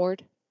Ms.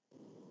 Hoard?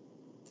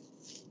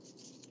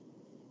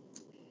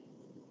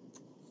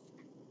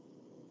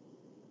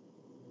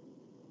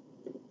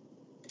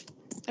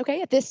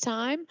 Okay, at this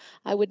time,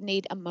 I would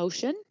need a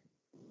motion.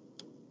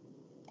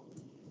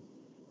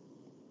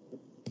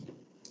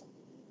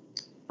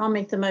 I'll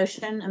make the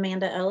motion,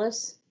 Amanda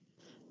Ellis.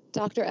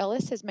 Dr.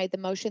 Ellis has made the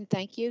motion.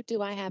 Thank you.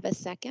 Do I have a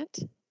second?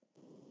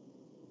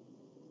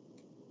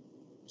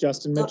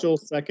 Justin Mitchell,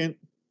 second.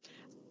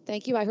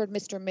 Thank you. I heard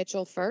Mr.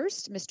 Mitchell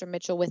first. Mr.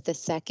 Mitchell with the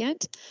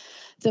second.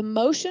 The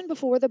motion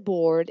before the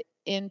board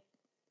in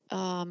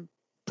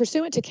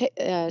pursuant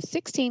to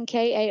 16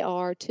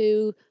 KAR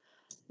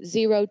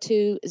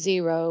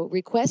 2020,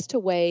 request to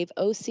waive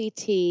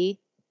OCTE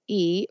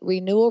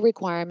renewal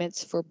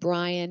requirements for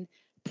Brian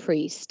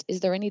Priest.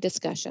 Is there any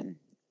discussion?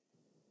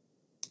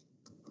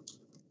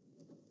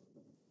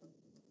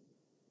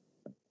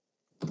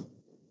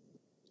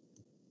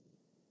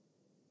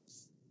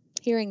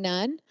 Hearing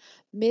none.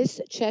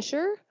 Ms.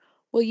 Cheshire,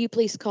 will you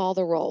please call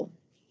the roll?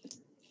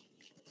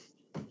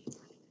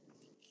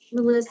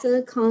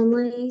 Melissa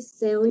Conley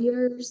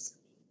Salyers,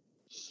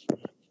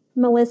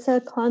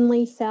 Melissa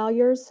Conley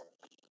Salyers,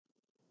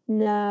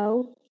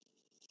 no.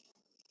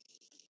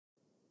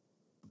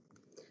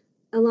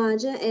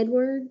 Elijah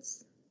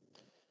Edwards,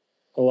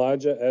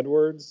 Elijah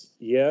Edwards,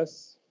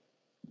 yes.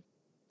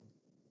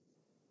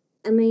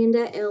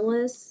 Amanda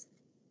Ellis,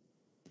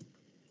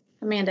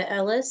 Amanda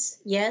Ellis,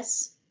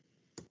 yes.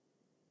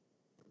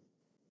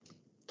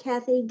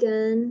 Kathy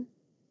Gunn,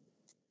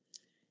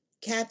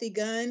 Kathy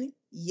Gunn,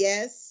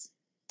 yes.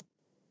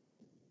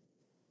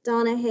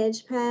 Donna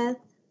Hedgepath,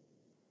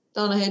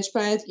 Donna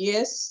Hedgepath,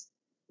 yes.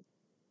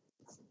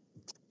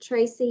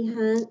 Tracy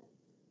Hunt,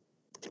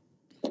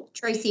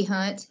 Tracy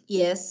Hunt,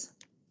 yes.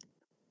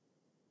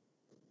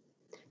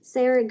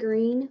 Sarah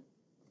Green,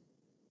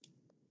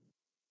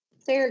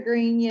 Sarah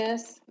Green,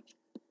 yes.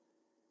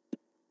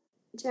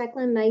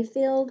 Jacqueline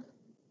Mayfield,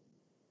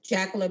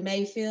 Jacqueline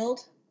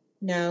Mayfield,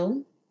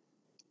 no.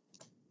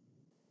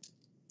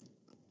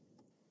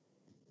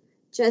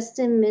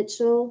 Justin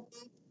Mitchell,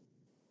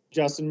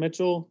 Justin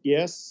Mitchell,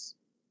 yes.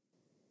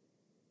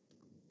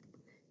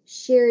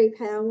 Sherry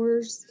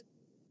Powers,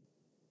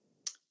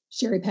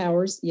 Sherry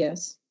Powers,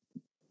 yes.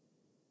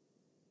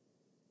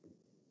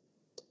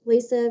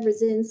 Lisa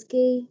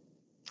Brzezinski,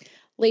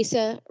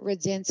 Lisa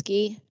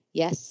Rudzinski,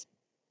 yes.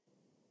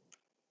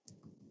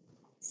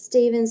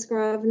 Stephen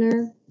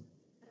Scrivener,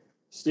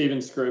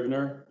 Stephen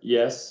Scrivener,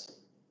 yes.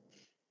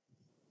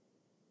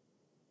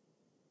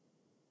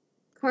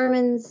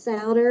 Carmen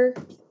Souter,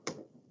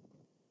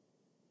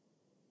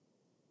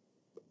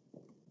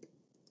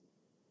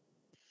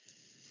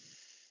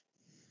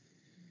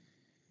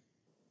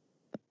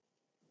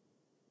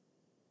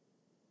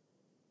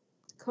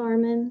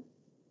 Carmen,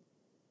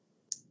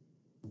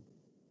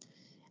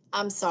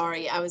 I'm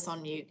sorry, I was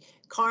on mute.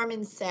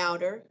 Carmen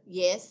Souter,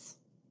 yes.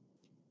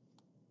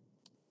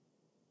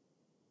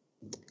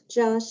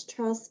 Josh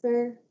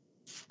Trosper,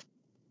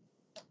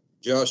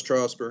 Josh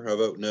Trosper, I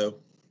vote no.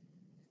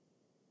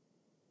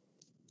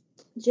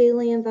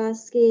 Julian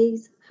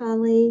Vasquez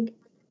Heilig,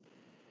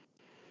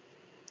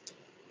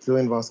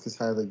 Julian Vasquez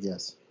Heilig,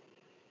 yes.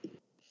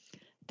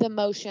 The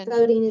motion.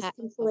 voting is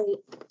complete.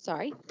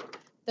 Sorry.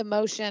 The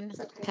motion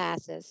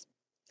passes.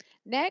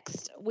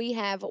 Next, we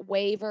have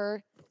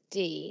waiver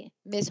D.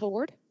 Ms.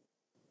 Horde.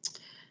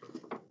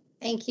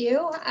 Thank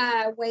you.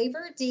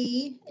 Waiver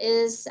D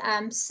is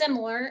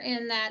similar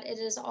in that it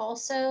is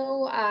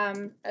also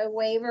a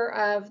waiver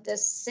of the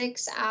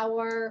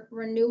 6-hour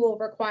renewal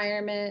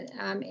requirement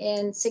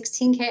in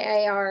 16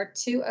 KAR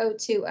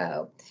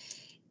 2020.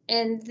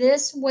 In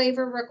this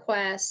waiver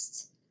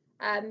request,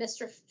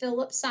 Mr.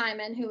 Philip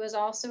Simon, who is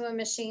also a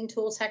machine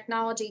tool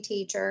technology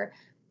teacher,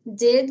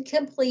 did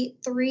complete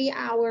 3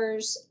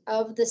 hours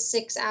of the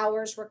 6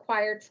 hours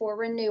required for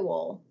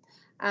renewal.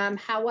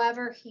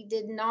 However, he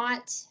did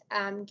not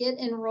get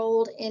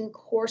enrolled in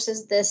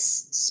courses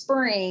this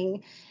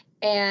spring.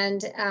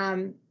 And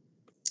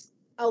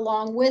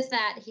along with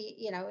that,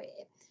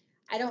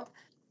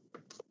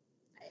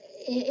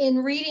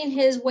 in reading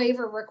his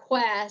waiver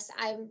request,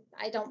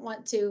 I don't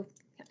want to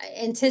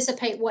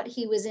anticipate what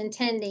he was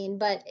intending,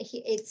 but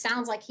it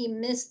sounds like he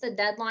missed the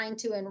deadline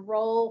to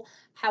enroll.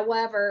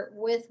 However,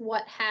 with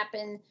what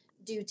happened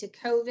due to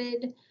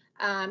COVID,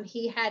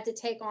 he had to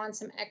take on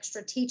some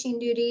extra teaching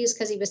duties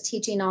because he was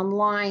teaching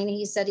online.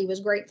 He said he was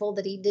grateful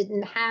that he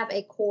didn't have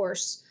a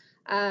course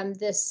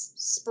this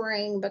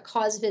spring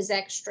because of his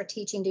extra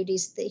teaching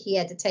duties that he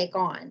had to take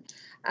on.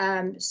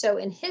 So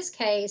in his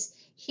case,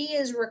 he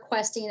is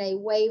requesting a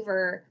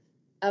waiver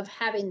of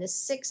having the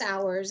 6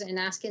 hours and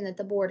asking that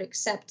the board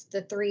accept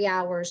the 3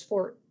 hours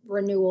for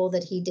renewal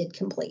that he did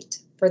complete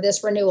for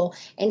this renewal.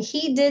 And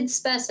he did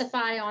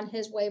specify on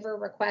his waiver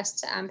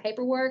request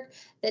paperwork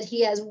that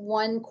he has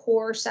 1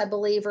 course, I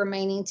believe,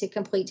 remaining to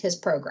complete his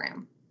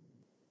program.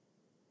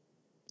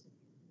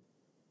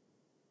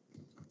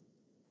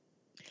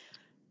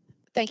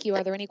 Thank you.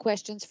 Are there any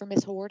questions for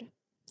Ms. Horde?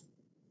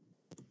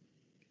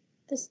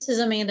 This is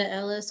Amanda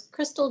Ellis.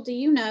 Crystal, do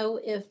you know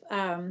if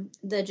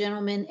the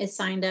gentleman is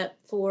signed up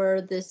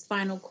for this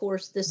final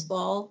course this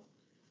fall?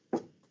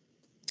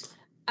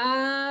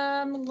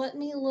 Let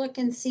me look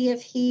and see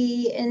if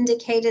he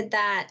indicated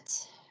that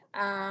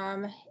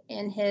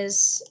in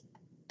his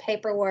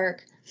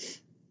paperwork.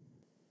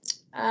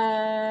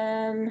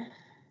 I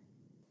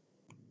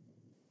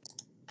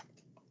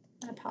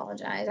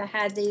apologize. I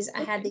had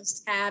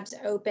these tabs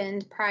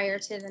opened prior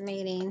to the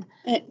meeting.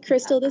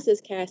 Crystal, this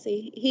is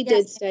Cassie. He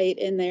did state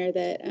in there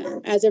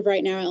that as of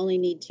right now, I only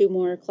need 2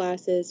 more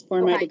classes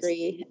for my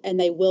degree, and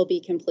they will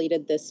be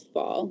completed this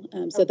fall.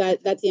 So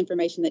that's the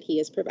information that he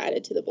has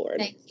provided to the board.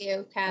 Thank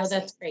you, Cassie. Oh,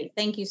 that's great.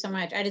 Thank you so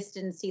much. I just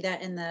didn't see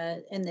that in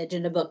the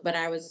agenda book, but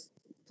I was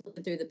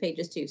flipping through the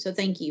pages too. So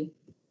thank you.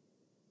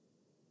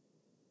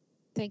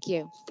 Thank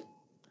you.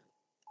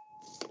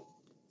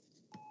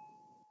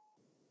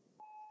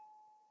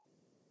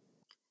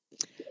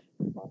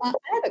 I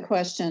have a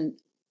question.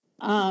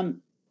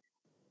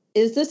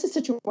 Is this a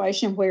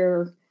situation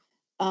where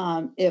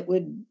it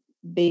would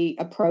be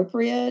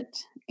appropriate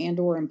and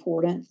or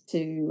important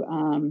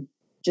to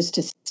just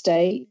to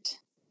state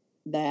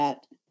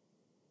that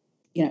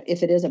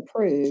if it is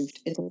approved,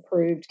 it's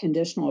approved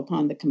conditional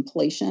upon the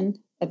completion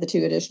of the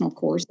 2 additional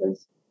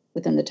courses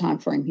within the time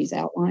frame he's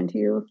outlined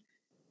here.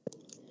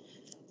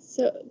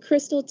 So,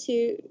 Crystal,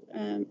 to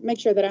make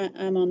sure that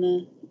I'm on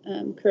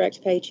the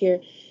correct page here,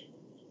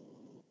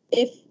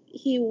 if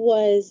he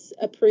was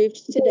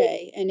approved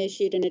today and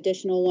issued an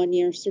additional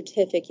 1-year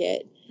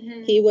certificate,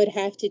 he would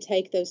have to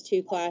take those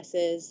 2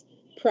 classes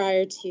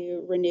prior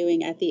to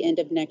renewing at the end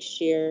of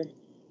next year,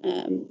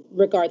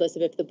 regardless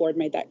of if the board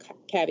made that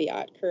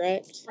caveat,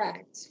 correct?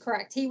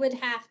 Correct. He would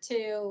have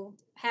to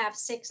have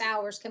 6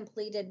 hours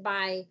completed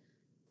by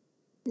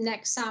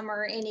next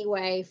summer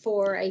anyway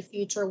for a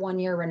future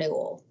 1-year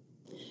renewal.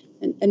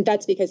 And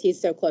that's because he's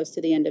so close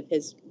to the end of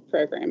his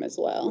program as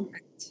well.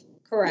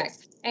 Correct.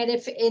 Yes. And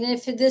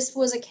if this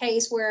was a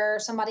case where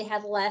somebody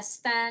had less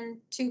than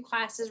 2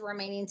 classes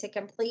remaining to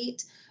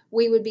complete,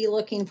 we would be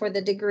looking for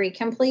the degree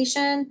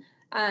completion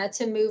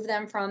to move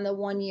them from the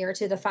 1-year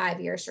to the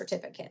 5-year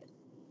certificate.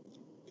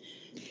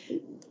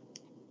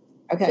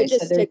 Okay, so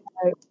there's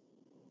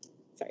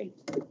sorry.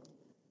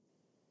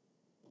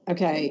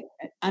 Okay,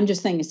 I'm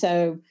just thinking,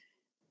 so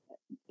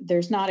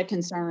there's not a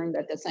concern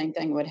that the same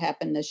thing would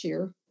happen this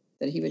year,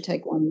 that he would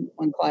take one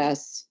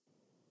class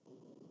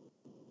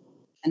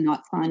and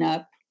not sign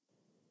up?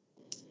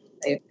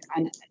 I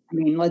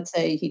mean, let's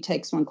say he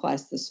takes one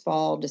class this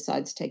fall,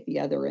 decides to take the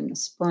other in the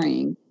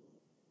spring,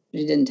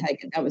 but he didn't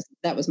take it.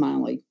 That was my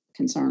only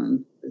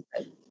concern, is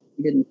that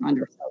we didn't find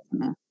ourselves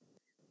in a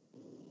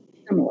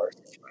similar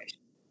situation.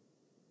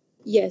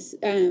 Yes,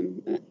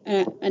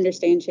 I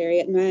understand,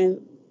 Sherry. My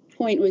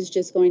point was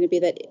just going to be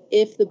that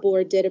if the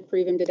board did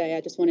approve him today,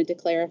 I just wanted to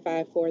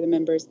clarify for the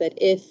members that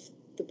if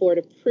the board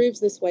approves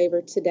this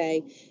waiver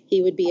today,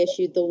 he would be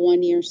issued the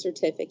 1-year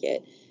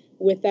certificate.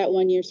 With that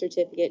 1-year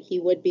certificate, he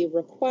would be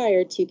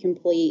required to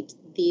complete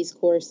these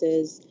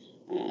courses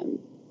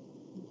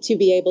to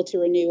be able to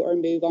renew or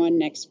move on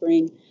next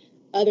spring.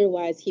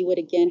 Otherwise, he would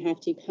again have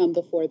to come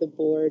before the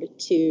board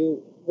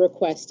to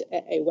request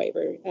a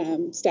waiver.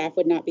 Staff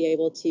would not be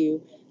able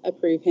to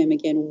approve him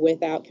again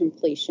without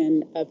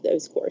completion of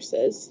those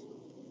courses.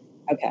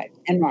 Okay,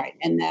 and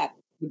that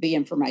would be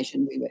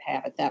information we would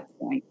have at that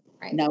point.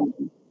 Right. No,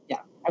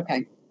 yeah,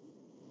 okay.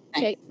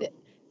 Okay,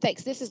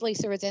 thanks. This is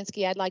Lisa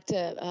Rodzinski. I'd like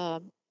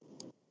to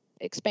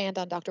expand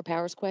on Dr.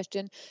 Power's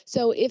question.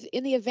 So if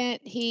in the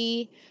event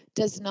he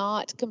does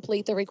not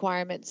complete the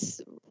requirements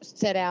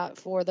set out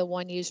for the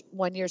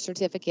 1-year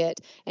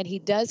certificate, and he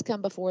does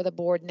come before the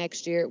board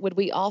next year, would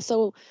we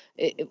also,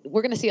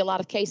 we're going to see a lot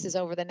of cases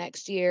over the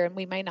next year, and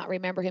we may not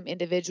remember him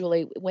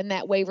individually. When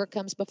that waiver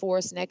comes before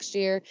us next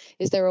year,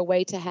 is there a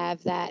way to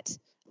have that,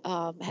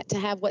 to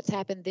have what's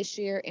happened this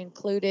year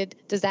included?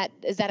 Does that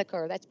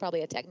occur? That's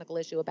probably a technical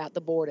issue about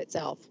the board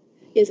itself.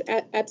 Yes,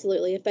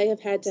 absolutely. If they have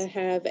had to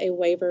have a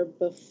waiver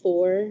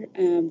before,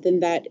 then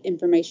that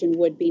information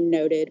would be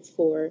noted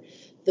for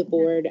the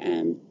board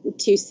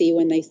to see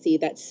when they see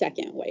that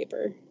second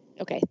waiver.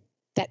 Okay,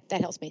 that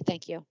helps me.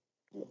 Thank you.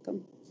 You're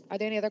welcome. Are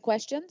there any other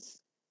questions?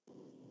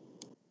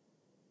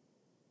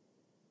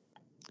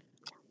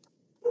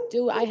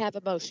 Do I have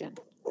a motion?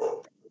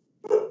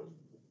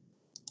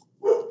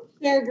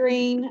 Sarah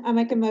Green, I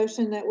make a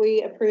motion that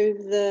we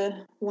approve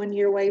the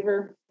 1-year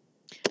waiver.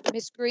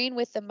 Ms. Green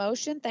with the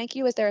motion. Thank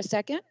you. Is there a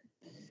second?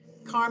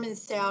 Carmen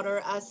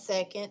Souter, I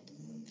second.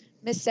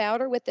 Ms.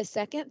 Souter with the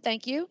second.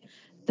 Thank you.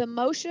 The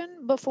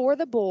motion before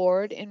the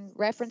board in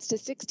reference to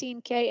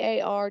 16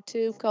 KAR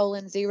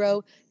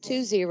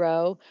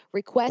 2:020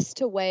 request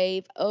to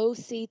waive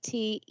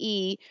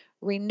OCTE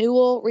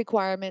renewal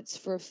requirements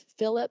for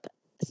Philip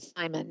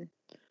Simon.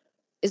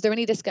 Is there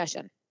any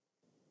discussion?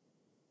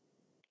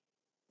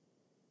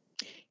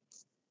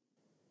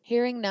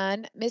 Hearing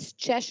none. Ms.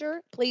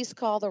 Cheshire, please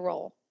call the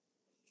roll.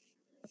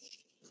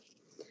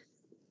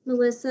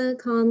 Melissa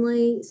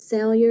Conley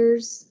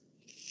Salyers.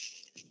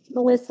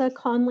 Melissa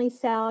Conley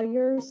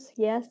Salyers,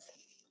 yes.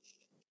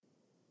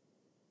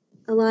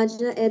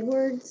 Elijah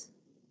Edwards.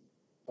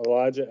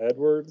 Elijah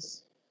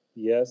Edwards,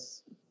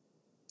 yes.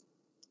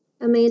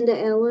 Amanda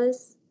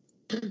Ellis.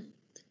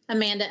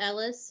 Amanda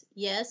Ellis,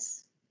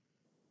 yes.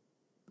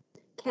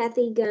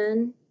 Kathy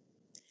Gunn.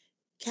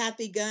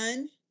 Kathy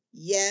Gunn,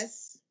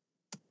 yes.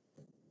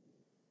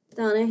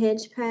 Donna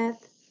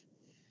Hedgepath.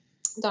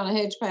 Donna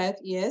Hedgepath,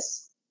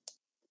 yes.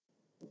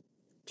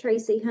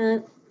 Tracy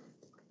Hunt.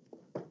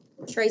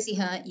 Tracy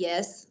Hunt,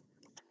 yes.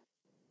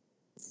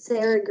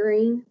 Sarah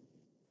Green.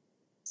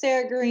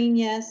 Sarah Green,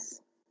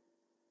 yes.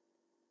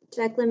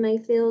 Jacqueline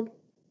Mayfield.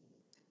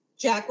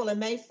 Jacqueline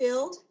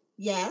Mayfield,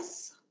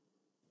 yes.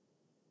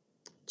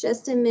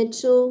 Justin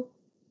Mitchell.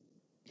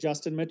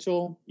 Justin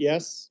Mitchell,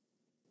 yes.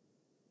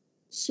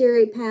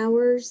 Sherry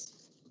Powers.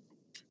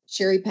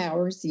 Sherry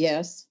Powers,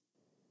 yes.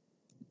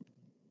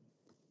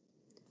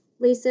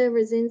 Lisa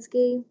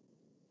Rodzinski.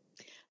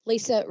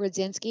 Lisa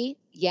Rodzinski,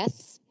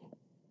 yes.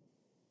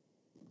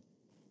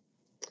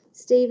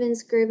 Stephen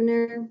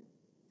Scrivener.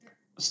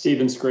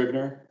 Stephen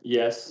Scrivener,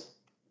 yes.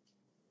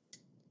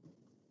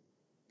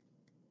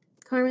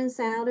 Carmen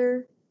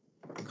Souter.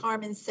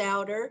 Carmen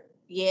Souter,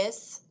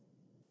 yes.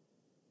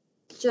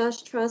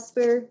 Josh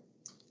Trosper,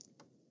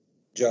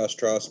 Josh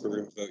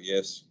Trosper, vote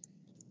yes.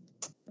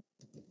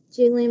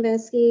 Julian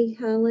Vesky,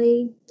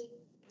 Holly,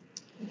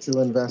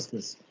 Julian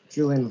Vasquez,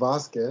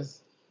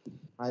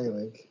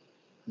 Heilig,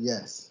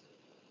 yes.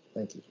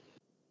 Thank you.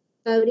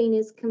 voting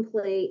is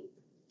complete.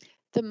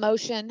 The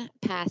motion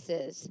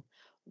passes.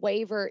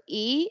 Waiver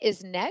E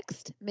is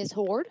next. Ms.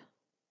 Horde.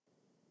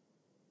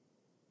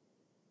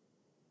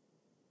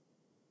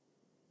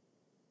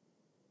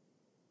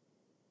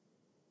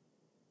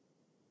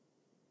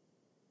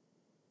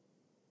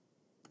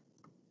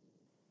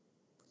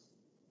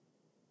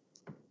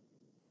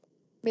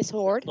 Ms.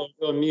 Horde. Go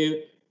on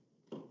mute.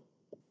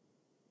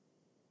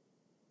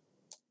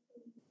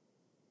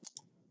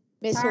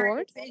 Ms. Sorry,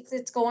 Horde.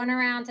 it's going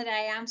around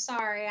today. I'm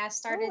sorry. I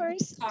started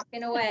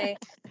talking away.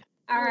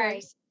 All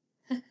right.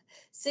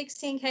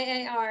 16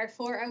 KAR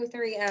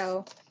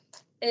 4030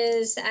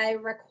 is a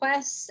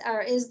request,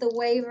 or is the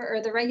waiver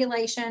or the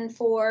regulation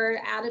for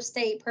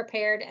out-of-state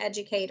prepared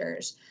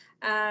educators.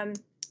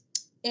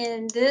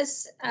 In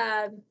this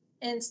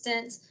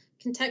instance,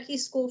 Kentucky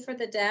School for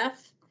the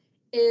Deaf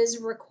is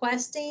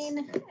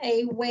requesting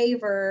a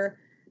waiver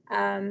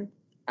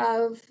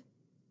of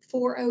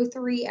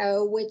 4030,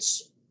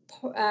 which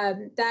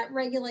that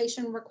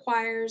regulation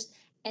requires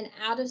an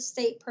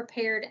out-of-state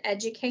prepared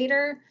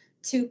educator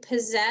to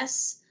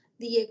possess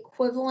the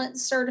equivalent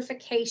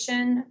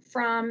certification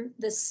from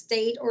the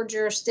state or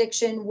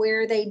jurisdiction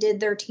where they did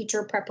their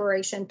teacher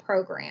preparation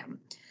program.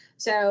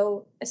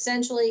 So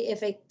essentially,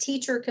 if a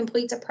teacher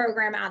completes a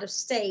program out of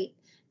state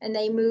and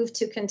they move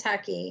to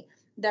Kentucky,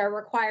 they're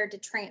required to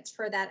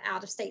transfer that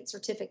out-of-state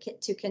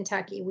certificate to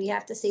Kentucky. We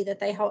have to see that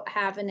they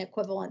have an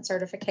equivalent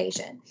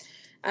certification.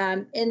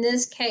 In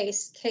this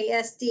case,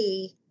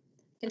 KSD,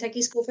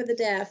 Kentucky School for the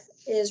Deaf,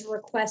 is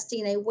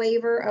requesting a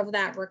waiver of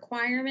that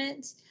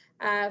requirement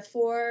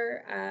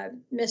for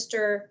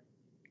Mr.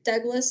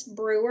 Douglas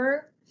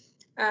Brewer.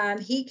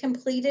 He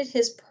completed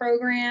his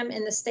program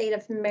in the state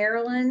of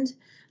Maryland,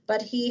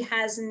 but he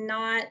has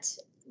not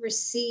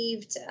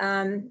received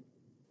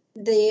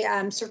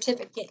the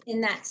certificate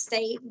in that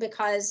state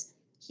because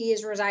he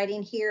is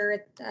residing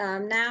here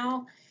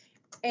now.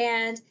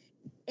 And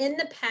in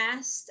the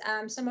past,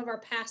 some of our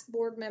past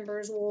board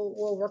members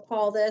will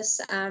recall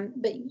this,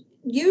 but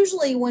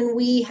usually when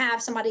we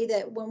have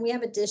when we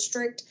have a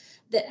district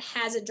that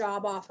has a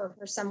job offer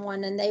for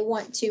someone and they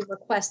want to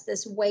request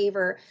this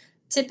waiver,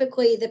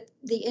 typically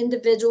the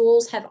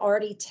individuals have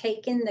already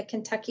taken the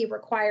Kentucky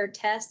required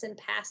test and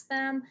passed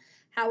them.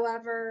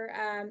 However,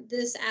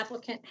 this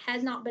applicant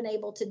had not been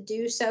able to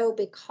do so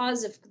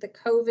because of the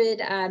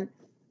COVID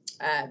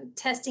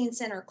testing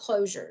center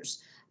closures.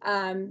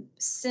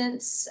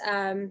 Since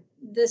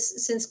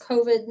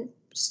COVID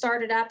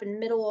started up in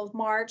middle of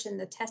March and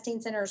the testing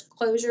centers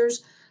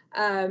closures,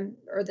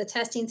 or the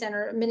testing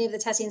center, many of the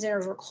testing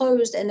centers were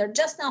closed and they're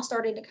just now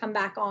starting to come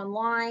back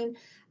online.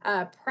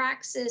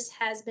 Praxis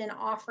has been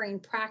offering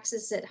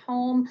Praxis at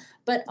home,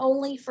 but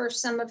only for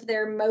some of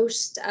their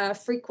most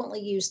frequently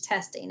used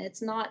testing.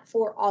 It's not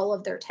for all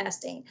of their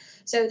testing.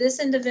 So this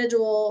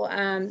individual,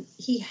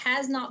 he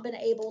has not been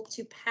able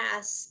to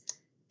pass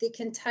the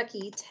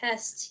Kentucky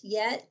test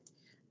yet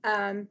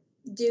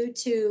due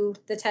to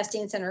the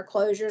testing center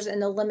closures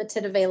and the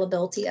limited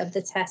availability of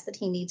the test that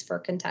he needs for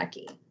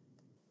Kentucky.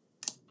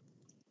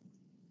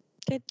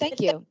 Okay, thank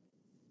you.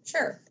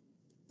 Sure.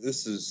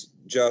 This is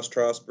Josh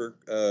Trosper.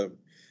 I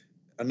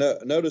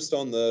noticed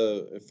on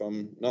if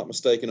I'm not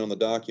mistaken, on the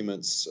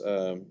documents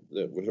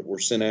that were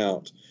sent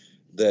out,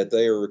 that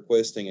they are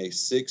requesting a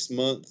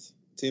 6-month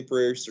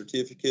temporary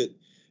certificate.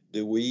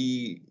 Is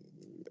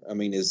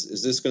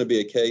this going to be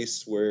a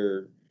case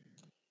where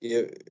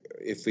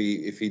if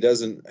he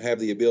doesn't have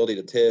the ability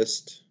to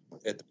test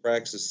at the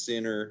Praxis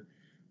Center,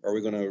 are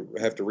we going to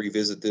have to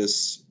revisit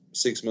this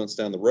 6 months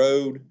down the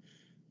road?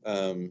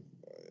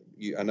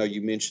 I know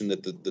you mentioned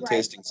that the Right.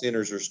 testing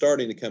centers are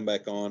starting to come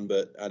back on,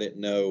 but I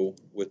didn't know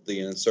with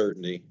the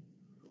uncertainty.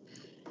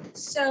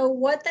 So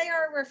what they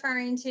are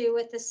referring to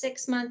with the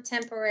 6-month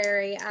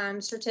temporary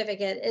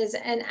certificate is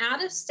an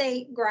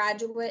out-of-state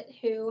graduate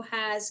who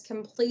has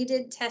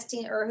completed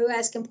testing or who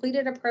has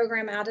completed a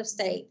program out of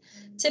state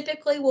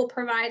typically will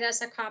provide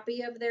us a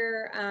copy of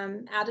their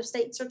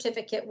out-of-state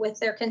certificate with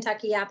their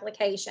Kentucky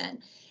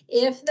application.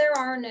 If there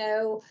are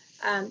no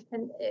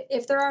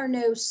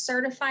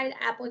certified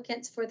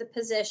applicants for the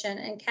position,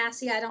 and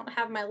Cassie, I don't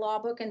have my law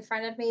book in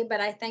front of me, but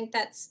I think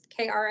that's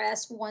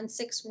KRS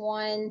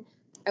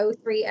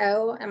 161030.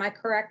 Am I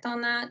correct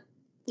on that?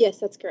 Yes,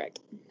 that's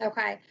correct.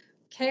 Okay.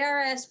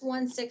 KRS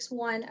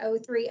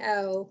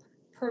 161030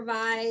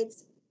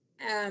 provides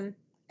a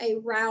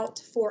route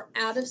for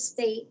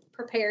out-of-state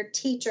prepared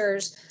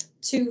teachers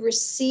to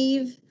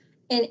receive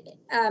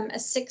a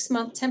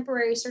 6-month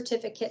temporary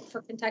certificate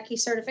for Kentucky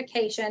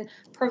certification,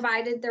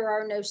 provided there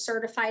are no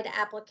certified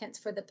applicants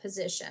for the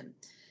position.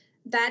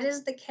 That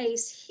is the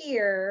case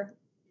here.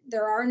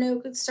 There are no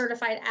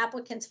certified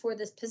applicants for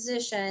this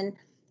position.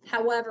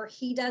 However,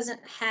 he doesn't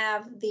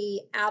have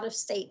the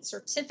out-of-state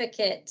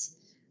certificate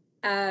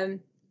to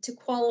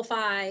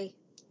qualify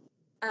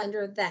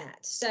under that.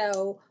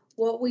 So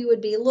what we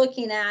would be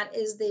looking at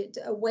is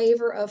a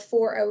waiver of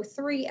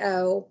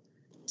 4030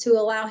 to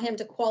allow him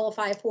to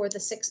qualify for the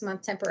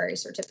 6-month temporary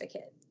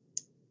certificate.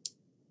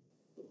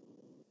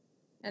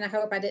 And I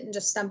hope I didn't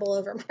just stumble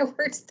over my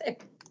words there.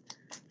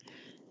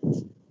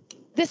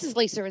 This is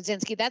Lisa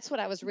Rodzinski. That's what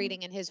I was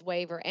reading in his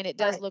waiver, and it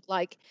does look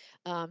like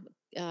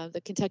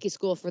the Kentucky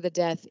School for the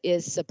Deaf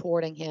is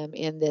supporting him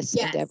in this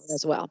endeavor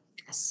as well.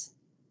 Yes.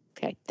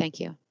 Okay, thank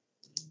you.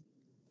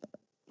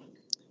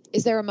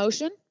 Is there a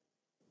motion?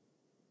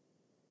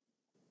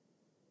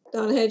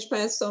 Donna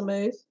Hedgepath, so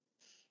move.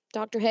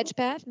 Dr.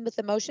 Hedgepath with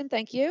the motion,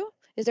 thank you.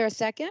 Is there a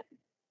second?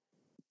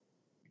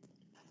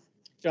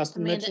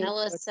 Justin Amanda Mitchell.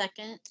 Ellis,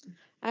 second.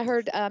 I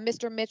heard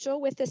Mr. Mitchell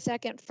with the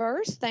second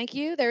first. Thank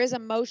you. There is a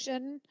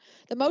motion.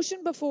 The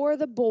motion before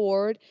the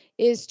board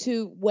is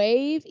to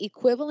waive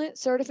equivalent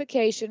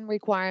certification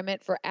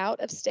requirement for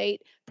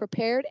out-of-state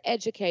prepared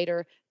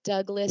educator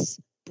Douglas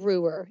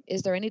Brewer.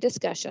 Is there any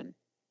discussion?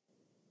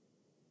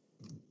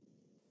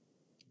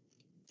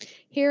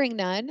 Hearing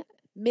none.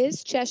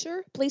 Ms.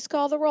 Cheshire, please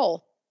call the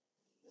roll.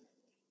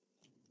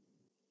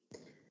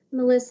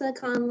 Melissa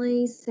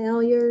Conley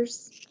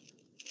Salyers.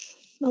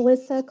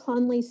 Melissa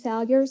Conley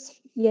Salyers,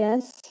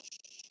 yes.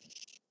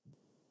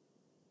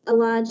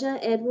 Elijah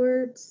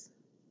Edwards.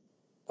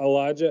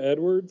 Elijah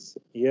Edwards,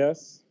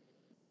 yes.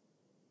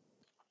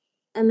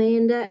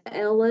 Amanda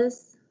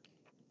Ellis.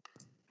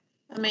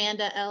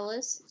 Amanda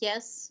Ellis,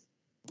 yes.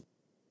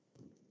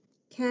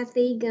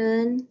 Kathy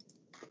Gunn.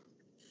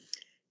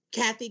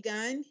 Kathy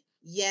Gunn,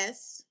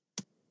 yes.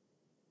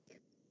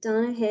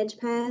 Donna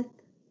Hedgepath.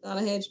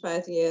 Donna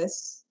Hedgepath,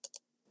 yes.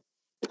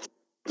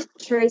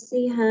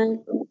 Tracy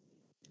Hunt.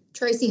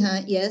 Tracy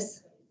Hunt,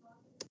 yes.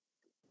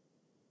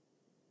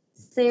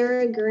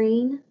 Sarah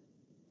Green.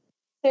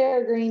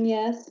 Sarah Green,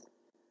 yes.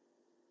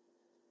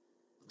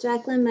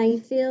 Jacqueline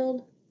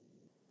Mayfield.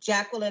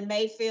 Jacqueline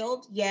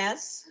Mayfield,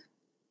 yes.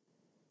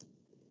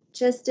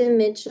 Justin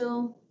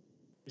Mitchell.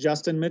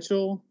 Justin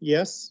Mitchell,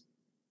 yes.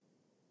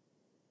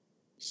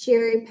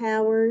 Sherry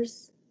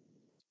Powers.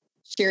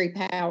 Sherry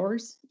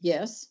Powers,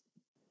 yes.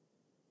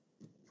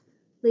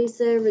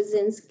 Lisa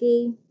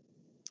Rodzinski.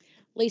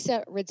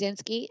 Lisa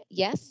Rodzinski,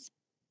 yes.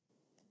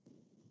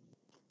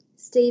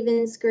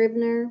 Stephen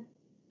Scribner.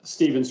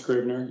 Stephen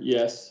Scribner,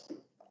 yes.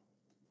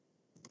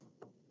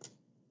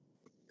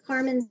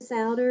 Carmen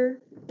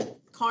Souter.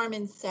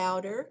 Carmen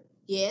Souter,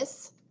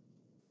 yes.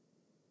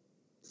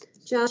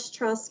 Josh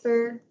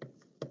Trosper.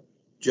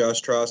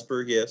 Josh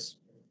Trosper, yes.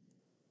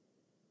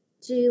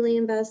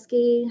 Julian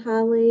Buskey,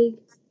 High League.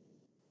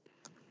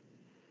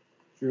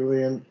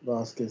 Julian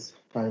Vasquez,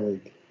 High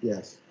League,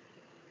 yes.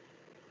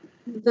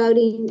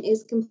 Voting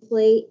is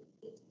complete.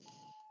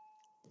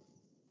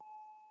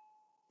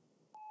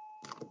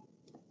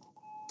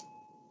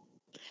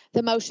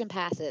 The motion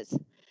passes.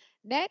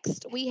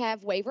 Next, we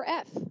have waiver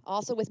F,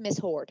 also with Ms.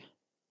 Horde.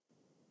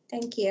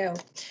 Thank you.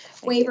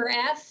 Waiver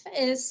F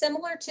is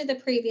similar to the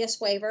previous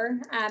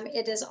waiver.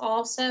 It is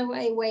also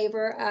a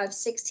waiver of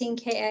 16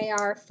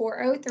 KAR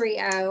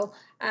 4030.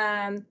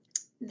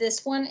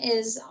 This one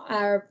is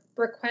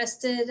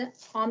requested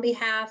on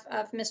behalf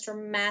of Mr.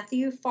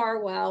 Matthew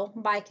Farwell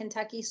by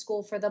Kentucky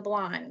School for the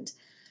Blind.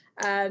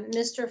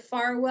 Mr.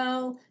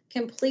 Farwell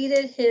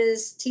completed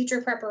his teacher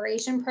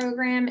preparation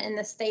program in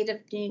the state of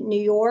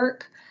New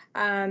York.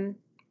 And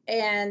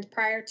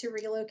prior to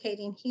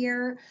relocating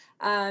here,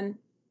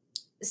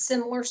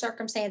 similar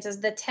circumstances,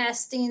 the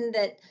testing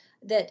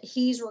that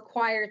he's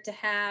required to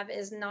have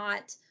is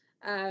not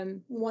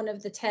one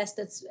of the tests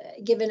that's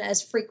given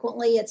as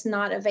frequently. It's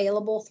not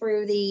available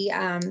through the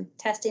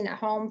testing at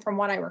home, from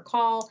what I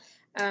recall.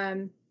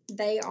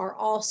 They are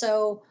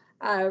also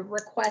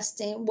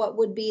requesting what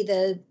would be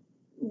the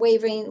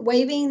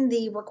waiving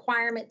the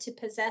requirement to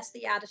possess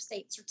the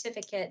out-of-state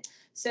certificate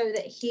so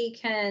that he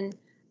can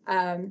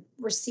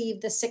receive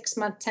the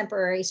 6-month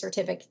temporary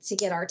certificate to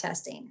get our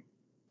testing.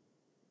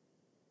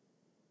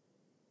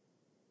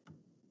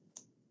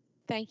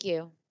 Thank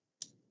you.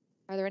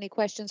 Are there any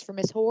questions for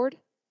Ms. Horde?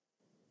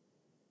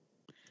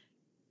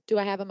 Do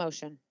I have a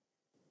motion?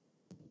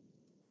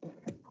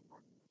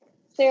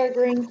 Sarah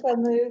Green, so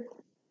moved.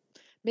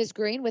 Ms.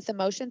 Green with the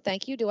motion,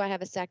 thank you. Do I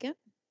have a second?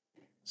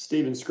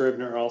 Stephen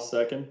Scribner, I'll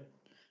second.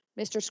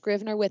 Mr.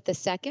 Scrivener with the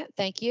second,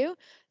 thank you.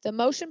 The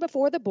motion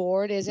before the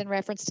board is in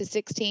reference to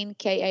 16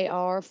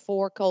 KAR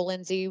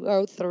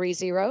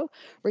 4:030,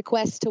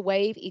 request to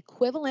waive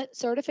equivalent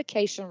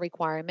certification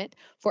requirement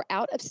for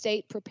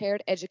out-of-state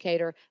prepared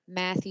educator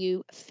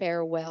Matthew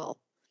Farwell.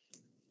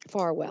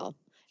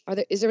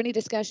 Is there any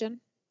discussion?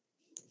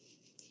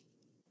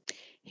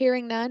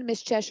 Hearing none,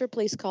 Ms. Cheshire,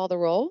 please call the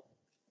roll.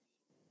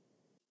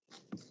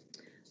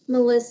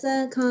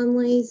 Melissa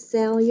Conley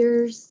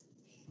Salyers.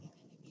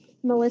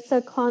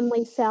 Melissa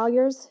Conley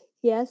Salyers,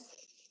 yes.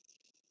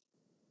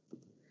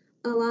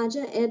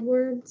 Elijah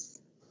Edwards.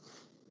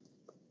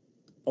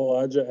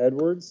 Elijah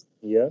Edwards,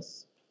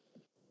 yes.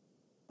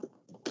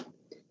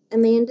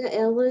 Amanda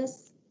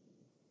Ellis.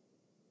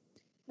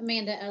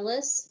 Amanda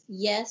Ellis,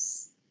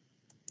 yes.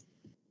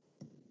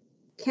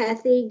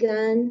 Kathy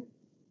Gunn.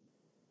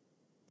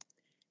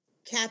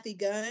 Kathy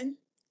Gunn,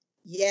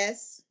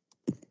 yes.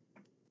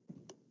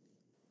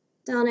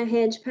 Donna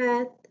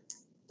Hedgepath,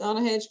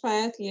 Donna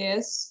Hedgepath,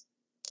 yes.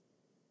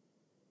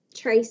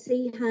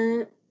 Tracy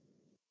Hunt,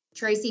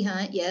 Tracy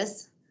Hunt,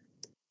 yes.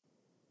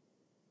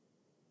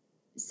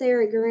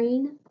 Sarah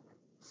Green,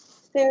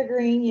 Sarah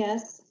Green,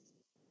 yes.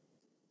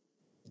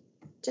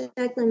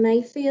 Jacqueline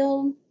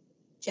Mayfield,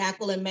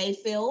 Jacqueline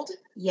Mayfield,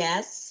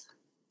 yes.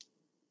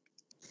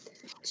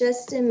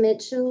 Justin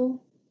Mitchell,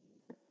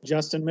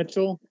 Justin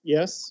Mitchell,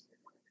 yes.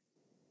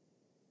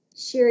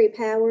 Sherry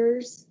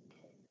Powers,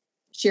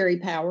 Sherry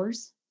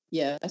Powers,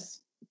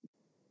 yes.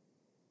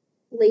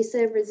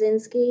 Lisa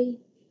Brzezinski,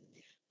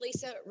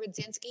 Lisa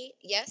Rudzinski,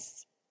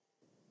 yes.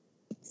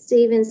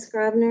 Stephen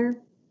Scrivener,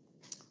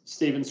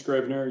 Stephen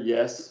Scrivener,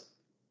 yes.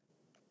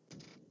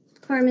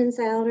 Carmen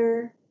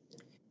Souter,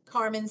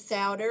 Carmen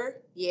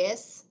Souter,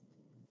 yes.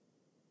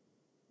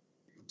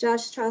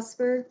 Josh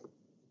Trosper,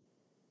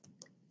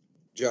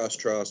 Josh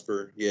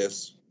Trosper,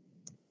 yes.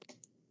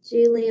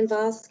 Julian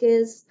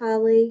Vasquez,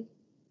 colleague.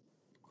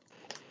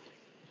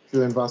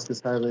 Julian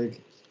Vasquez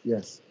Heilig,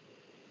 yes.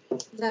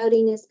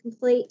 Voting is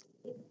complete.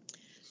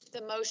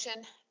 The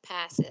motion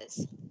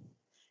passes.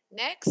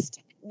 Next,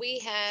 we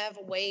have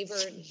waiver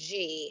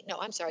G. No,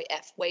 I'm sorry,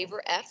 F.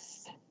 Waiver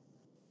F.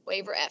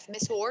 Waiver F.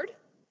 Ms. Ward?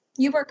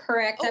 You were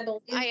correct, I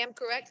believe. I am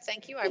correct.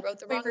 Thank you. I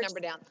wrote the wrong Waiver- number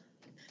down.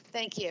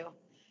 Thank you.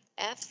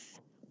 F.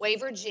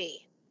 Waiver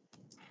G.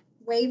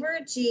 Waiver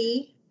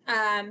G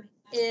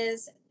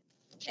is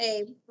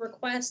a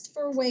request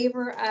for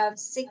waiver of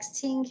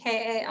 16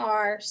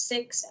 KAR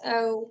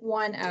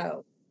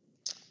 6010,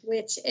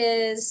 which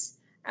is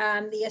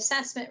the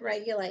assessment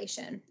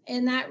regulation.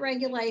 In that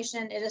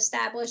regulation, it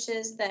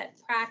establishes that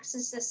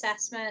praxis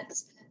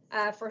assessments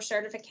for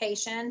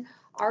certification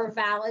are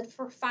valid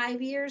for 5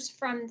 years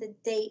from the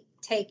date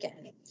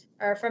taken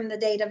or from the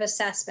date of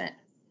assessment.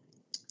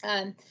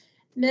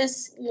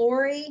 Miss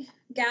Lori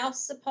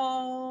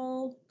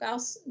Gauspol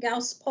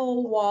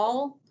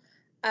Wall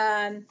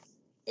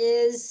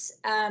is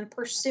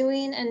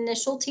pursuing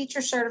initial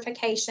teacher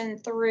certification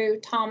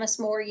through Thomas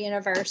More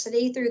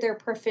University through their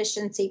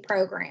proficiency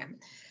program.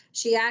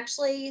 She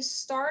actually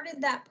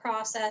started that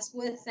process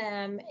with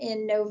them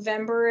in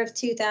November of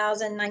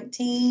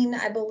 2019.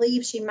 I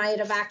believe she might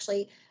have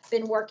actually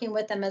been working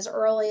with them as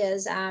early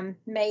as summer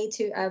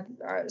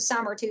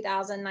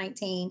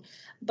 2019,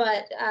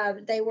 but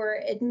they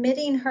were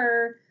admitting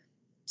her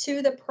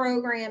to the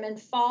program in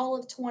fall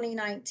of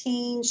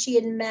 2019. She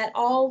had met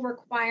all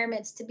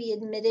requirements to be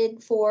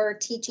admitted for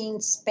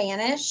teaching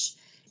Spanish,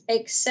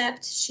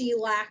 except she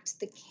lacked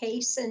the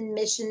case and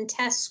mission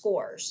test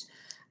scores.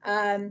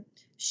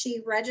 She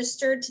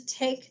registered to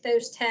take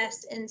those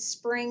tests in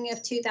spring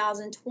of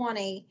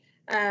 2020,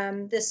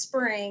 this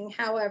spring.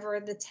 However,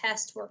 the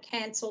tests were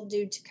canceled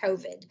due to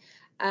COVID.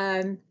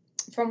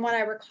 From what I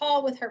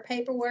recall with her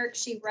paperwork,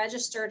 she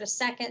registered a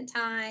second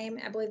time.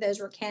 I believe those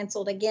were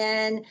canceled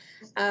again.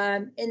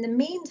 In the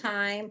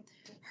meantime,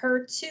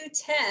 her 2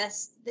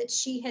 tests that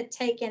she had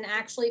taken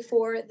actually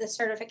for the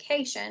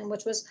certification,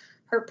 which was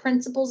her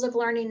Principles of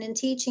Learning and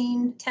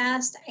Teaching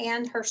test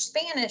and her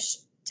Spanish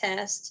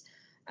test,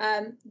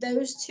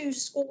 those 2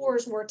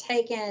 scores were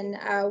taken.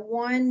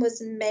 One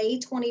was May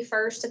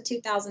 21st of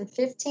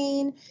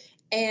 2015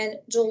 and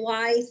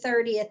July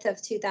 30th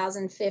of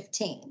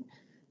 2015.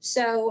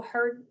 So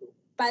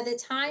by the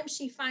time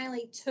she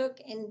finally took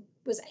and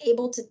was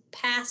able to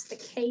pass the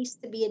case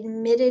to be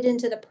admitted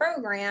into the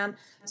program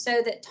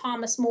so that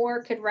Thomas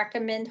More could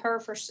recommend her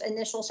for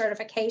initial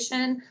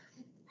certification,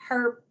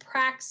 her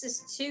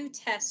Praxis 2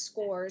 test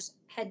scores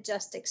had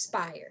just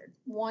expired.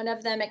 One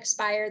of them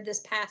expired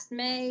this past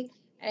May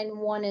and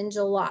one in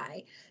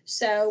July.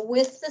 So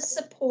with the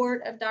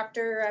support of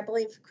Dr. I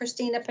believe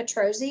Christina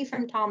Petrozzi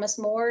from Thomas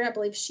More, I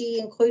believe she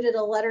included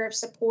a letter of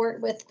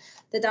support with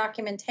the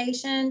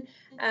documentation.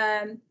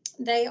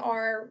 They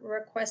are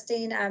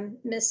requesting,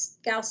 Ms.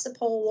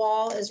 Gausapol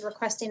Wall is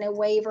requesting a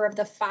waiver of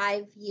the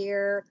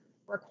 5-year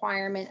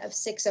requirement of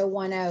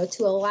 6010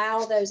 to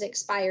allow those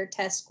expired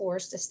test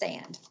scores to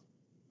stand.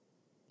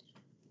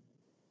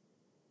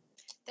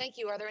 Thank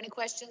you. Are there any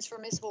questions for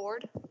Ms.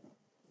 Ward?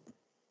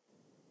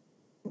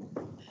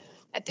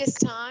 At this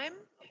time,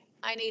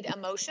 I need a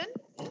motion.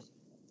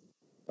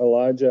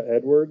 Elijah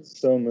Edwards,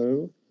 so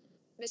move.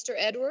 Mr.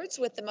 Edwards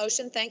with the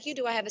motion. Thank you.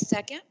 Do I have a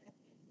second?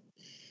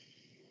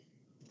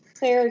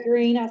 Sarah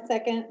Green, I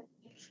second.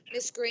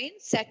 Ms. Green,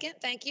 second.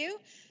 Thank you.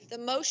 The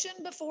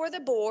motion before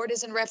the board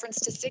is in reference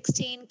to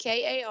 16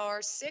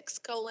 KAR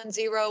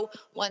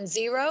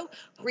 6:010,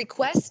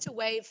 request to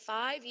waive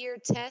 5-year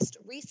test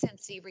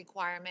recency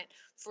requirement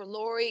for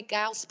Lori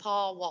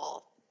Gauspol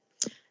Wall.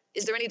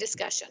 Is there any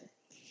discussion?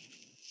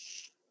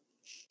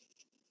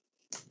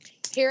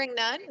 Hearing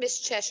none, Ms.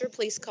 Cheshire,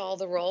 please call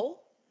the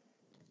roll.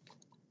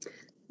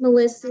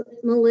 Melissa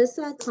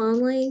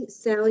Conley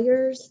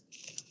Salyers,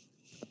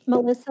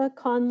 Melissa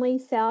Conley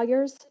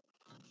Salyers,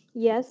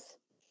 yes.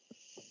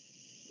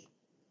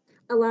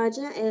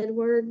 Elijah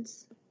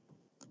Edwards,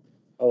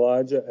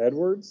 Elijah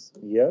Edwards,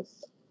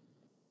 yes.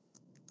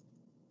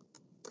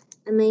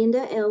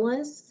 Amanda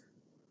Ellis,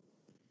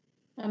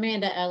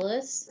 Amanda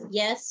Ellis,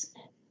 yes.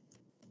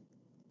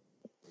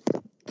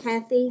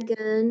 Kathy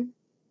Gunn,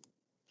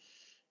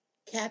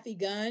 Kathy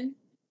Gunn,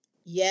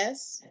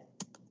 yes.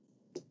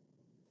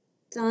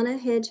 Donna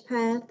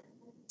Hedgepath,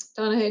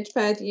 Donna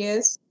Hedgepath,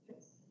 yes.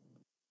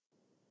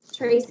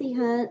 Tracy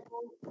Hunt,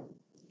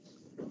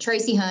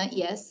 Tracy Hunt,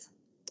 yes.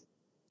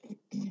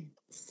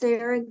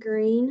 Sarah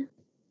Green,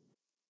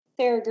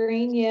 Sarah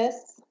Green,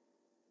 yes.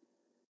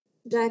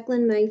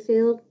 Jacqueline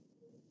Mayfield,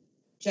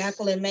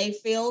 Jacqueline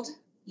Mayfield,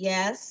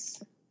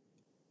 yes.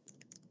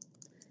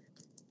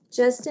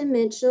 Justin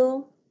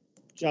Mitchell,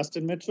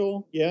 Justin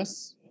Mitchell,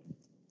 yes.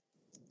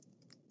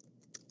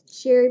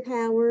 Sherry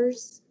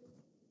Powers,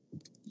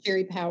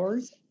 Sherry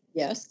Powers,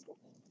 yes.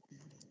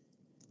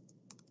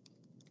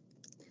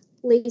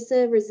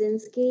 Lisa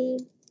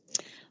Rosinski,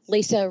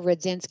 Lisa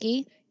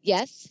Rudzinski,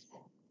 yes.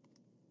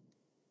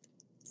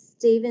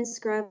 Stephen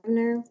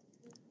Scribner,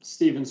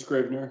 Stephen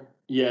Scribner,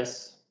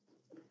 yes.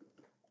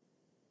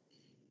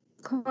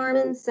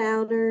 Carmen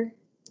Souter,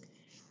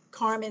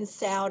 Carmen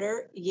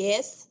Souter,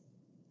 yes.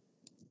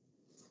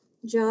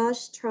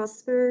 Josh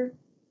Trosper,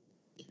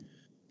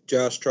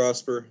 Josh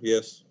Trosper,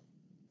 yes.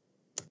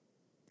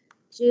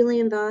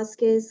 Julian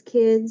Vasquez,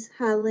 Kids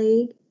High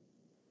League,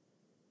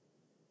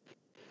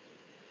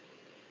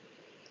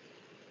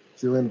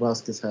 Julian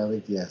Vasquez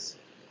Heilig, yes.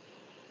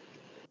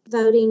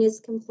 voting is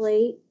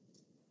complete.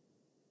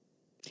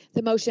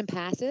 The motion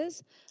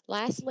passes.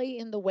 Lastly,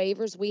 in the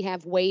waivers, we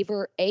have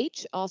waiver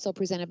H, also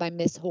presented by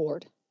Ms.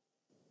 Horde.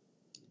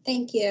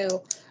 Thank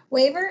you.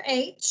 Waiver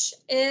H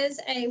is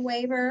a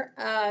waiver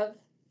of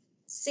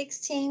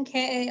 16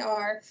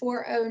 KAR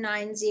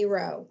 4090.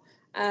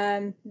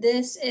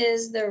 This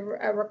is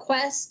a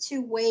request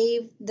to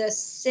waive the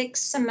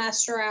 6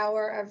 semester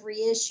hour of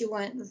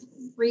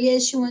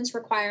reissuance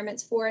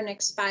requirements for an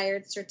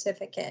expired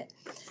certificate.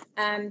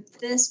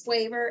 This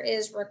waiver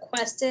is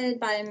requested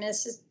by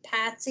Mrs.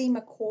 Patsy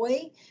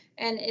McCoy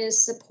and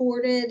is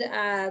supported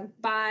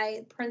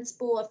by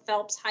principal of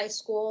Phelps High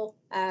School,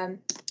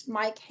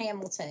 Mike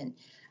Hamilton.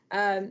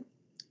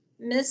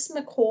 Ms.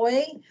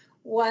 McCoy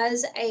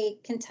was a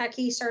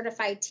Kentucky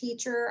certified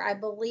teacher. I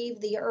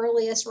believe the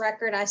earliest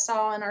record I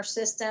saw in our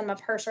system of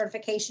her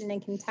certification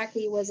in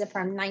Kentucky was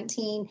from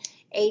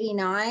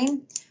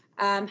 1989.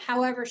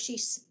 However, she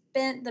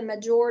spent the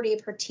majority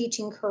of her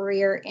teaching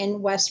career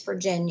in West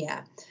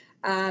Virginia.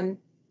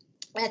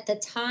 At the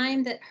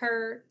time that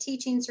her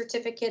teaching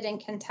certificate in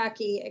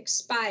Kentucky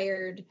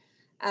expired,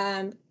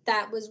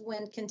 that was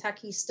when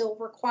Kentucky still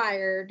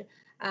required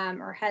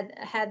or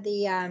had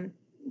the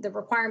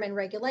requirement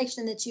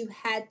regulation that you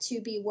had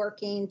to be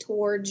working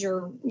towards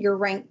your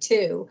rank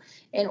 2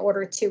 in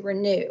order to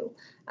renew.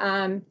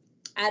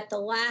 At the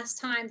last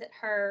time that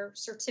her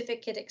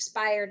certificate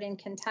expired in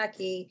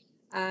Kentucky,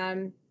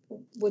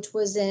 which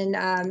was in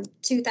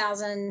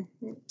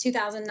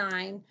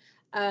 2009,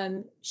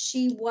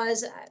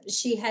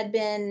 she had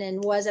been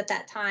and was at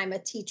that time a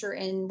teacher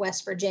in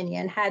West Virginia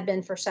and had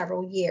been for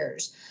several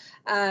years.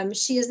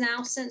 She is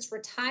now since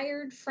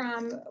retired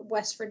from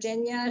West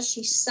Virginia.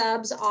 She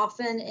subs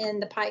often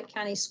in the Pike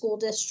County School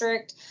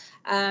District,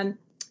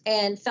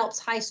 and Phelps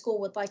High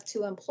School would like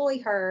to employ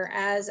her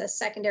as a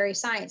secondary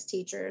science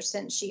teacher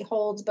since she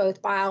holds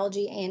both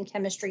biology and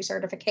chemistry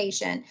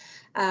certification.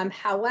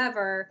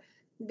 However,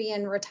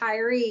 being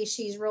retiree,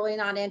 she's really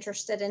not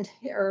interested in,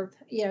 or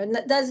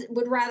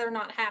would rather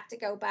not have to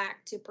go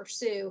back to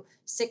pursue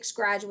 6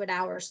 graduate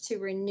hours to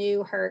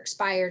renew her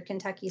expired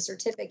Kentucky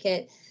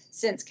certificate,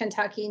 since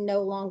Kentucky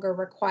no longer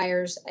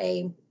requires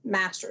a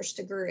master's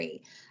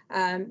degree.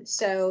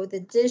 So the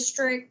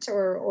district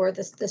or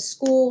the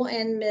school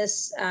and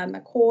Ms.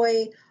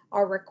 McCoy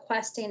are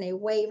requesting a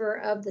waiver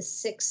of the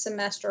 6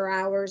 semester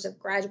hours of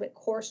graduate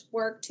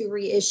coursework to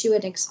reissue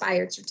an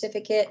expired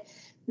certificate,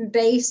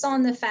 based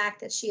on the fact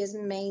that she has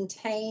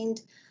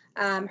maintained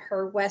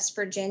her West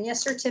Virginia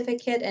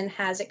certificate and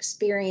has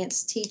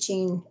experience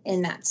teaching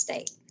in that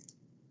state.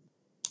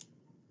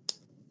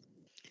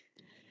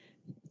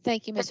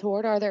 Thank you, Ms.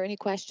 Horde. Are there any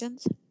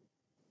questions?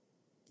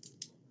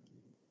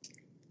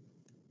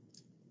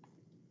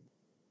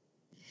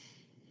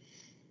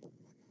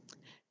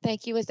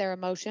 Thank you. Is there a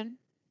motion?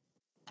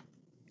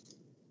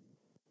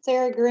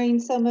 Sarah Green,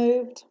 so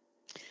moved.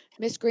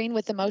 Ms. Green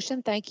with the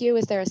motion. Thank you.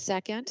 Is there a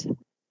second?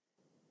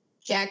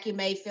 Jackie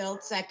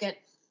Mayfield, second.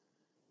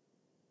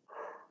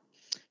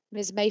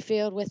 Ms.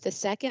 Mayfield with the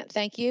second.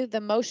 Thank you.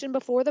 The motion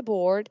before the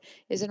board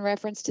is in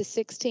reference to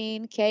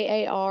 16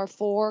 KAR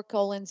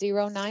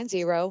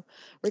 4:090,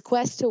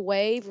 request to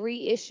waive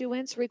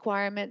reissuance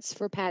requirements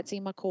for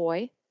Patsy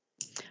McCoy.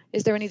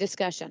 Is there any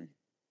discussion?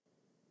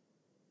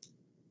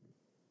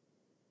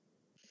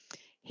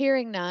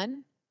 Hearing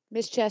none.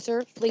 Ms.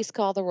 Chesser, please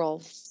call the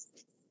roll.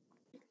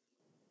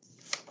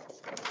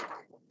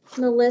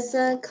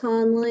 Melissa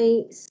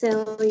Conley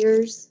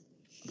Salyers,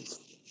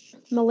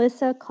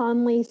 Melissa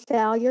Conley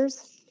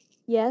Salyers,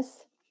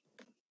 yes.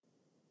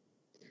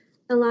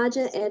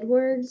 Elijah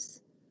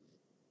Edwards,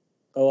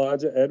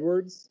 Elijah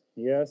Edwards,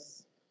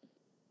 yes.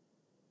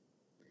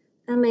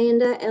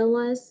 Amanda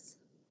Ellis,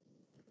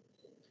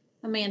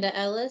 Amanda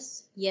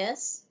Ellis,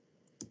 yes.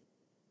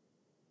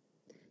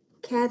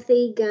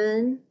 Kathy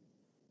Gunn,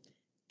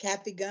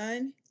 Kathy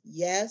Gunn,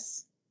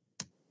 yes.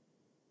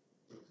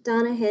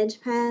 Donna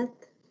Hedgepath,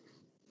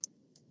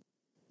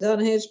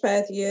 Donna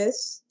Hedgepath,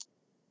 yes.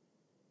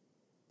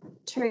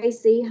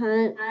 Tracy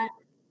Hunt,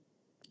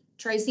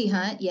 Tracy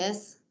Hunt,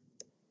 yes.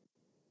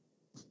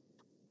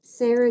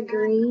 Sarah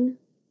Green,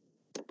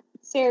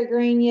 Sarah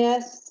Green,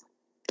 yes.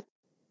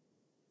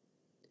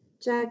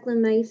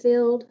 Jacqueline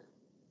Mayfield,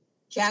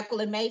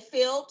 Jacqueline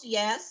Mayfield,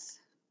 yes.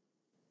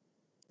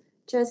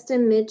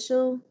 Justin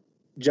Mitchell,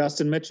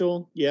 Justin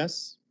Mitchell,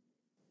 yes.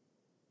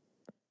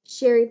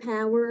 Sherry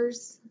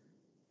Powers,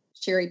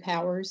 Sherry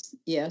Powers,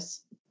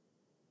 yes.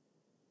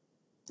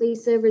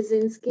 Lisa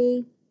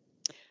Rosinski,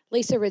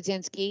 Lisa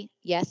Rodzinski,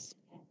 yes.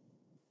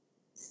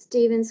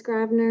 Stephen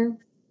Scrivener,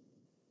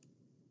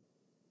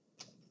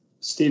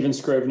 Stephen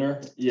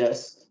Scrivener,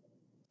 yes.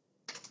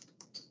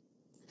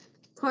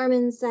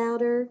 Carmen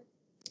Souter,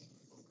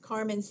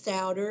 Carmen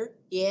Souter,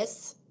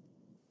 yes.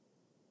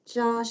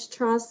 Josh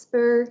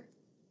Trosper,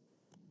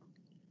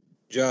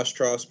 Josh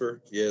Trosper,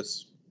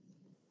 yes.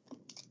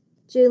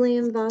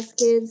 Julian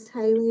Vasquez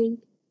Haley,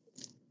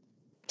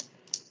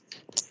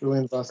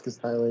 Julian Vasquez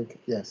Heilig,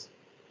 yes.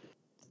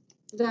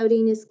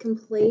 voting is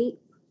complete.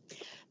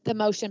 The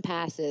motion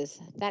passes.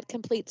 That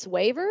completes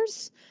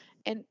waivers,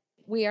 and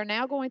we are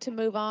now going to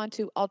move on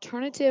to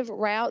alternative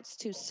routes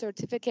to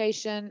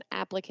certification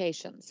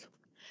applications.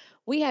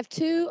 We have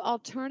 2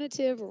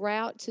 alternative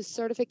route to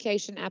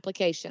certification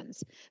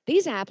applications.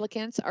 These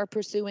applicants are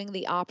pursuing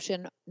the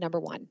option number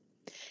 1,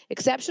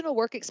 exceptional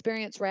work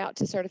experience route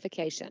to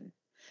certification.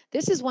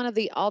 This is one of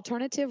the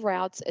alternative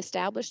routes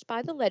established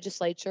by the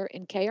legislature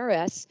in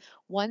KRS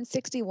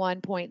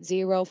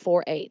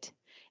 161.048.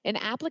 An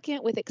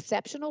applicant with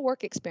exceptional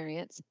work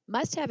experience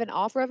must have an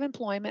offer of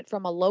employment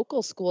from a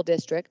local school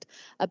district,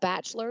 a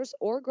bachelor's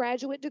or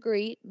graduate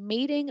degree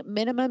meeting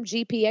minimum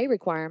GPA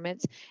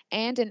requirements,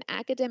 and an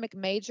academic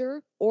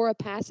major or a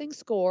passing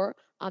score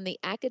on the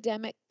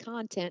academic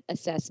content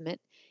assessment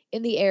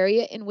in the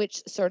area in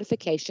which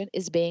certification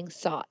is being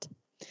sought.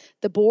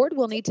 The board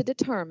will need to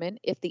determine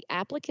if the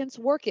applicant's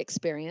work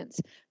experience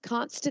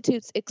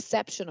constitutes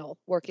exceptional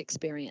work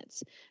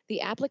experience. The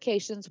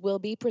applications will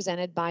be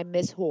presented by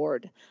Ms.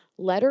 Horde.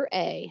 Letter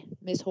A,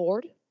 Ms.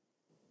 Horde.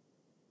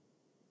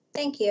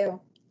 Thank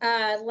you.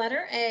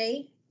 Letter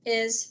A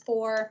is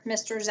for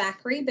Mr.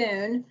 Zachary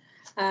Boone.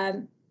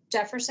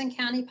 Jefferson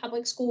County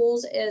Public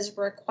Schools is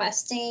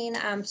requesting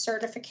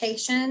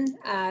certification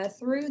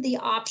through the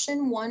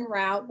option 1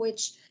 route,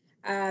 which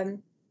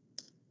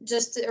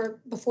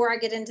before I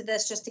get into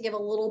this, just to give a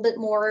little bit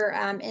more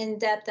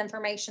in-depth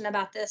information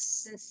about this,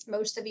 since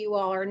most of you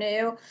all are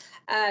new,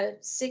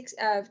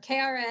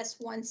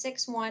 KRS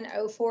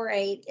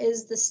 161.048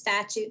 is the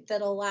statute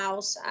that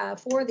allows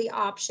for the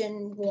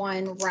option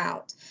 1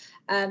 route.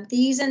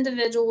 These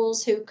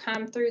individuals who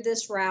come through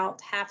this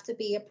route have to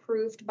be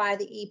approved by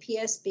the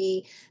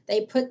EPSB.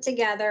 They put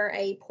together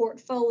a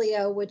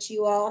portfolio, which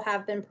you all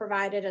have been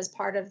provided as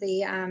part of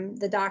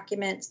the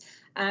documents,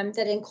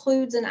 that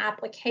includes an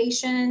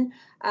application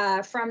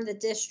from the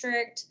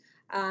district,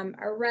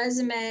 a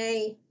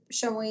resume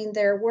showing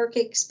their work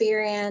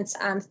experience,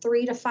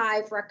 3 to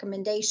 5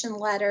 recommendation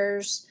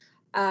letters.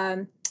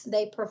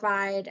 They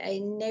provide a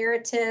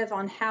narrative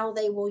on how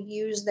they will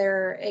use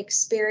their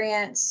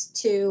experience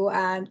to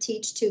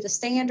teach to the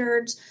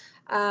standards,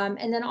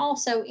 and then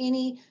also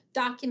any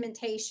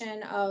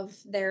documentation of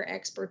their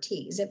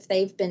expertise. If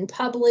they've been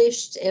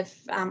published, if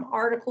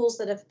articles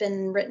that have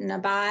been written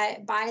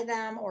by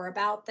them or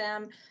about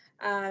them,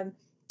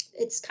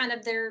 it's kind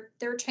of their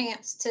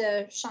chance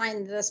to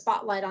shine the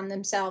spotlight on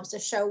themselves to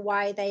show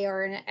why they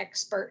are an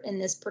expert in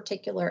this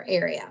particular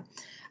area.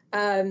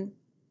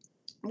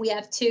 We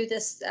have 2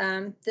 this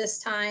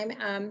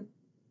time.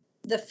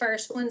 The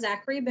first one,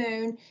 Zachary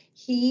Boone,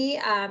 he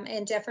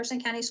and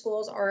Jefferson County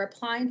Schools are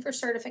applying for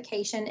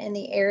certification in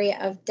the area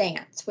of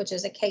dance, which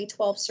is a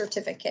K-12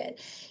 certificate.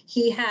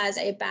 He has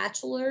a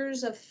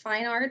bachelor's of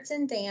fine arts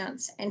in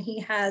dance, and he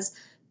has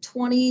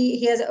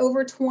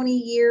over 20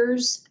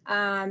 years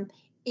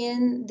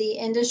in the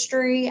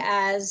industry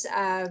as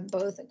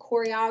both a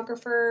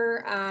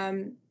choreographer,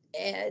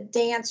 a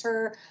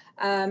dancer,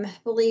 I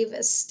believe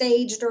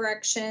stage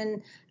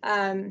direction,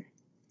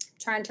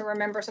 trying to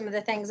remember some of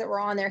the things that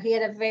were on there. He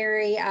had a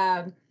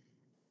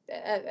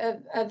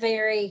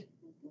very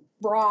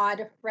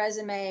broad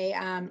resume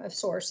of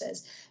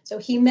sources. So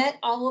he met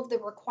all of the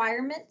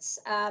requirements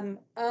of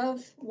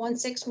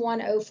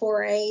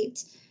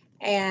 161.048,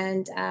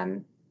 and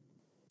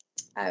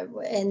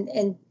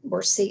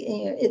we're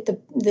seeing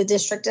the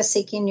district is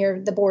seeking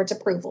the board's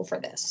approval for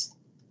this.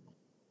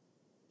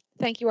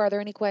 Thank you. Are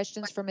there any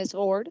questions for Ms.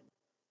 Horde?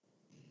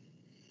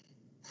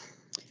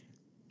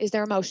 Is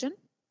there a motion?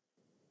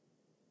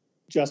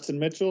 Justin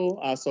Mitchell,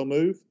 I so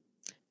move.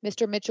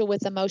 Mr. Mitchell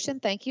with the motion.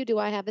 Thank you. Do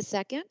I have a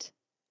second?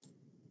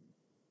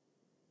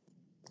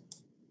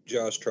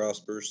 Josh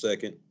Trosper,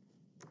 second.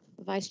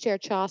 Vice Chair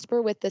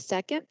Chosper with the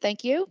second.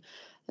 Thank you.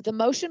 The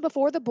motion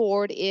before the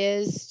board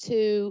is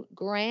to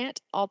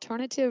grant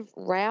alternative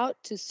route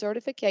to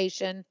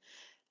certification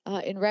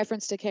in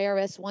reference to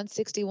KRS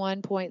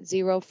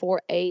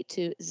 161.048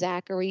 to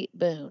Zachary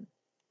Boone.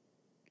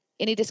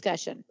 Any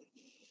discussion?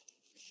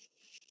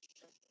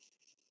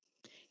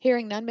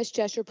 Hearing none, Ms.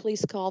 Cheshire,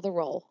 please call the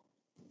roll.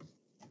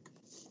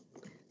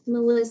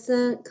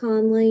 Melissa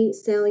Conley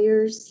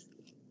Salyers,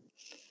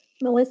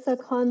 Melissa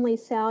Conley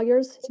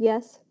Salyers,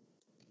 yes.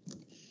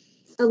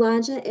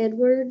 Elijah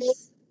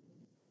Edwards,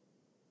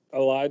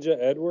 Elijah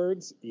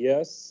Edwards,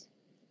 yes.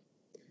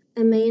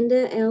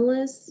 Amanda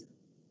Ellis,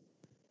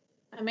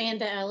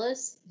 Amanda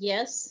Ellis,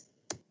 yes.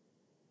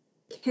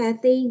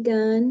 Kathy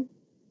Gunn,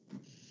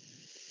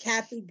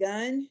 Kathy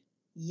Gunn,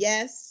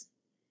 yes.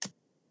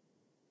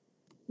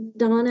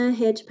 Donna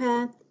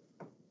Hedgepath,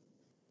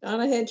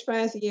 Donna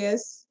Hedgepath,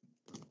 yes.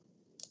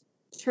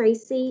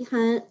 Tracy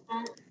Hunt,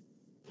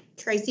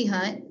 Tracy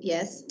Hunt,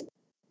 yes.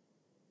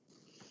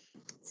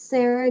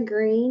 Sarah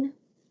Green,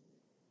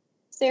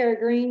 Sarah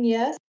Green,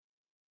 yes.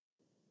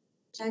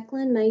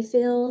 Jacqueline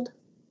Mayfield,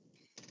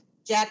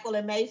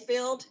 Jacqueline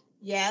Mayfield,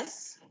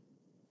 yes.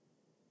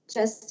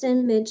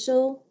 Justin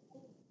Mitchell,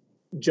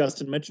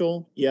 Justin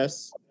Mitchell,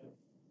 yes.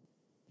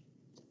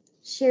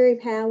 Sherry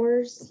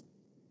Powers,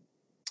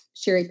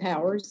 Sherry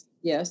Powers,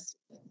 yes.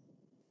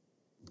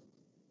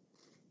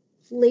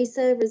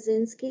 Lisa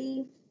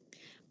Rosinski,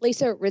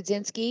 Lisa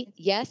Rudzinski,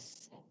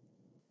 yes.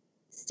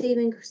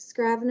 Stephen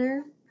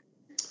Scrivener,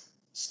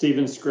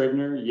 Stephen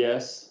Scrivener,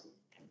 yes.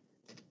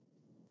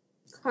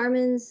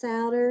 Carmen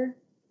Souter,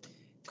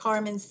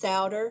 Carmen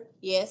Souter,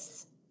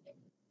 yes.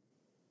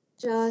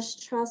 Josh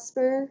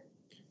Trosper,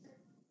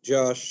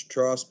 Josh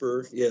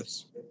Trosper,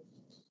 yes.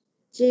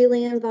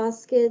 Julian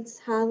Vasquez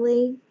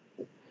Holly.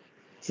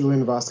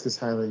 Julian Vasquez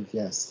Hiley,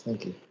 yes.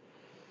 Thank you.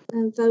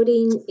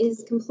 Voting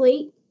is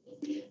complete.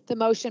 The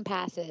motion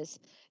passes.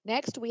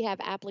 Next, we have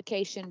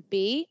application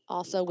B,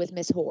 also with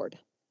Ms. Horde.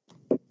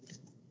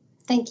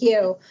 Thank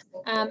you.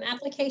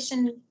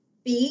 Application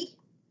B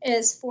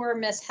is for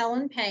Miss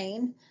Helen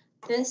Payne.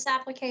 This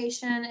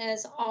application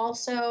is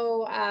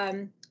also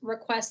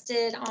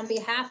requested on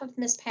behalf of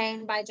Miss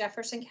Payne by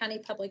Jefferson County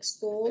Public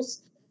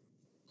Schools.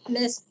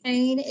 Miss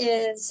Payne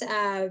is,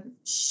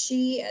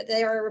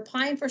 they are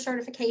applying for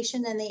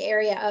certification in the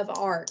area of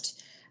art.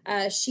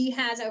 She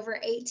has over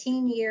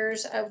 18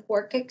 years of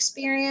work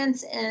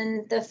experience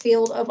in the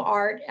field of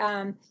art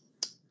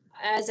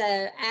as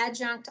an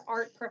adjunct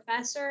art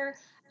professor,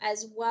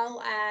 as well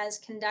as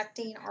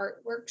conducting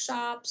art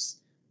workshops.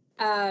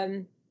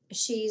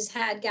 She's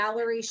had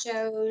gallery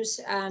shows.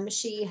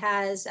 She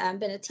has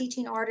been a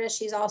teaching artist.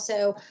 She's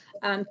also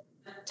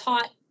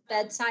taught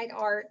bedside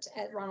art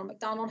at Ronald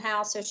McDonald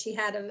House. So she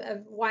had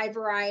a wide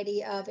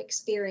variety of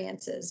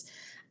experiences.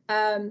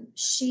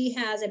 She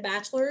has a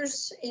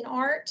bachelor's in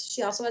art.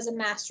 She also has a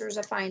master's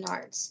of fine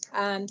arts.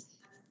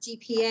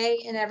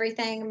 GPA and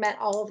everything met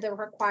all of the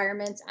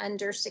requirements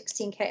under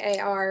 16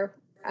 KAR,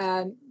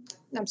 KRS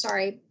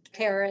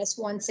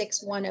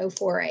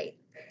 161.048.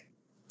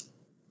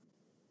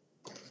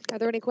 Are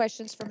there any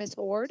questions for Ms.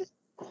 Horde?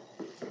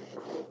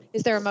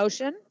 Is there a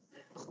motion?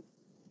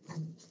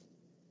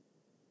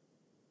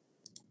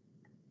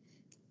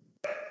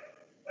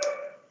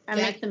 I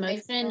make the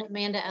motion,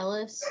 Amanda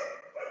Ellis.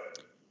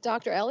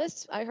 Dr.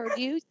 Ellis, I heard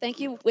you. Thank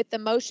you. With the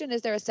motion,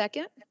 is there a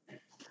second?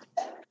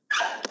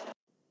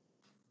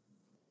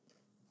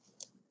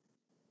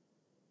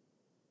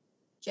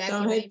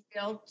 Jackie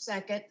Mayfield,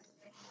 second.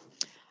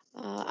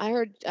 I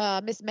heard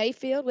Ms.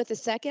 Mayfield with a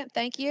second.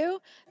 Thank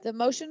you. The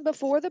motion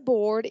before the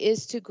board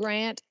is to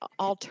grant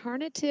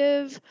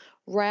alternative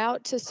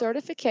route to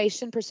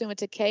certification pursuant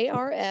to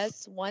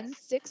KRS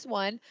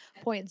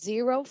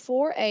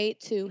 161.048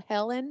 to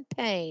Helen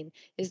Payne.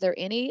 Is there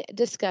any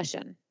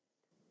discussion?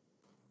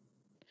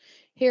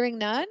 Hearing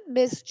none,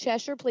 Ms.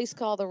 Cheshire, please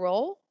call the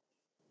roll.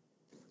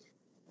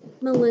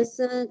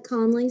 Melissa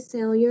Conley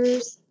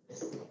Salyers,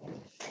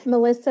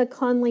 Melissa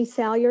Conley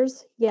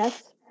Salyers,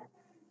 yes.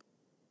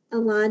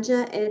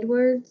 Elijah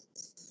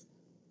Edwards,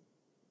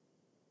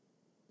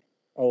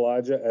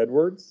 Elijah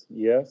Edwards,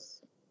 yes.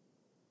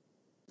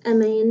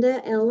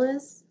 Amanda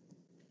Ellis,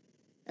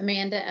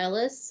 Amanda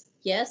Ellis,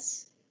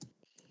 yes.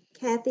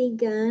 Kathy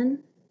Gunn,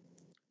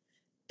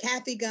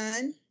 Kathy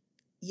Gunn,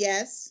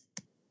 yes.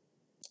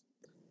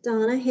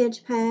 Donna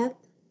Hedgepath,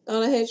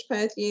 Donna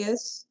Hedgepath,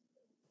 yes.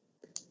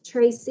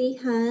 Tracy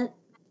Hunt,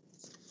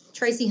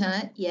 Tracy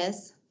Hunt,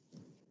 yes.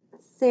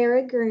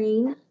 Sarah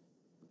Green,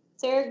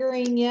 Sarah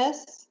Green,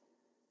 yes.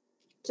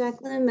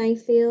 Jacqueline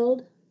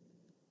Mayfield,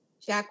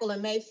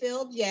 Jacqueline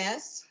Mayfield,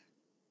 yes.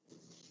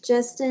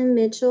 Justin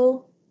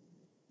Mitchell,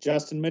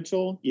 Justin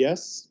Mitchell,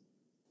 yes.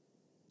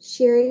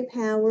 Sherry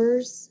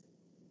Powers,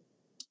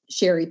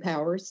 Sherry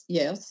Powers,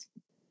 yes.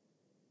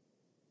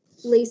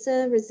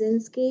 Lisa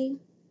Rosinski,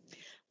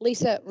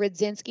 Lisa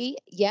Rudzinski,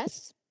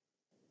 yes.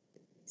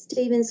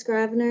 Stephen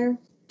Scrivener,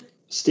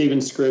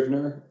 Stephen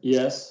Scrivener,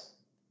 yes.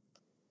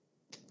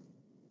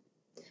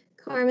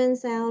 Carmen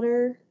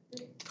Souter,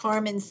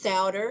 Carmen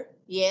Souter,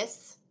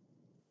 yes.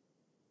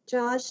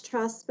 Josh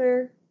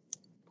Trosper,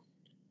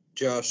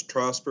 Josh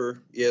Trosper,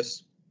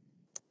 yes.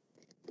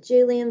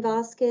 Julian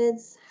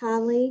Vasquez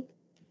Heilig,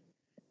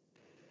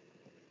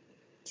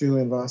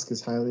 Julian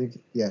Vasquez Heilig,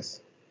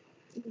 yes.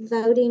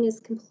 voting is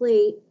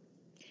complete.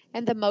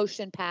 And the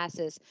motion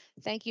passes.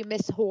 Thank you,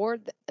 Ms.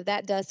 Hoard.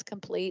 That does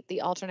complete the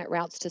alternate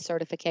routes to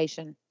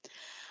certification.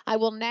 I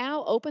will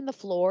now open the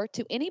floor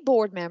to any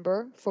board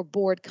member for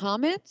board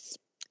comments.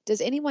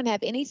 Does anyone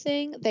have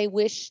anything they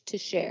wish to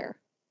share?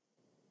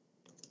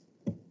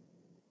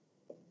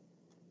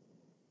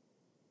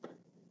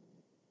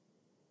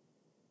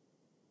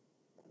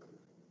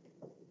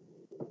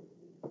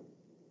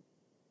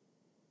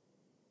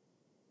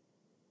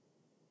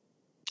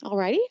 All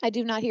righty, I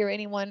do not hear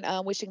anyone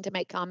wishing to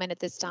make comment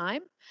at this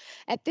time.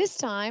 At this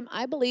time,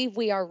 I believe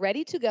we are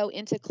ready to go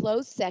into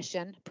closed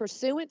session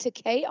pursuant to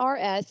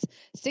KRS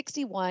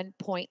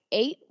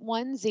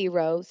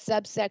 61.810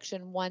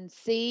 subsection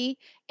 1C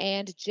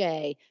and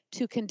J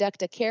to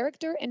conduct a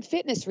character and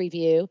fitness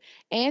review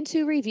and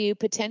to review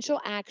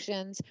potential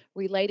actions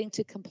relating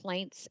to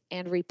complaints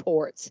and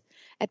reports.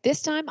 At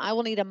this time, I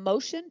will need a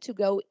motion to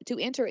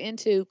enter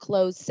into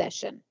closed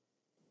session.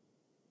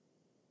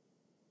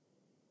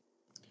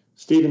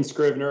 Stephen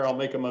Scrivener, I'll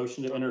make a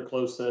motion to enter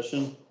closed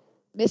session.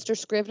 Mr.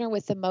 Scrivener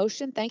with the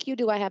motion. Thank you.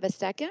 Do I have a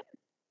second?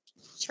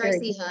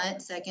 Tracy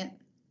Hunt, second.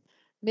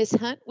 Ms.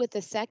 Hunt with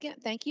the second.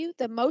 Thank you.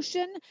 The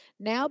motion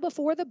now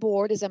before the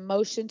board is a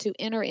motion to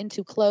enter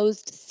into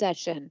closed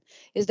session.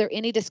 Is there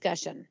any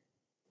discussion?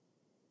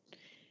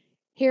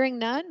 Hearing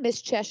none,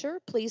 Ms. Cheshire,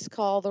 please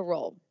call the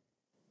roll.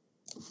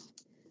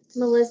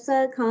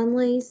 Melissa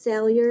Conley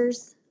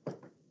Salyers,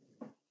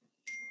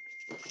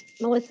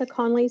 Melissa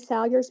Conley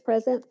Salyers,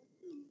 present.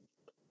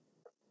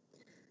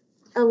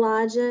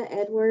 Elijah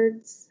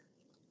Edwards,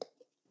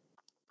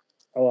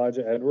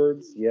 Elijah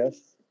Edwards, yes.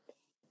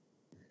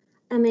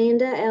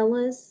 Amanda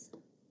Ellis,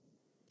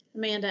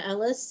 Amanda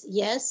Ellis,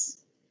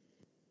 yes.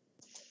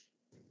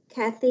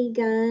 Kathy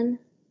Gunn,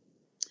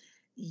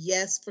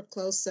 Yes for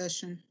closed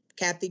session.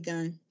 Kathy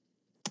Gunn.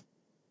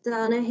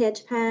 Donna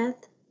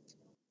Hedgepath,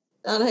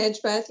 Donna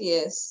Hedgepath,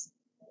 yes.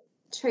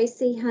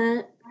 Tracy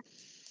Hunt,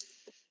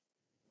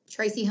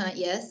 Tracy Hunt,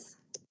 yes.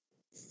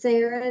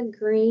 Sarah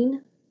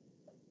Green,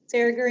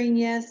 Sarah Green,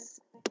 yes.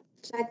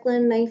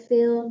 Jacqueline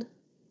Mayfield,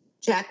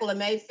 Jacqueline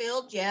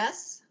Mayfield,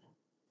 yes.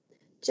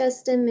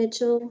 Justin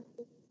Mitchell,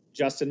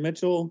 Justin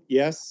Mitchell,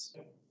 yes.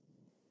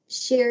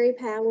 Sherry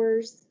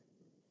Powers,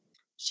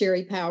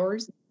 Sherry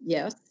Powers,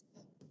 yes.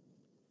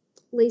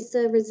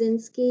 Lisa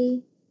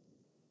Rosinski,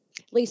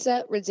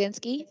 Lisa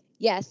Rodzinski,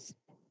 yes.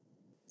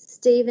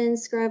 Stephen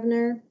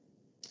Scrivener,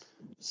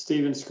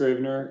 Stephen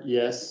Scrivener,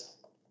 yes.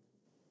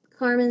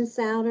 Carmen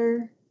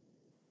Souter,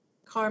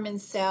 Carmen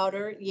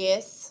Souter,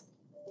 yes.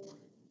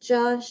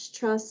 Josh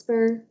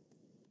Trosper,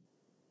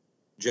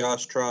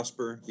 Josh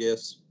Trosper,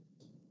 yes.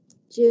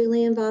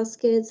 Julian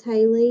Vasquez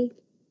Haley,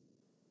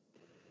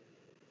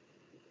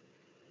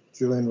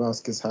 Julian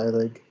Vasquez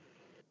Heilig,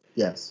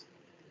 yes.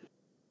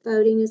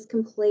 voting is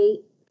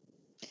complete.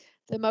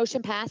 The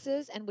motion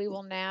passes and we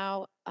will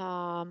now,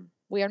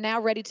 we are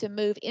now ready to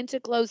move into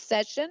closed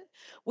session.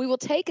 We will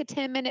take a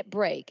 10-minute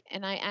break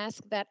and I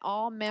ask that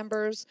all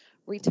members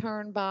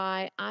return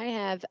by, I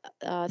have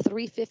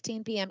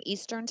 3:15 p.m.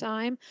 Eastern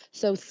time,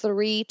 so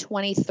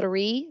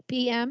 3:23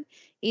 p.m.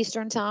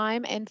 Eastern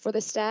time. And for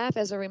the staff,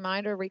 as a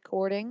reminder,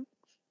 recording.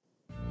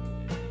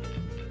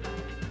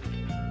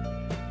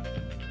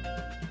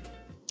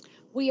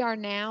 We are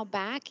now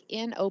back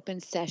in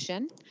open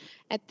session.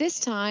 At this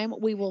time,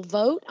 we will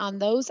vote on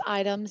those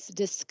items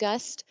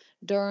discussed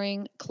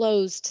during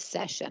closed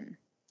session.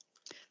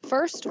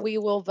 First, we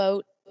will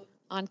vote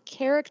on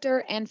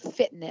character and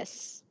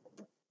fitness.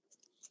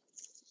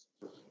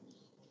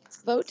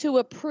 Vote to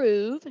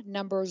approve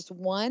numbers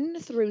 1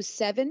 through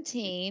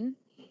 17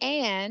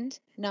 and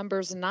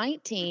numbers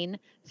 19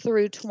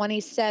 through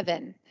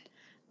 27.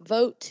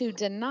 Vote to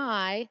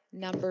deny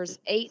numbers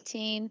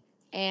 18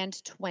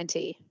 and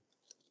 20.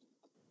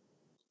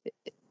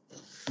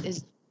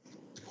 Is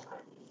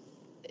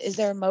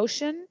there a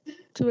motion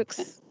to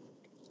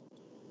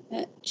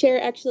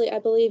Chair, actually, I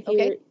believe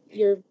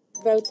your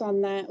votes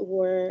on that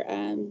were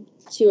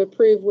to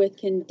approve with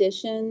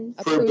conditions.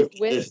 Approve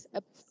with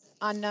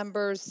on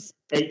numbers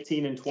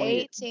 18 and 20.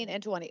 18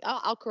 and 20.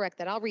 I'll correct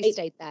that. I'll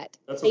restate that.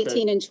 That's okay.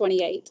 18 and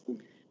 28.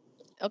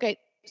 Okay,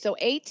 so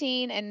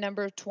 18 and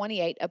number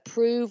 28,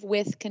 approve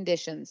with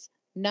conditions.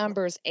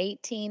 Numbers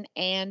 18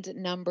 and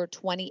number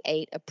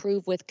 28,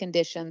 approve with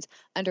conditions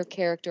under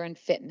character and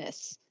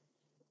fitness.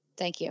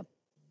 Thank you.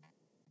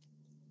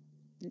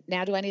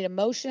 Now, do I need a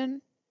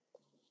motion?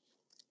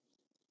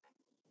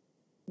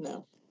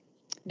 No.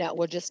 No,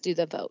 we'll just do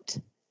the vote.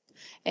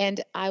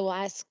 And I will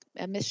ask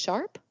Ms.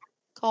 Sharp,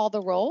 call the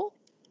roll.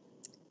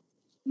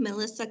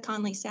 Melissa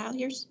Conley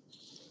Salyers,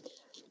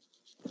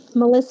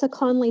 Melissa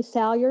Conley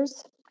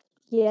Salyers,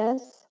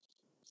 yes.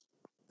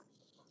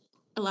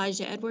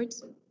 Elijah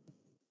Edwards,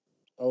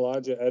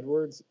 Elijah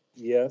Edwards,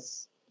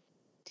 yes.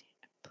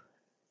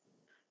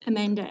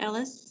 Amanda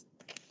Ellis,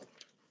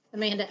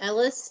 Amanda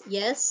Ellis,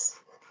 yes.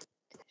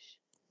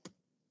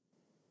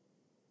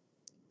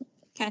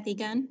 Kathy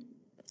Gunn,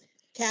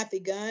 Kathy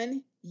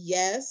Gunn,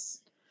 yes.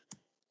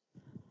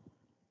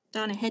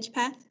 Donna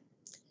Hedgepath,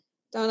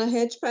 Donna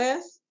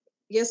Hedgepath,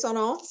 yes on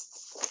all.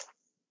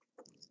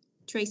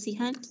 Tracy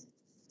Hunt,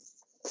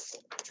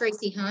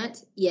 Tracy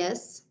Hunt,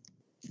 yes.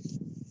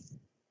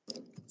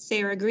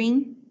 Sarah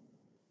Green,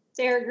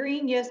 Sarah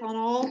Green, yes on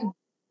all.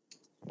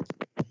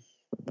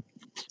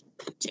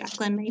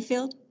 Jacqueline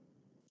Mayfield,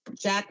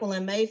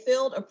 Jacqueline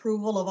Mayfield,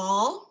 approval of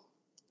all.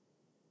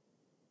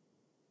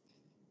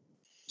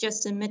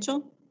 Justin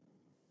Mitchell,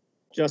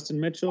 Justin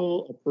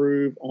Mitchell,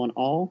 approve on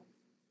all.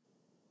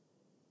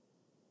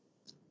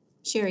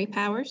 Sherry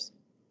Powers,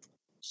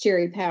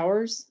 Sherry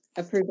Powers,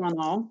 approve on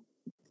all.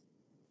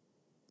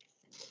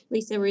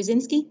 Lisa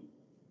Ruzinski,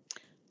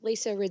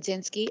 Lisa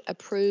Rudzinski,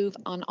 approve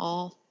on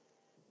all.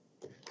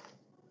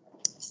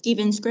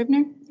 Stephen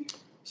Scribner,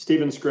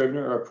 Stephen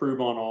Scribner, approve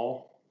on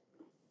all.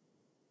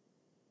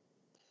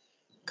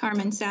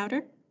 Carmen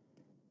Souter,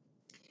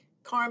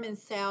 Carmen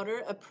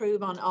Souter,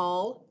 approve on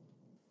all.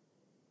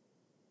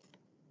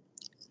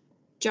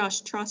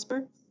 Josh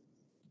Trosper,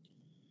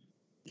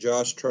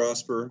 Josh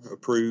Trosper,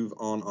 approve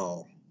on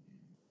all.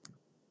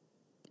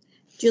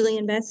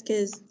 Julian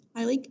Vasquez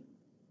Heilig,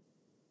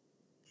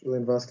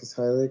 Julian Vasquez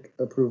Heilig,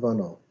 approve on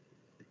all.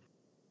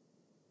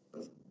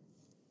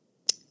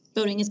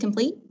 voting is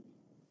complete.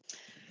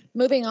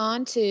 Moving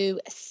on to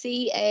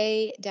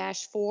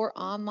CA-4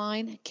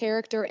 online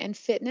character and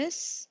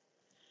fitness.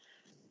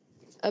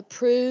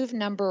 Approve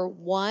number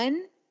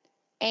 1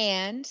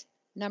 and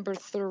number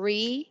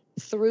 3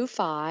 through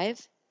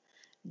 5.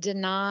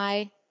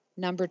 Deny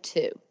number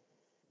 2.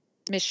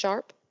 Ms.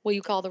 Sharp, will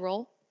you call the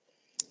roll?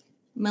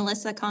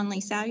 Melissa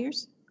Conley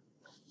Salyers,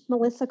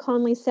 Melissa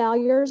Conley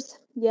Salyers,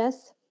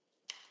 yes.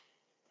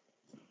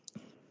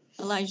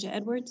 Elijah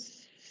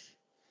Edwards,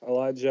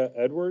 Elijah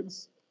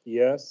Edwards,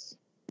 yes.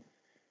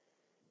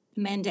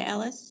 Amanda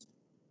Ellis,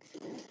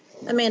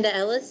 Amanda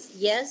Ellis,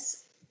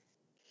 yes.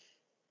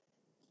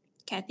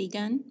 Kathy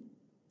Gunn,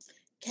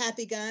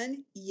 Kathy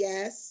Gunn,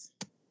 yes.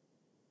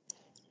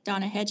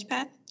 Donna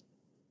Hedgepath,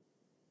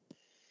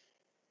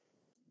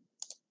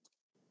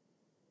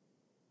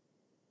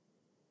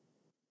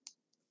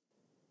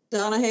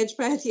 Donna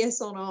Hedgepath,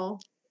 yes on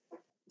all.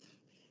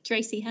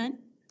 Tracy Hunt,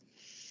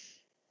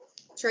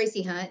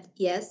 Tracy Hunt,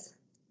 yes.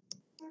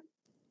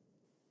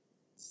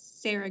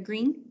 Sarah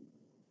Green,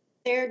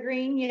 Sarah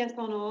Green, yes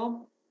on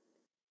all.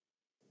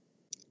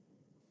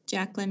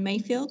 Jacqueline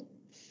Mayfield,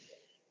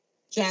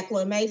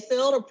 Jacqueline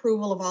Mayfield,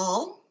 approval of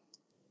all.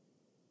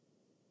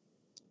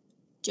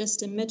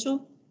 Justin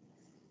Mitchell,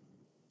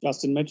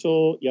 Justin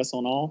Mitchell, yes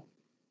on all.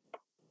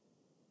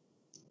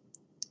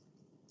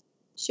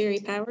 Sherry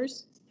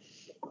Powers,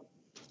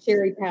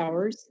 Sherry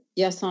Powers,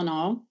 yes on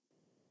all.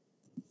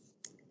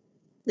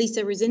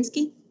 Lisa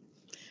Ruzinski,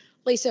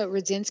 Lisa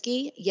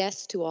Rudzinski,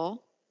 yes to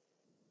all.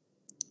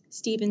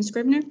 Stephen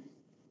Scribner,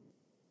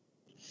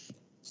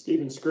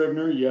 Stephen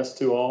Scribner, yes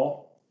to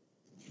all.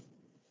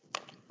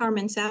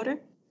 Carmen Souter,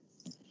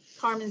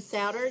 Carmen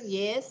Souter,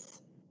 yes.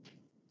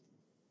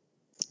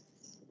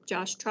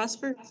 Josh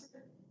Trosper,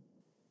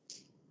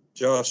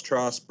 Josh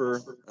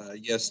Trosper,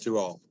 yes to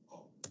all.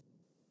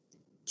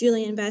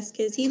 Julian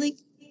Vasquez Healy,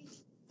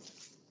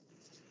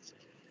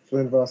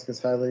 Julian Vasquez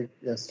Heilig,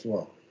 yes to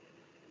all.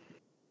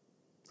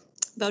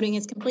 voting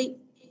is complete.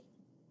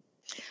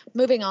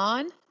 Moving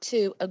on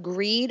to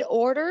agreed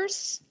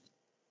orders.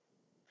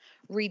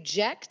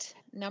 Reject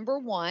number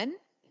 1,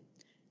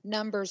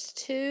 numbers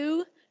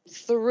 2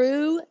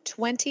 through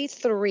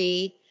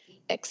 23,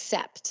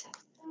 accept.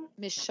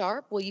 Ms.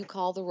 Sharp, will you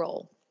call the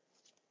roll?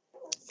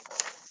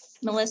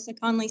 Melissa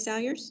Conley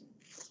Salyers,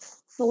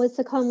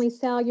 Melissa Conley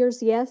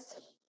Salyers, yes.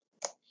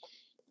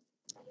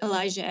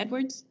 Elijah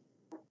Edwards,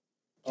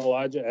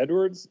 Elijah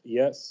Edwards,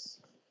 yes.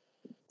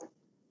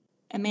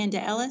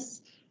 Amanda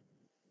Ellis,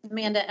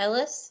 Amanda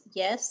Ellis,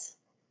 yes.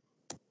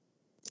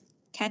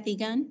 Kathy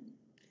Gunn,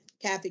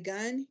 Kathy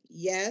Gunn,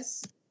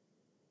 yes.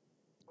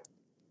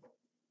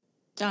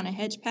 Donna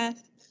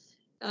Hedgepath,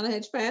 Donna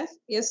Hedgepath,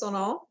 yes on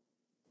all.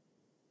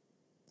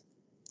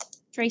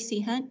 Tracy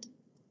Hunt,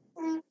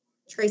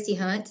 Tracy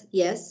Hunt,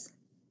 yes.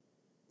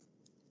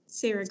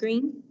 Sarah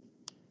Green,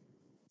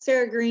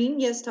 Sarah Green,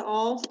 yes to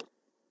all.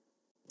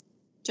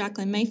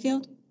 Jacqueline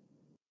Mayfield,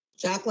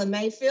 Jacqueline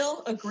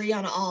Mayfield, agree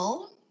on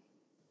all.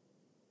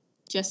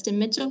 Justin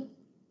Mitchell,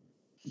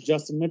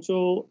 Justin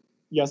Mitchell,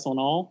 yes on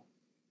all.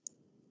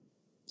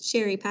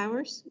 Sherry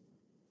Powers,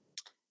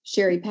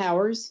 Sherry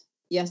Powers,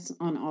 yes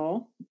on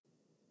all.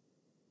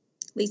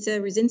 Lisa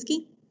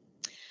Ruzinski,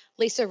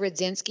 Lisa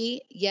Rudzinski,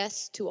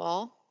 yes to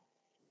all.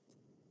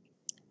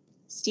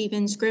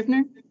 Stephen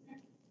Scribner,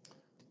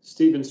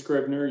 Stephen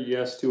Scribner,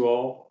 yes to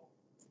all.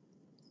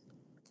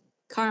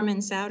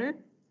 Carmen Souter,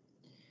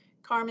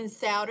 Carmen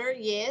Souter,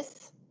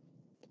 yes.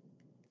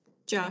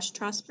 Josh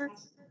Trosper,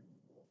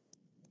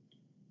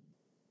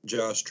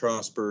 Josh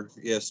Trosper,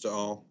 yes to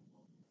all.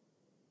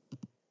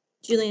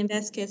 Julian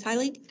Vasquez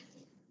Heilig,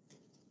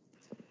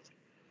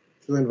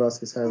 Julian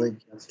Vasquez Heilig,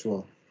 yes to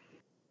all.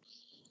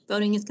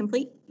 voting is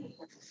complete.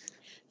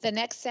 The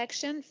next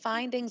section,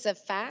 findings of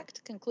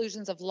fact,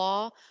 conclusions of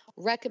law,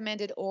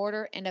 recommended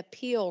order, and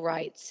appeal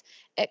rights,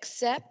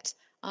 except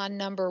on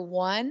number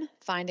 1,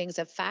 findings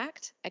of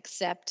fact,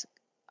 except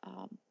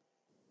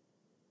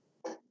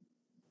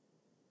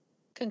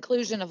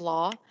conclusion of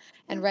law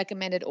and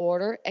recommended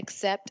order,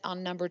 except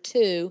on number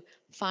 2,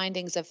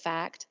 findings of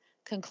fact,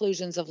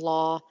 conclusions of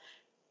law,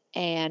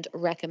 and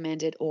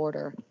recommended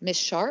order. Ms.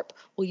 Sharp,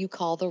 will you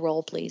call the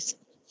roll, please?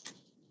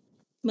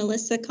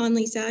 Melissa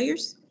Conley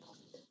Salyers,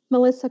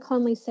 Melissa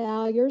Conley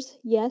Salyers,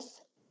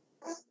 yes.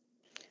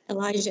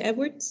 Elijah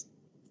Edwards,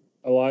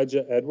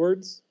 Elijah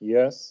Edwards,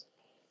 yes.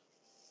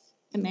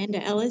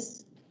 Amanda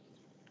Ellis,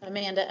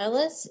 Amanda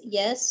Ellis,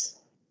 yes.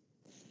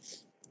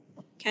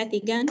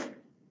 Kathy Gunn,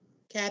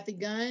 Kathy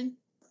Gunn,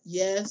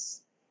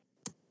 yes.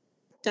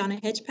 Donna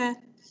Hedgepath,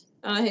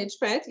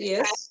 Hedgepath,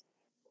 yes.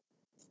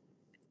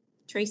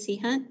 Tracy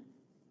Hunt,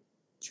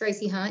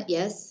 Tracy Hunt,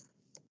 yes.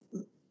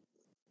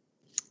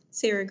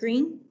 Sarah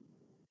Green,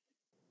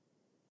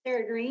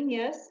 Sarah Green,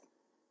 yes.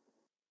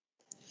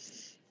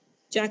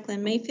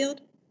 Jacqueline Mayfield,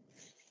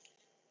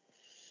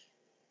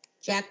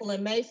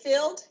 Jacqueline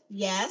Mayfield,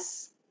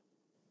 yes.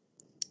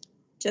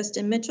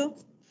 Justin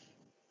Mitchell,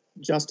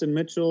 Justin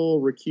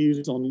Mitchell,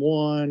 recused on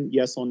 1,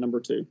 yes on number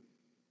 2.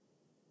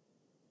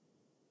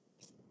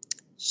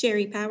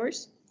 Sherry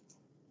Powers,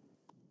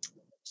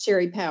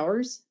 Sherry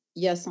Powers,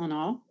 yes on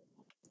all.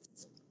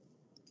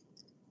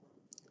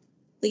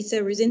 Lisa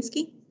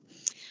Ruzinski,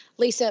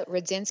 Lisa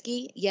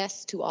Rudzinski,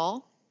 yes to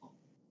all.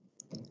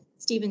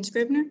 Stephen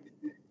Scribner,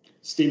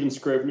 Stephen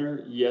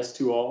Scribner, yes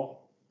to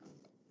all.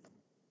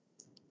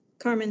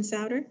 Carmen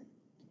Souter,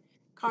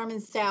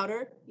 Carmen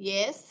Souter,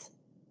 yes.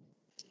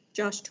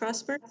 Josh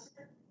Trosper,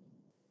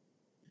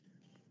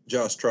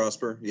 Josh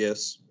Trosper,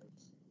 yes.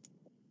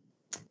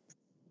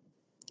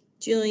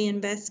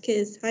 Julian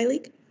Vasquez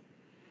Heilig.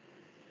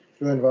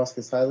 Julian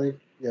Vasquez Heilig,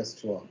 yes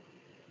to all.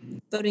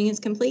 Voting is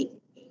complete.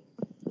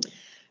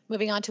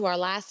 Moving on to our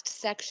last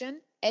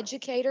section,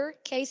 educator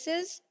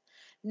cases,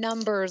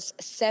 numbers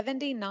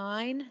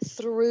 79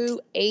 through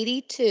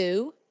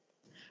 82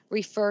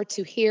 refer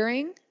to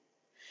hearing.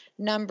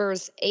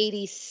 Numbers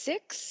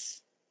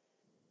 86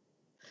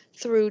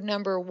 through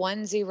number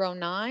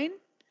 109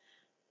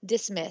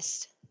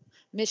 dismissed.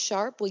 Ms.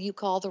 Sharp, will you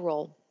call the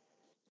roll?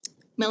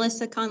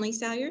 Melissa Conley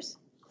Salyers,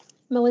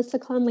 Melissa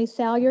Conley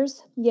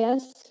Salyers,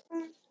 yes.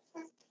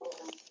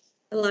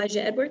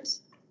 Elijah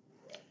Edwards,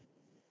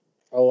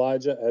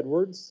 Elijah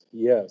Edwards,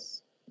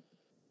 yes.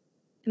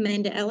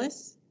 Amanda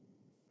Ellis,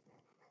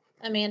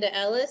 Amanda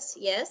Ellis,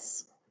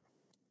 yes.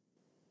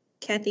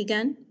 Kathy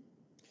Gunn,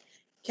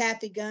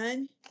 Kathy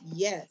Gunn,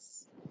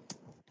 yes.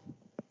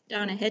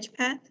 Donna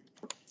Hedgepath,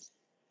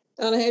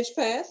 Donna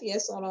Hedgepath,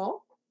 yes on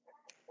all.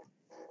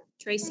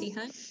 Tracy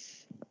Hunt,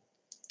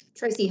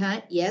 Tracy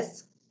Hunt,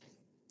 yes.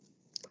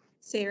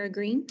 Sarah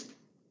Green,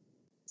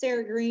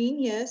 Sarah Green,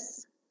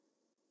 yes.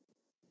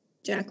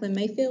 Jacqueline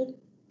Mayfield,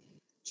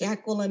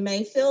 Jacqueline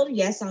Mayfield,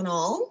 yes on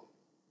all.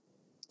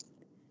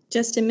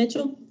 Justin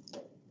Mitchell,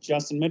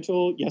 Justin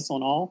Mitchell, yes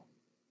on all.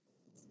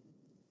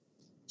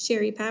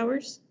 Sherry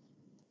Powers,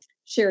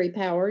 Sherry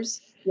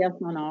Powers, yes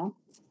on all.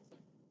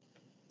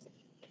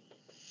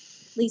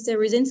 Lisa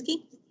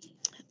Ruzinski,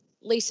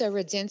 Lisa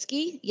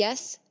Rudzinski,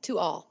 yes to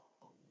all.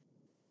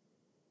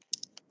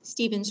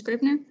 Stephen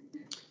Scribner,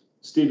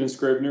 Stephen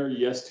Scribner,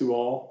 yes to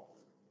all.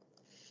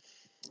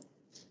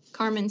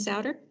 Carmen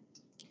Souter,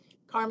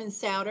 Carmen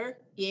Souter,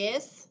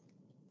 yes.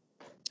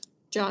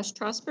 Josh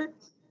Trosper,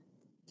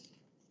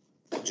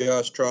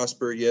 Josh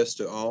Trosper, yes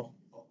to all.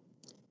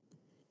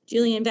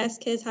 Julian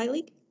Vasquez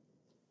Heilig.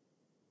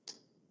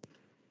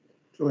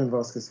 Julian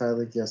Vasquez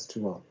Heilig, yes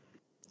to all.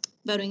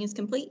 Voting is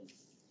complete.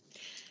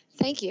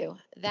 Thank you.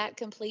 That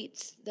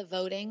completes the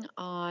voting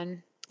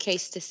on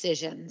case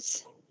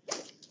decisions.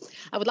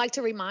 I would like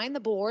to remind the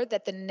board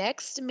that the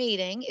next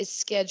meeting is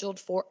scheduled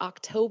for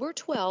October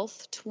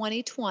 12th,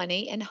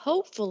 2020, and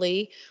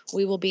hopefully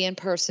we will be in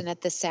person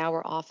at the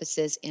Sauer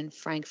offices in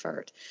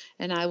Frankfurt.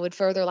 And I would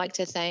further like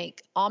to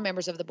thank all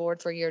members of the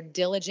board for your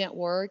diligent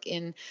work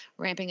in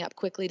ramping up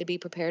quickly to be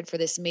prepared for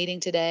this meeting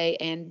today,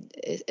 and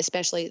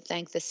especially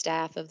thank the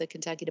staff of the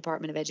Kentucky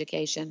Department of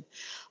Education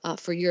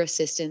for your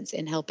assistance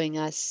in helping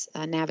us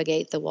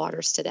navigate the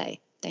waters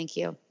today. Thank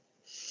you.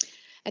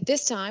 At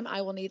this time,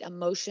 I will need a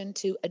motion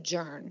to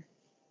adjourn.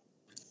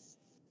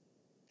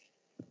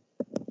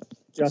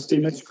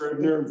 Stephen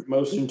Scribner,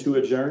 motion to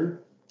adjourn.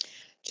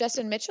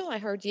 Justin Mitchell, I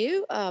heard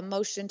you.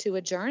 Motion to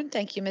adjourn.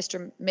 Thank you,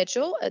 Mr.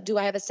 Mitchell. Do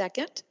I have a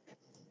second?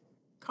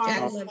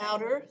 Carmen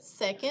Souter,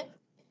 second.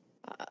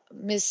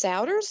 Ms.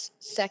 Souders,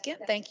 second.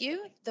 Thank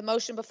you. The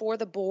motion before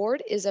the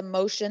board is a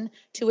motion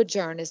to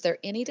adjourn. Is there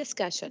any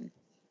discussion?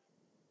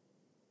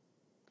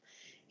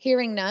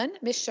 Hearing none,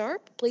 Ms.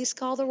 Sharp, please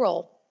call the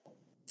roll.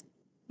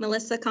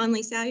 Melissa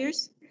Conley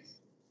Salyers,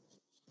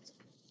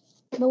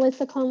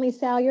 Melissa Conley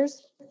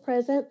Salyers,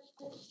 present.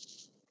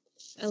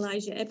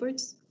 Elijah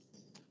Edwards,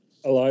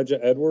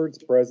 Elijah Edwards,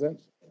 present.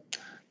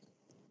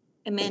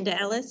 Amanda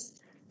Ellis,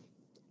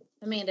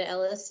 Amanda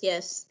Ellis,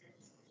 yes.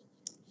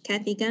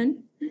 Kathy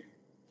Gunn,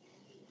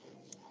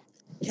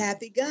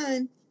 Kathy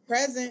Gunn,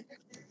 present.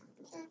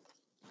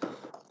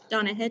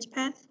 Donna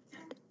Hedgepath,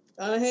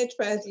 Donna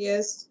Hedgepath,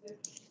 yes.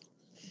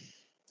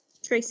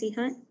 Tracy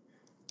Hunt,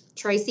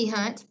 Tracy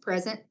Hunt,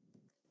 present.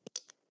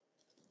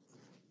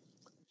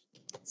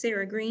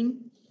 Sarah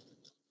Green,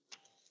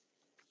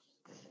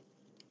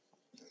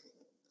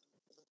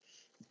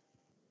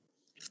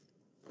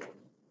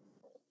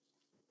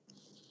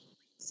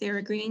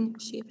 Sarah Green,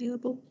 is she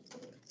available?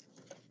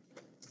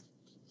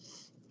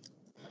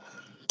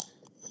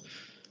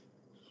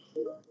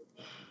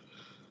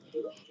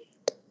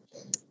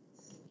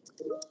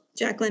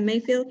 Jacqueline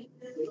Mayfield,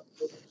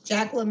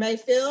 Jacqueline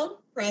Mayfield,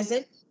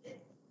 present.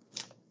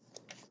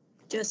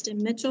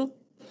 Justin Mitchell,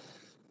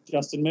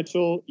 Justin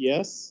Mitchell,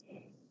 yes.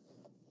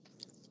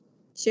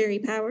 Sherry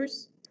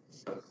Powers,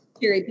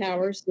 Sherry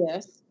Powers,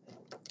 yes.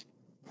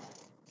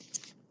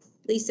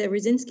 Lisa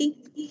Rosinski,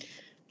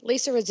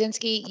 Lisa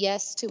Rosinski,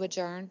 yes to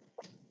adjourn.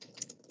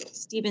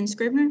 Stephen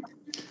Scribner,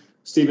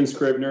 Stephen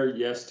Scribner,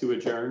 yes to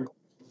adjourn.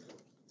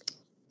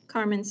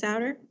 Carmen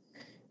Souter,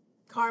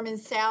 Carmen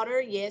Souter,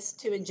 yes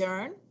to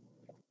adjourn.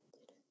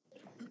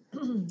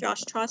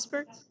 Josh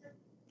Trosper,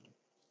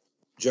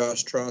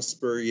 Josh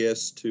Trosper,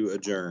 yes to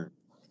adjourn.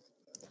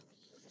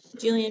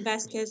 Julian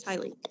Vasquez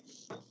Hiley.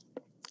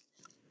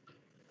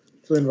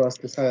 Julian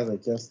Vasquez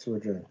Heilig, yes to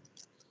adjourn.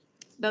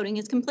 Voting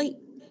is complete.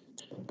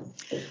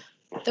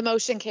 The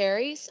motion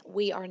carries.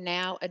 We are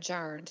now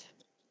adjourned.